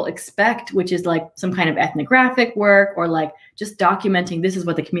what people expect, which is like some kind of ethnographic work or like just documenting this is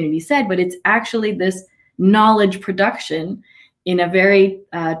what the community said, but it's actually this knowledge production in a very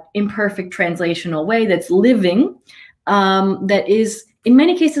imperfect translational way that's living, that is in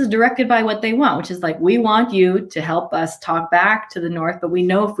many cases directed by what they want, which is like, we want you to help us talk back to the North, but we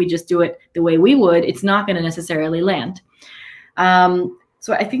know if we just do it the way we would, it's not going to necessarily land.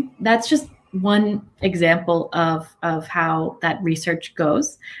 So I think that's just one example of how that research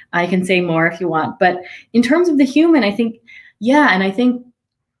goes. I can say more if you want, but in terms of the human, I think, yeah, and I think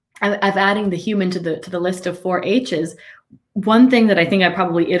I've adding the human to the list of 4 H's. One thing that I think I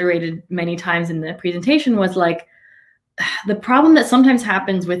probably iterated many times in the presentation was like the problem that sometimes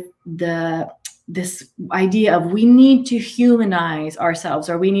happens with this idea of we need to humanize ourselves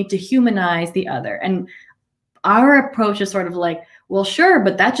or we need to humanize the other. And our approach is sort of like, well, sure,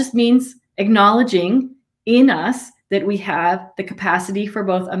 but that just means acknowledging in us that we have the capacity for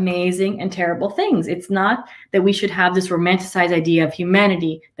both amazing and terrible things. It's not that we should have this romanticized idea of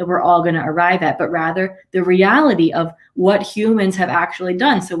humanity that we're all going to arrive at, but rather the reality of what humans have actually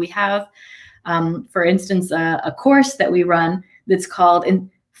done. So we have, for instance, a course that we run that's called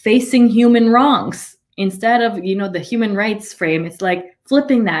Facing Human Wrongs. Instead of, the human rights frame, it's like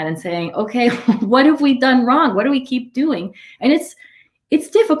flipping that and saying, okay, what have we done wrong? What do we keep doing? And it's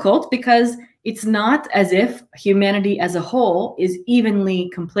difficult because it's not as if humanity as a whole is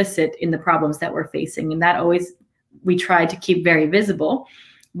evenly complicit in the problems that we're facing. And that always we try to keep very visible,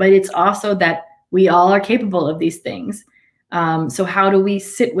 but it's also that we all are capable of these things. So how do we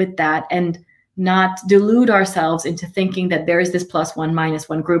sit with that and not delude ourselves into thinking that there is this +1,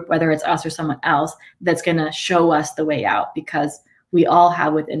 -1 group, whether it's us or someone else, that's going to show us the way out, because we all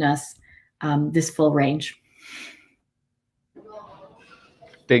have within us this full range.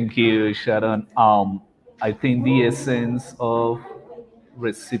 Thank you, Sharon. I think the essence of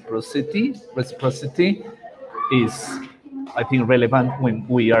reciprocity is, I think, relevant when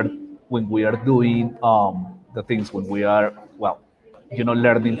we are doing the things, when we are,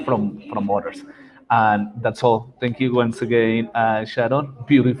 learning from others. And that's all. Thank you once again, Sharon.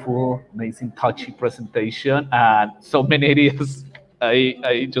 Beautiful, amazing, touchy presentation, and so many ideas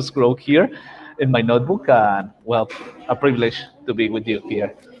I just wrote here in my notebook, and a privilege to be with you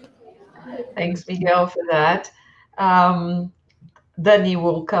here. Thanks, Miguel, for that. Dani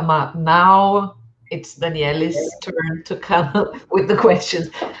will come up now. It's Daniela's turn to come up with the questions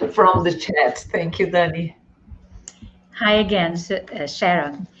from the chat. Thank you, Dani. Hi again,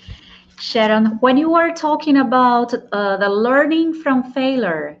 Sharon. Sharon, when you were talking about the learning from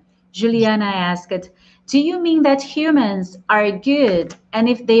failure, Juliana asked, do you mean that humans are good, and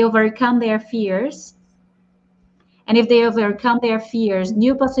if they overcome their fears,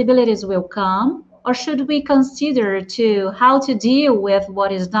 new possibilities will come? Or should we consider how to deal with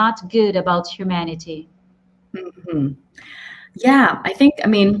what is not good about humanity? Mm-hmm. Yeah, I think,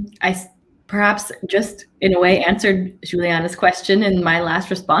 perhaps just in a way answered Juliana's question in my last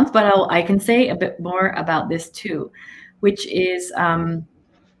response, but I can say a bit more about this too, which is,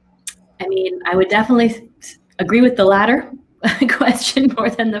 I mean, I would definitely agree with the latter question more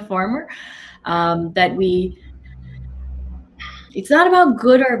than the former, that it's not about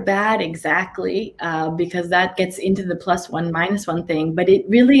good or bad exactly, because that gets into the +1, -1 thing, but it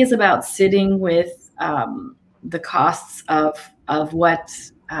really is about sitting with the costs of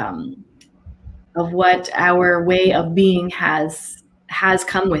what our way of being has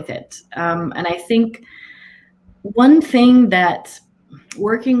come with it. And I think one thing that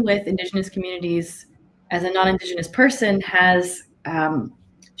working with Indigenous communities as a non-Indigenous person has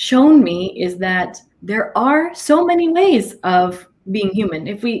shown me is that there are so many ways of being human.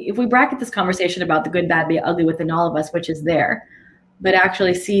 If we bracket this conversation about the good, bad, the ugly within all of us, which is there, but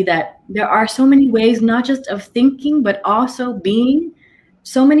actually see that there are so many ways, not just of thinking, but also being,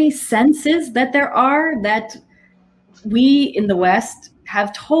 so many senses that there are that we in the West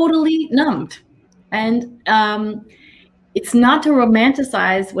have totally numbed. And it's not to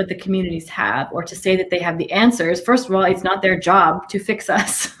romanticize what the communities have or to say that they have the answers. First of all, it's not their job to fix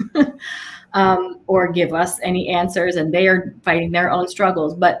us or give us any answers, and they are fighting their own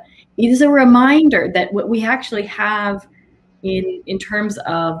struggles. But it is a reminder that what we actually have in terms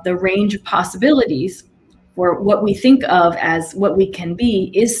of the range of possibilities for what we think of as what we can be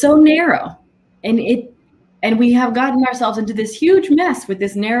is so narrow. And we have gotten ourselves into this huge mess with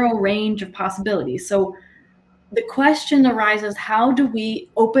this narrow range of possibilities. So the question arises, how do we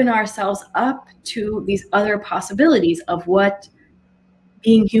open ourselves up to these other possibilities of what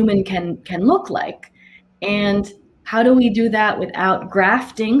being human can look like? And how do we do that without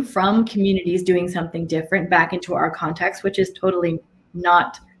grafting from communities doing something different back into our context, which is totally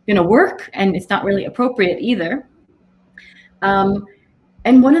not going to work, and it's not really appropriate either.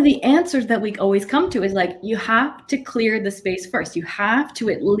 And one of the answers that we always come to is like, you have to clear the space first. You have to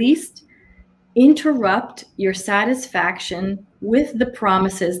at least interrupt your satisfaction with the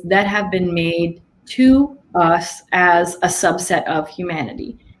promises that have been made to us as a subset of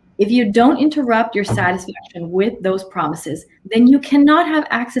humanity. If you don't interrupt your satisfaction with those promises, then you cannot have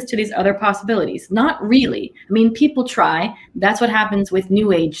access to these other possibilities. Not really. I mean, people try. That's what happens with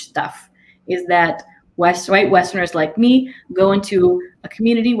New Age stuff, is that white Westerners like me go into a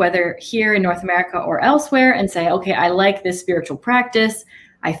community, whether here in North America or elsewhere, and say, okay, I like this spiritual practice.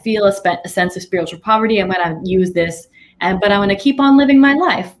 I feel a sense of spiritual poverty. I'm going to use this, but I'm going to keep on living my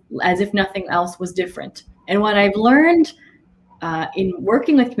life as if nothing else was different. And what I've learned in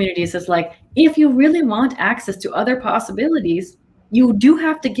working with communities is like, if you really want access to other possibilities, you do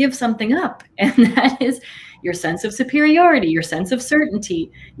have to give something up. And that is your sense of superiority, your sense of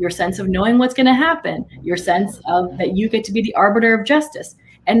certainty, your sense of knowing what's going to happen, your sense of that you get to be the arbiter of justice.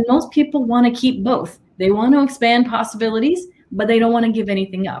 And most people want to keep both. They want to expand possibilities, but they don't want to give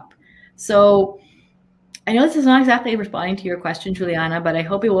anything up. So I know this is not exactly responding to your question, Juliana, but I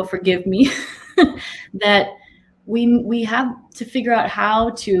hope you will forgive me that we have to figure out how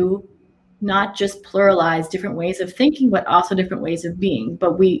to not just pluralize different ways of thinking, but also different ways of being.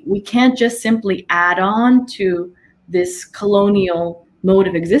 But we can't just simply add on to this colonial mode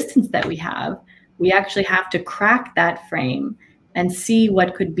of existence that we have. We actually have to crack that frame and see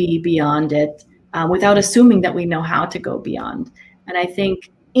what could be beyond it without assuming that we know how to go beyond. And I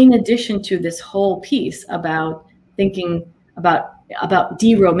think in addition to this whole piece about thinking about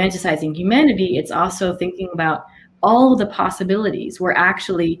de-romanticizing humanity, it's also thinking about all the possibilities we're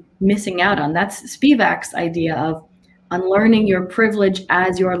actually missing out on. That's Spivak's idea of unlearning your privilege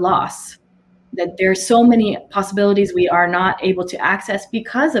as your loss, that there's so many possibilities we are not able to access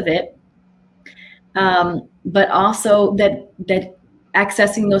because of it, but also that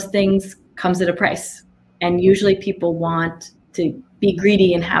accessing those things comes at a price. And usually people want to be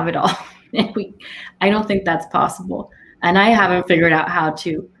greedy and have it all. And I don't think that's possible. And I haven't figured out how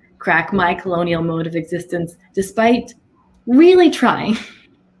to crack my colonial mode of existence, despite really trying,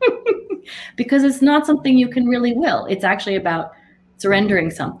 because it's not something you can really will. It's actually about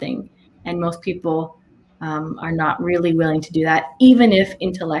surrendering something. And most people are not really willing to do that, even if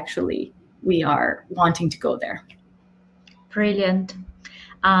intellectually we are wanting to go there. Brilliant.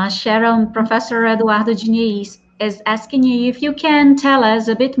 Sharon, Professor Eduardo Diniz is asking you if you can tell us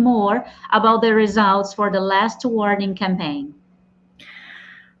a bit more about the results for the last warning campaign.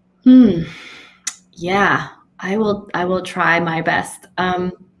 Yeah, I will try my best.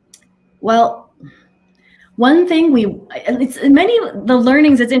 Well, one thing the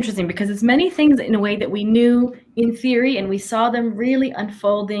learnings, it's interesting because it's many things in a way that we knew in theory and we saw them really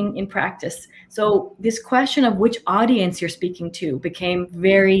unfolding in practice. So this question of which audience you're speaking to became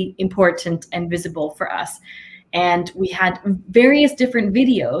very important and visible for us. And we had various different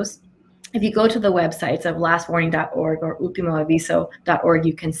videos. If you go to the websites of lastwarning.org or ultimoaviso.org,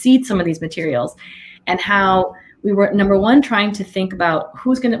 you can see some of these materials and how we were, number one, trying to think about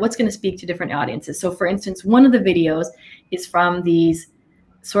what's going to speak to different audiences. So for instance, one of the videos is from these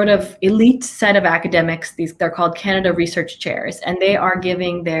sort of elite set of academics. They're called Canada Research Chairs, and they are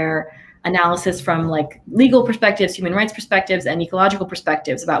giving their analysis from like legal perspectives, human rights perspectives, and ecological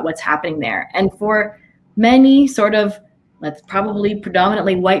perspectives about what's happening there. And for many sort of, let's probably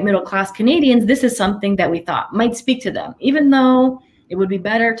predominantly white middle-class Canadians, this is something that we thought might speak to them, even though it would be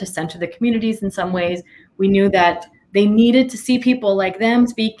better to center the communities in some ways. We knew that they needed to see people like them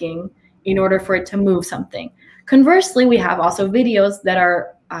speaking in order for it to move something. Conversely, we have also videos that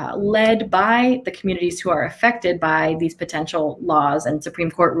are led by the communities who are affected by these potential laws and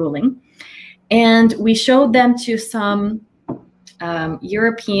Supreme Court ruling. And we showed them to some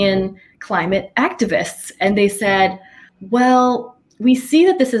European climate activists, and they said, well, we see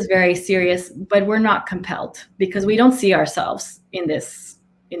that this is very serious, but we're not compelled because we don't see ourselves in this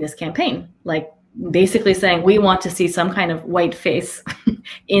campaign. Like basically saying we want to see some kind of white face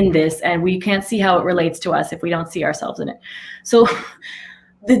in this, and we can't see how it relates to us if we don't see ourselves in it. So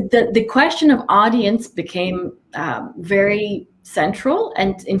the question of audience became very central,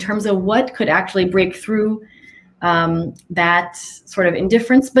 and in terms of what could actually break through that sort of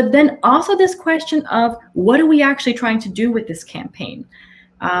indifference, but then also this question of what are we actually trying to do with this campaign?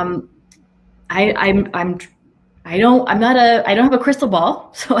 I don't have a crystal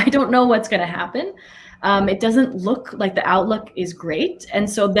ball, so I don't know what's going to happen. It doesn't look like the outlook is great, and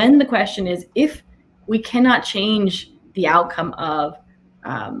so then the question is, if we cannot change the outcome of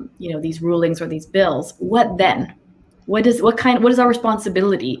these rulings or these bills, what then? What is our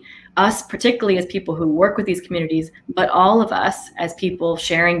responsibility? Us, particularly as people who work with these communities, but all of us as people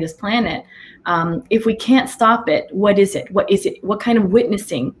sharing this planet. If we can't stop it, what is it? What kind of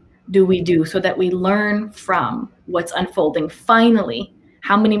witnessing do we do so that we learn from what's unfolding? Finally,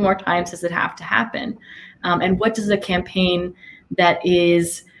 how many more times does it have to happen? And what does a campaign that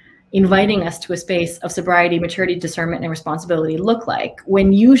is inviting us to a space of sobriety, maturity, discernment, and responsibility look like,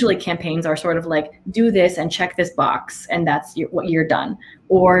 when usually campaigns are sort of like, do this and check this box and that's what you're done,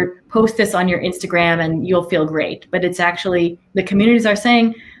 or post this on your Instagram and you'll feel great. But it's actually, the communities are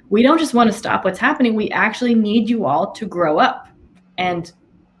saying, we don't just want to stop what's happening, we actually need you all to grow up and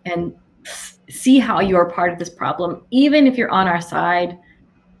see how you're part of this problem. Even if you're on our side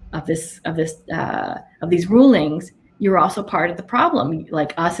of these rulings, you're also part of the problem.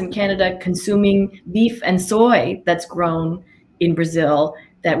 Like us in Canada consuming beef and soy that's grown in Brazil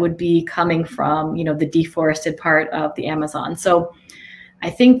that would be coming from, the deforested part of the Amazon. So I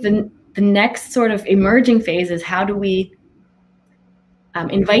think the next sort of emerging phase is, how do we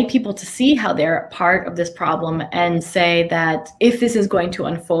invite people to see how they're part of this problem and say that if this is going to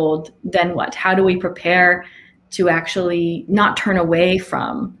unfold, then what? How do we prepare to actually not turn away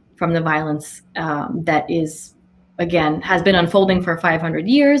from the violence that is, again, has been unfolding for 500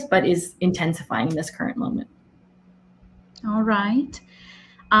 years, but is intensifying in this current moment? All right.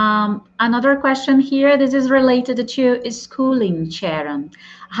 Another question here, this is related to schooling, Sharon.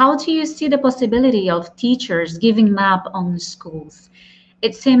 How do you see the possibility of teachers giving up on schools?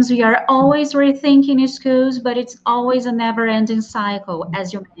 It seems we are always rethinking schools, but it's always a never-ending cycle,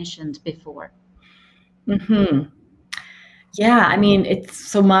 as you mentioned before. Mm-hmm. Yeah, I mean,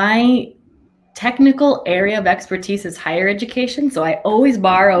 so my technical area of expertise is higher education. So I always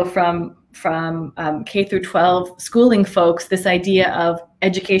borrow from K through 12 schooling folks this idea of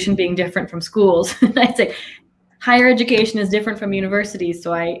education being different from schools. I say higher education is different from universities.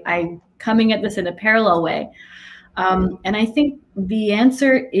 So I coming at this in a parallel way. And I think the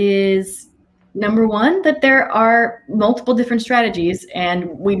answer is, number one, that there are multiple different strategies, and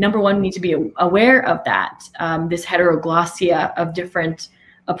we, number one, need to be aware of that, this heteroglossia of different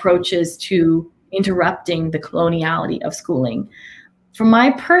approaches to interrupting the coloniality of schooling. For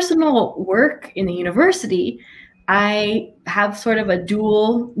my personal work in the university, I have sort of a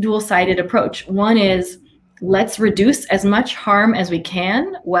dual-sided approach. One is, let's reduce as much harm as we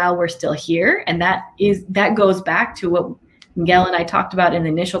can while we're still here. And that goes back to what Miguel and I talked about in the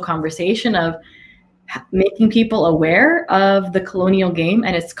initial conversation of making people aware of the colonial game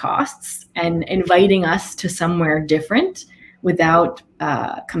and its costs, and inviting us to somewhere different without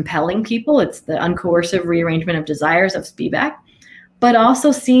compelling people. It's the uncoercive rearrangement of desires of Spivak, but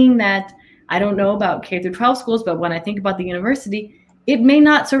also seeing that I don't know about K through 12 schools, but when I think about the university, it may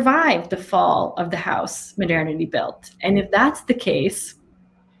not survive the fall of the house modernity built. And if that's the case,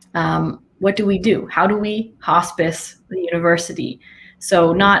 what do we do? How do we hospice the university?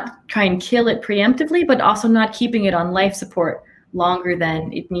 So not try and kill it preemptively, but also not keeping it on life support longer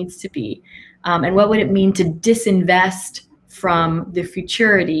than it needs to be. And what would it mean to disinvest from the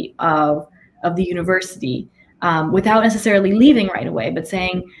futurity of the university without necessarily leaving right away, but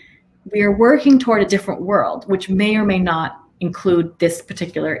saying we are working toward a different world, which may or may not include this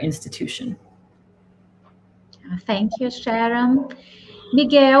particular institution. Thank you, Sharon.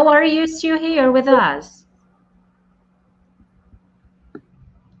 Miguel, are you still here with us?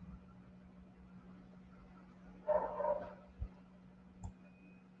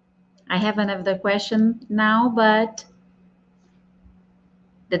 I have another question now, but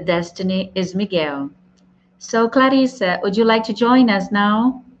the destiny is Miguel. So Clarissa, would you like to join us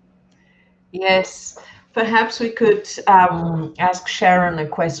now? Yes, perhaps we could ask Sharon a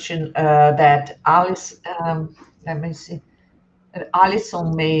question that Alice, let me see,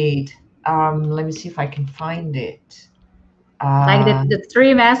 Alison made. Let me see if I can find it. Like the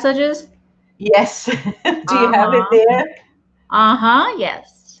 3 messages? Yes. Do you have it there?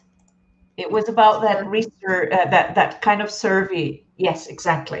 Yes. It was about that research, that kind of survey. Yes,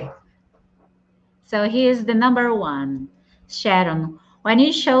 exactly. So here's the number 1. Sharon, when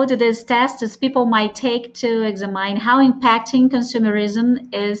you showed these tests people might take to examine how impacting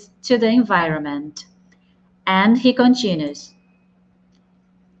consumerism is to the environment. And he continues.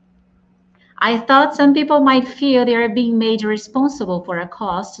 I thought some people might feel they are being made responsible for a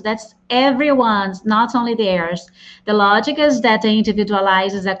cost that's everyone's, not only theirs. The logic is that they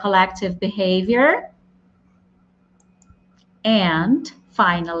individualizes a collective behavior. And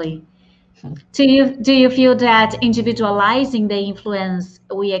finally, do you feel that individualizing the influence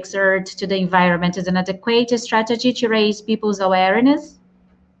we exert to the environment is an adequate strategy to raise people's awareness?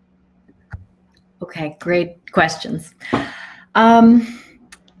 Okay, great questions.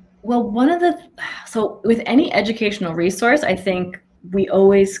 Well, so with any educational resource, I think we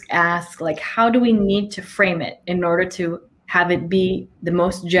always ask, like, how do we need to frame it in order to have it be the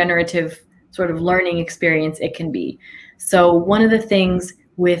most generative sort of learning experience it can be? So one of the things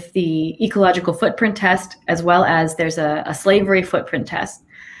with the ecological footprint test, as well as there's a slavery footprint test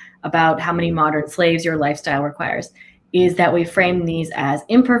about how many modern slaves your lifestyle requires, is that we frame these as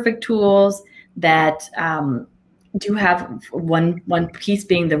imperfect tools that do have one piece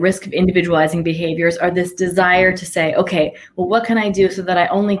being the risk of individualizing behaviors, or this desire to say, okay, well, what can I do so that I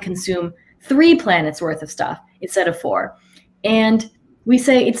only consume 3 planets worth of stuff instead of 4? And we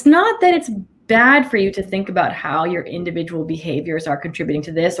say it's not that it's bad for you to think about how your individual behaviors are contributing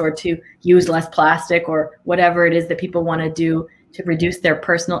to this, or to use less plastic, or whatever it is that people want to do to reduce their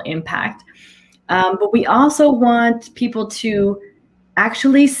personal impact. But we also want people to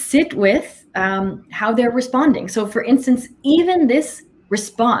actually sit with how they're responding. So for instance, even this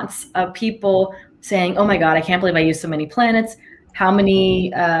response of people saying, oh my God, I can't believe I used so many planets. How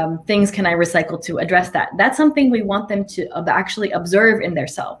many things can I recycle to address that? That's something we want them to actually observe in their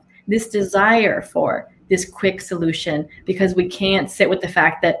self. This desire for this quick solution, because we can't sit with the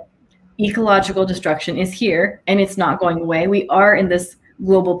fact that ecological destruction is here and it's not going away. We are in this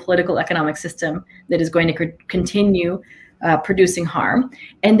global political economic system that is going to continue producing harm.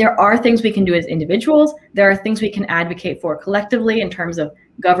 And there are things we can do as individuals. There are things we can advocate for collectively in terms of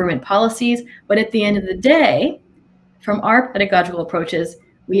government policies. But at the end of the day, from our pedagogical approaches,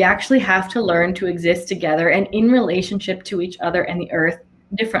 we actually have to learn to exist together and in relationship to each other and the earth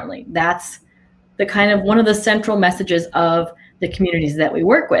differently. That's the kind of one of the central messages of the communities that we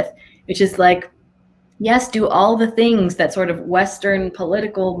work with, which is like, yes, do all the things that sort of Western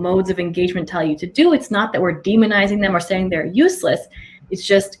political modes of engagement tell you to do. It's not that we're demonizing them or saying they're useless. It's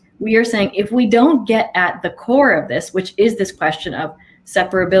just we are saying if we don't get at the core of this, which is this question of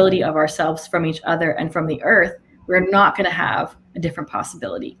separability of ourselves from each other and from the earth, we're not going to have a different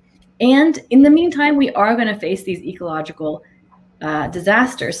possibility. And in the meantime, we are going to face these ecological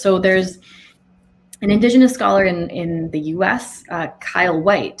disasters. So there's an indigenous scholar in the US, Kyle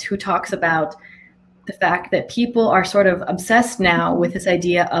White, who talks about the fact that people are sort of obsessed now with this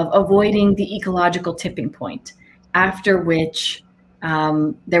idea of avoiding the ecological tipping point, after which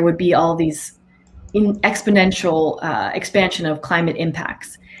there would be all these exponential expansion of climate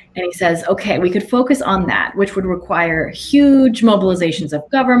impacts. And he says, okay, we could focus on that, which would require huge mobilizations of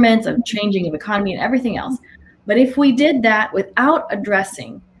governments, of changing of economy and everything else. But if we did that without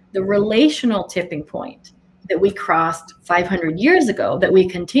addressing the relational tipping point that we crossed 500 years ago, that we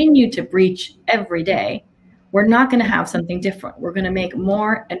continue to breach every day, we're not going to have something different. We're going to make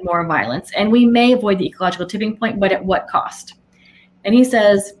more and more violence. And we may avoid the ecological tipping point, but at what cost? And he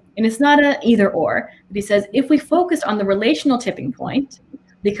says, and it's not an either or, but he says, if we focus on the relational tipping point,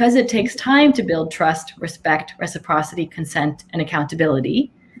 because it takes time to build trust, respect, reciprocity, consent, and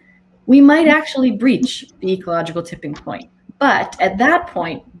accountability, we might actually breach the ecological tipping point. But at that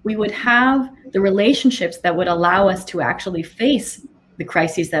point, we would have the relationships that would allow us to actually face the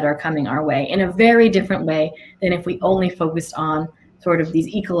crises that are coming our way in a very different way than if we only focused on sort of these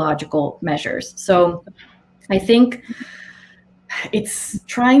ecological measures. So I think it's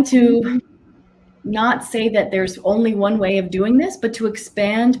trying to not say that there's only one way of doing this, but to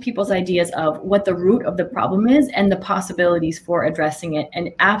expand people's ideas of what the root of the problem is and the possibilities for addressing it.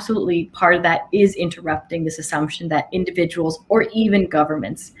 And absolutely part of that is interrupting this assumption that individuals or even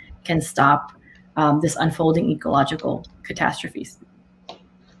governments can stop this unfolding ecological catastrophes.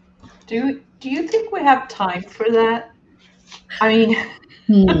 Do you think we have time for that? I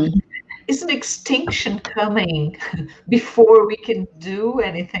mean, isn't extinction coming before we can do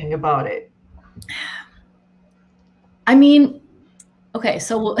anything about it? I mean, okay,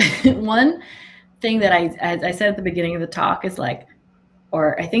 so one thing that as I said at the beginning of the talk is like,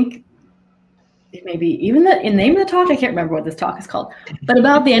 or I think maybe even in the name of the talk, I can't remember what this talk is called, but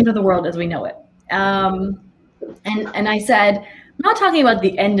about the end of the world as we know it. And I said, I'm not talking about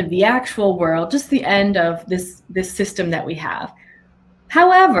the end of the actual world, just the end of this system that we have.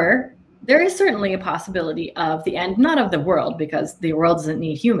 However, there is certainly a possibility of the end, not of the world, because the world doesn't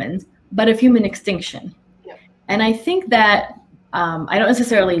need humans, but of human extinction. Yeah. And I think that I don't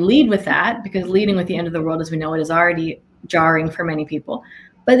necessarily lead with that, because leading with the end of the world as we know it is already jarring for many people.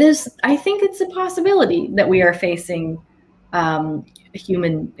 But I think it's a possibility that we are facing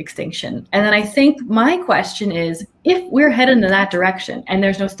human extinction. And then I think my question is, if we're headed in that direction and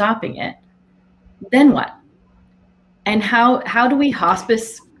there's no stopping it, then what? And how do we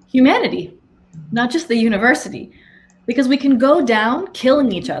hospice humanity, not just the university? Because we can go down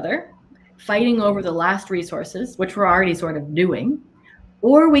killing each other, fighting over the last resources, which we're already sort of doing,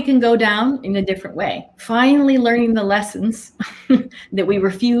 or we can go down in a different way, finally learning the lessons that we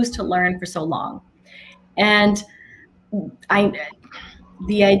refused to learn for so long. And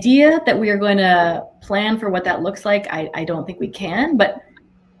the idea that we are going to plan for what that looks like, I don't think we can, but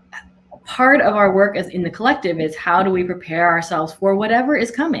part of our work as in the collective is how do we prepare ourselves for whatever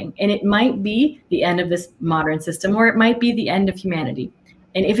is coming? And it might be the end of this modern system, or it might be the end of humanity.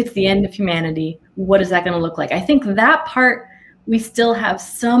 And if it's the end of humanity, what is that going to look like? I think that part, we still have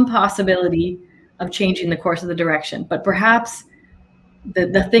some possibility of changing the course of the direction, but perhaps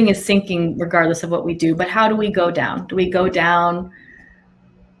the thing is sinking regardless of what we do. But how do we go down? Do we go down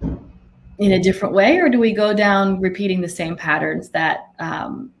in a different way, or do we go down repeating the same patterns that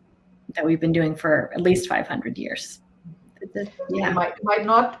we've been doing for at least 500 years? Yeah. It might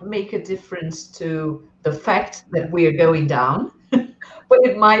not make a difference to the fact that we are going down, but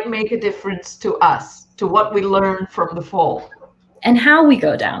it might make a difference to us, to what we learn from the fall. And how we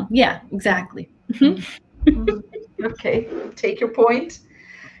go down. Yeah, exactly. Okay, take your point.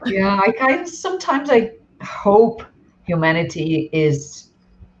 Yeah, sometimes I hope humanity is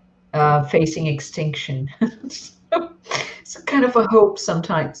facing extinction. It's a kind of a hope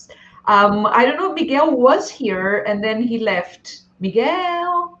sometimes. I don't know, Miguel was here and then he left.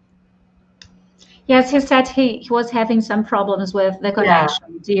 Miguel? Yes, he said he was having some problems with the connection.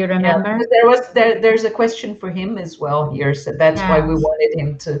 Yeah. Do you remember? Yeah, there's a question for him as well here, so that's why we wanted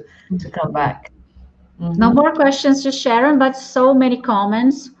him to come back. Mm-hmm. No more questions to Sharon, but so many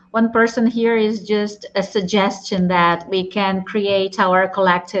comments. One person here is just a suggestion that we can create our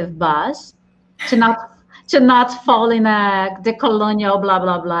collective bus to not fall in the colonial blah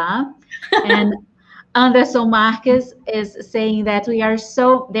blah blah. And Anderson Marques is saying that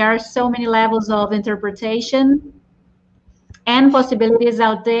there are so many levels of interpretation and possibilities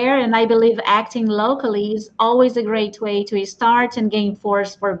out there, and I believe acting locally is always a great way to start and gain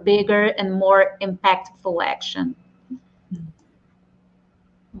force for bigger and more impactful action.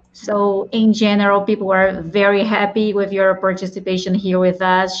 So in general, people are very happy with your participation here with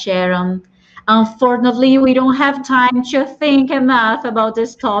us, Sharon. Unfortunately, we don't have time to think enough about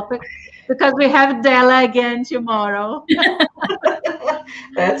this topic because we have DELA again tomorrow.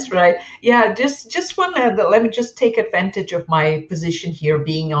 That's right. Yeah, just one. Let me just take advantage of my position here,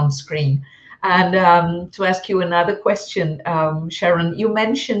 being on screen, and to ask you another question, Sharon. You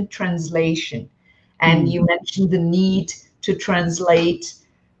mentioned translation, and you mentioned the need to translate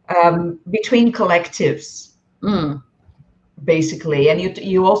between collectives, basically. And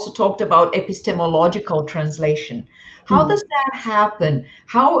you also talked about epistemological translation. How does that happen?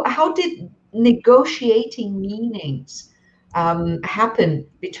 How did negotiating meanings happen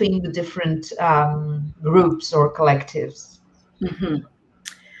between the different groups or collectives? Mm-hmm.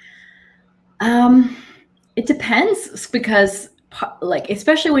 It depends, because like,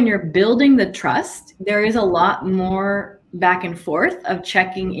 especially when you're building the trust, there is a lot more back and forth of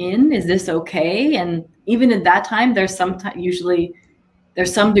checking in. Is this okay? And even at that time, usually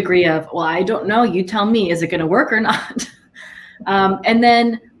there's some degree of, well, I don't know, you tell me, is it going to work or not? And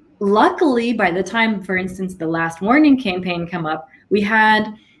then luckily, by the time, for instance, the last warning campaign come up, we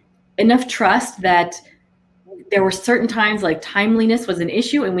had enough trust that there were certain times like timeliness was an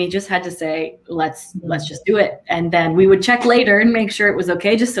issue, and we just had to say, let's just do it. And then we would check later and make sure it was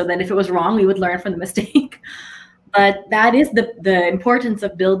okay, just so that if it was wrong, we would learn from the mistake. But that is the importance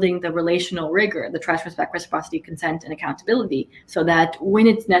of building the relational rigor, the trust, respect, reciprocity, consent, and accountability, so that when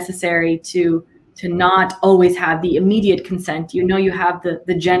it's necessary to not always have the immediate consent, you have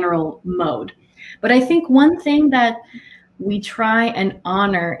the general mode. But I think one thing that we try and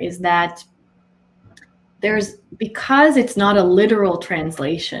honor is that because it's not a literal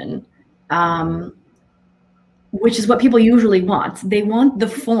translation, which is what people usually want. They want the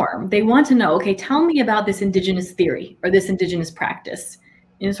form. They want to know, okay, tell me about this indigenous theory or this indigenous practice.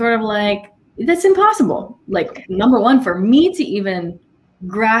 And it's sort of like, that's impossible. Like, number one, for me to even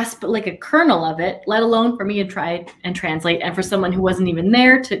grasp like a kernel of it, let alone for me to try and translate, and for someone who wasn't even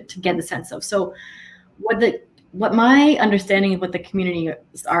there to get the sense of. So what my understanding of what the community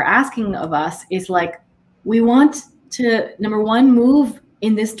are asking of us is, like, we want to, number one, move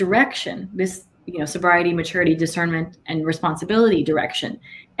in this direction, this sobriety, maturity, discernment, and responsibility direction.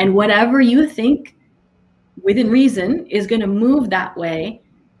 And whatever you think within reason is going to move that way,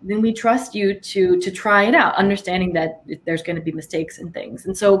 then we trust you to try it out, understanding that there's going to be mistakes and things.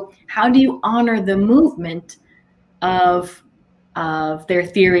 And so how do you honor the movement of their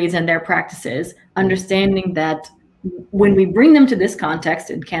theories and their practices, understanding that when we bring them to this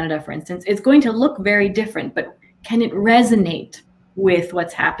context in Canada, for instance, it's going to look very different, but can it resonate with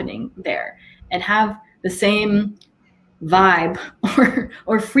what's happening there and have the same vibe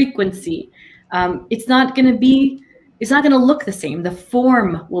or frequency? It's not going to look the same. The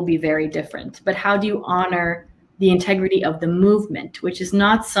form will be very different, but how do you honor the integrity of the movement, which is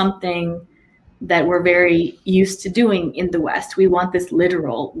not something that we're very used to doing in the West. We want this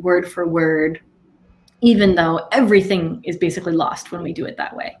literal, word for word, even though everything is basically lost when we do it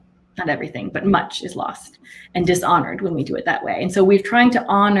that way. Not everything, but much is lost and dishonored when we do it that way. And so we're trying to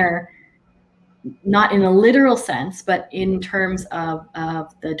honor, not in a literal sense, but in terms of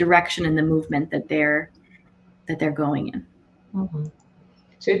the direction and the movement that they're going in. Mm-hmm.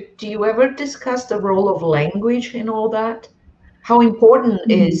 So do you ever discuss the role of language in all that? How important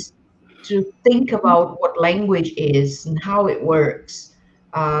is to think about what language is and how it works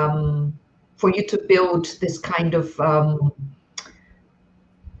for you to build this kind of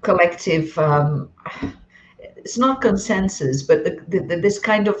collective, it's not consensus, but this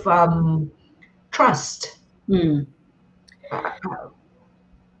kind of trust?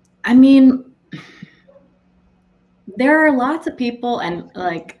 I mean, there are lots of people, and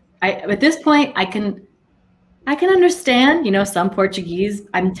like at this point, I can understand, some Portuguese.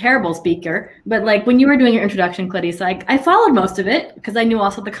 I'm a terrible speaker, but like when you were doing your introduction, Clarice, like I followed most of it because I knew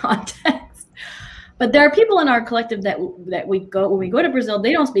also the context. But there are people in our collective that when we go to Brazil,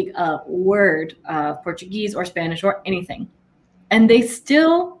 they don't speak a word of Portuguese or Spanish or anything, and they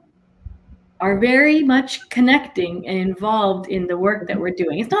still are very much connecting and involved in the work that we're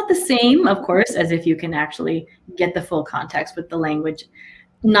doing. It's not the same, of course, as if you can actually get the full context with the language.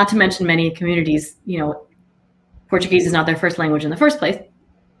 Not to mention many communities, Portuguese is not their first language in the first place.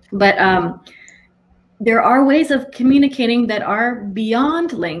 But there are ways of communicating that are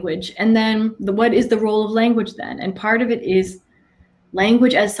beyond language. And then what is the role of language then? And part of it is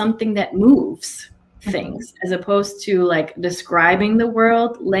language as something that moves things, as opposed to like describing the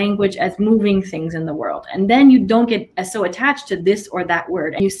world, language as moving things in the world. And then you don't get so attached to this or that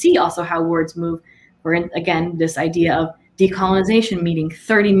word. And you see also how words move. We're in, again, this idea of decolonization meaning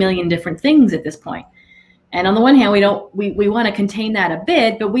 30 million different things at this point. And on the one hand, we want to contain that a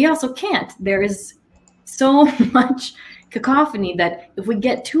bit, but we also can't. There is so much cacophony that if we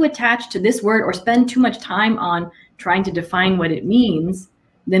get too attached to this word or spend too much time on trying to define what it means,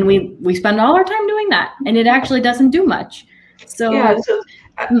 then we spend all our time doing that, and it actually doesn't do much. So yeah,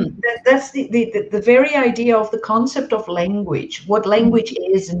 that's the very idea of the concept of language, what language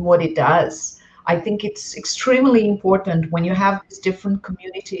is and what it does. I think it's extremely important when you have these different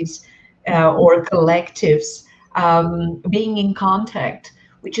communities or collectives being in contact,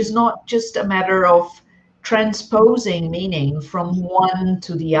 which is not just a matter of transposing meaning from one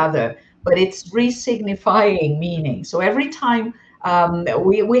to the other, but it's resignifying meaning. So every time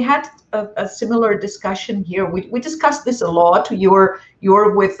we had a similar discussion here. We discussed this a lot. You're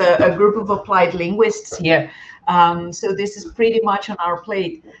with a group of applied linguists here. So this is pretty much on our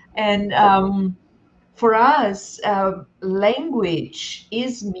plate. And for us, language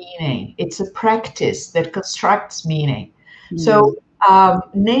is meaning. It's a practice that constructs meaning. Mm. So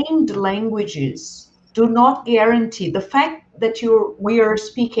named languages do not guarantee the fact that we are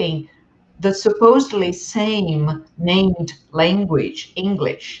speaking the supposedly same named language,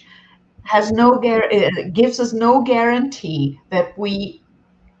 English, gives us no guarantee that we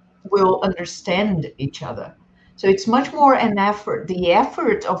will understand each other. So it's much more an effort, the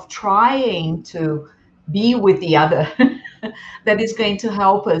effort of trying to be with the other that is going to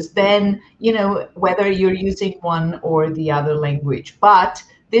help us then, whether you're using one or the other language. But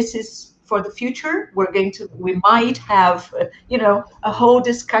this is for the future. We might have, a whole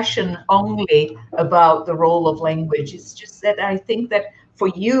discussion only about the role of language. It's just that I think that for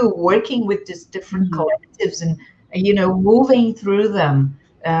you, working with these different collectives and, moving through them,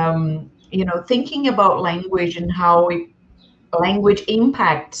 thinking about language and how language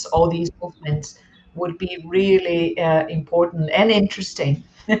impacts all these movements would be really important and interesting.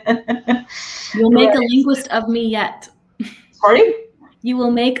 You'll make a linguist of me yet. Sorry? You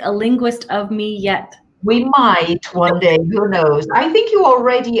will make a linguist of me yet. We might one day, who knows? I think you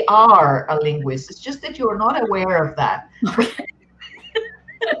already are a linguist. It's just that you're not aware of that.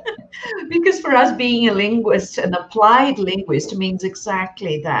 Because for us, being a linguist, an applied linguist, means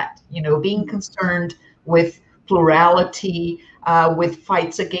exactly that, being concerned with plurality, with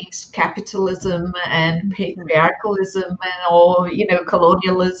fights against capitalism and patriarchalism and all,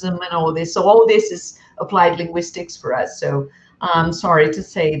 colonialism and all this. So all this is applied linguistics for us. So I'm sorry to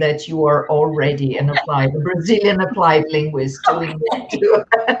say that you are already a Brazilian applied linguist.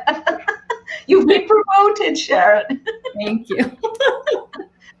 You've been promoted, Sharon. Thank you.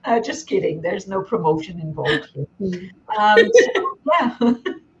 Just kidding. There's no promotion involved here.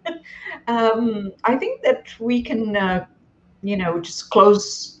 I think that we can, just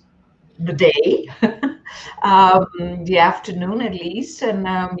close the day, the afternoon at least. And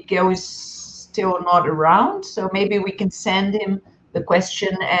Miguel is still not around, so maybe we can send him the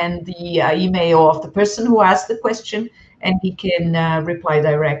question and the email of the person who asked the question, and he can reply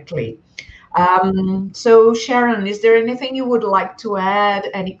directly. So Sharon, is there anything you would like to add?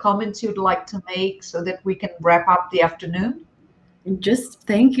 Any comments you'd like to make so that we can wrap up the afternoon? Just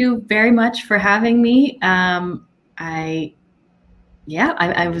thank you very much for having me. I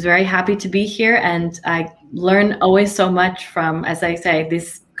was very happy to be here, and I learn always so much from, as I say,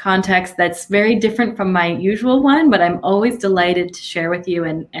 this context that's very different from my usual one, but I'm always delighted to share with you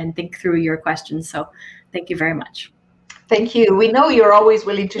and think through your questions. So thank you very much. Thank you. We know you're always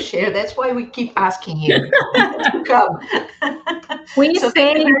willing to share. That's why we keep asking you to come. Thank you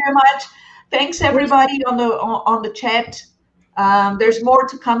very much. Thanks everybody on the chat. There's more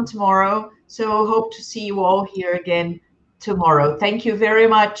to come tomorrow, so hope to see you all here again tomorrow. Thank you very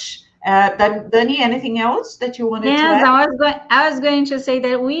much. Dani, anything else that you wanted to add? Yes, I was going to say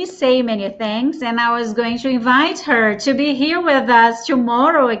that we say many things, and I was going to invite her to be here with us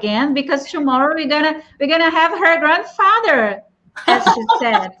tomorrow again, because tomorrow we're gonna have her grandfather, as she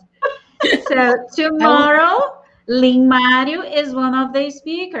said. So tomorrow, Lin Mario is one of the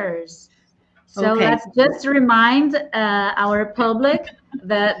speakers. So let's just remind our public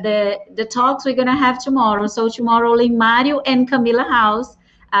the talks we're gonna have tomorrow. So tomorrow, Lin Mario and Camila House.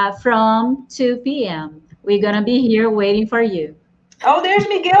 From 2 p.m. We're going to be here waiting for you. Oh, there's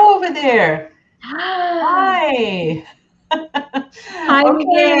Miguel over there. Hi. Hi, okay,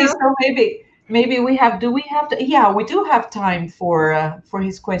 Miguel. So maybe we have, yeah, we do have time for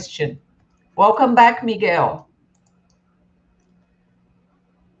his question. Welcome back, Miguel.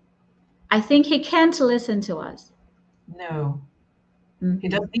 I think he can't listen to us. No. He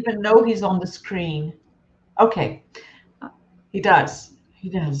doesn't even know he's on the screen. Okay. He does. He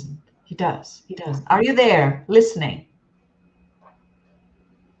doesn't. He does. He doesn't. Are you there listening?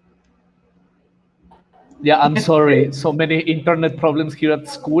 Yeah, I'm sorry. So many internet problems here at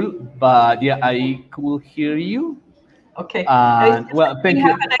school, but yeah, I could hear you. Okay. Well, thank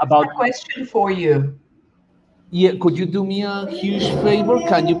you. About question for you. Yeah, could you do me a huge favor?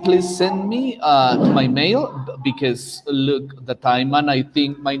 Can you please send me to my mail? Because look, the time, and I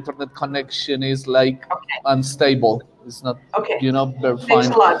think my internet connection is like unstable. It's not, very fine. Thanks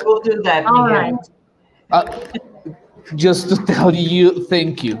a lot. We'll do that. All right. Just to tell you,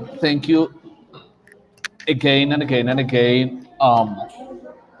 thank you. Thank you again and again and again.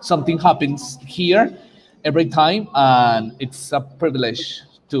 Something happens here every time, and it's a privilege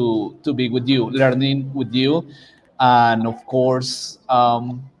to be with you, learning with you, and of course,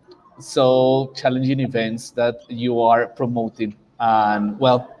 so challenging events that you are promoting. And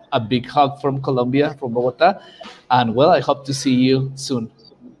well, a big hug from Colombia, from Bogota, and well, I hope to see you soon.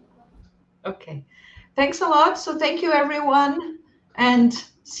 Okay, thanks a lot. So thank you, everyone, and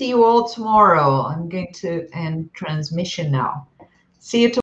see you all tomorrow. I'm going to end transmission now. See you tomorrow.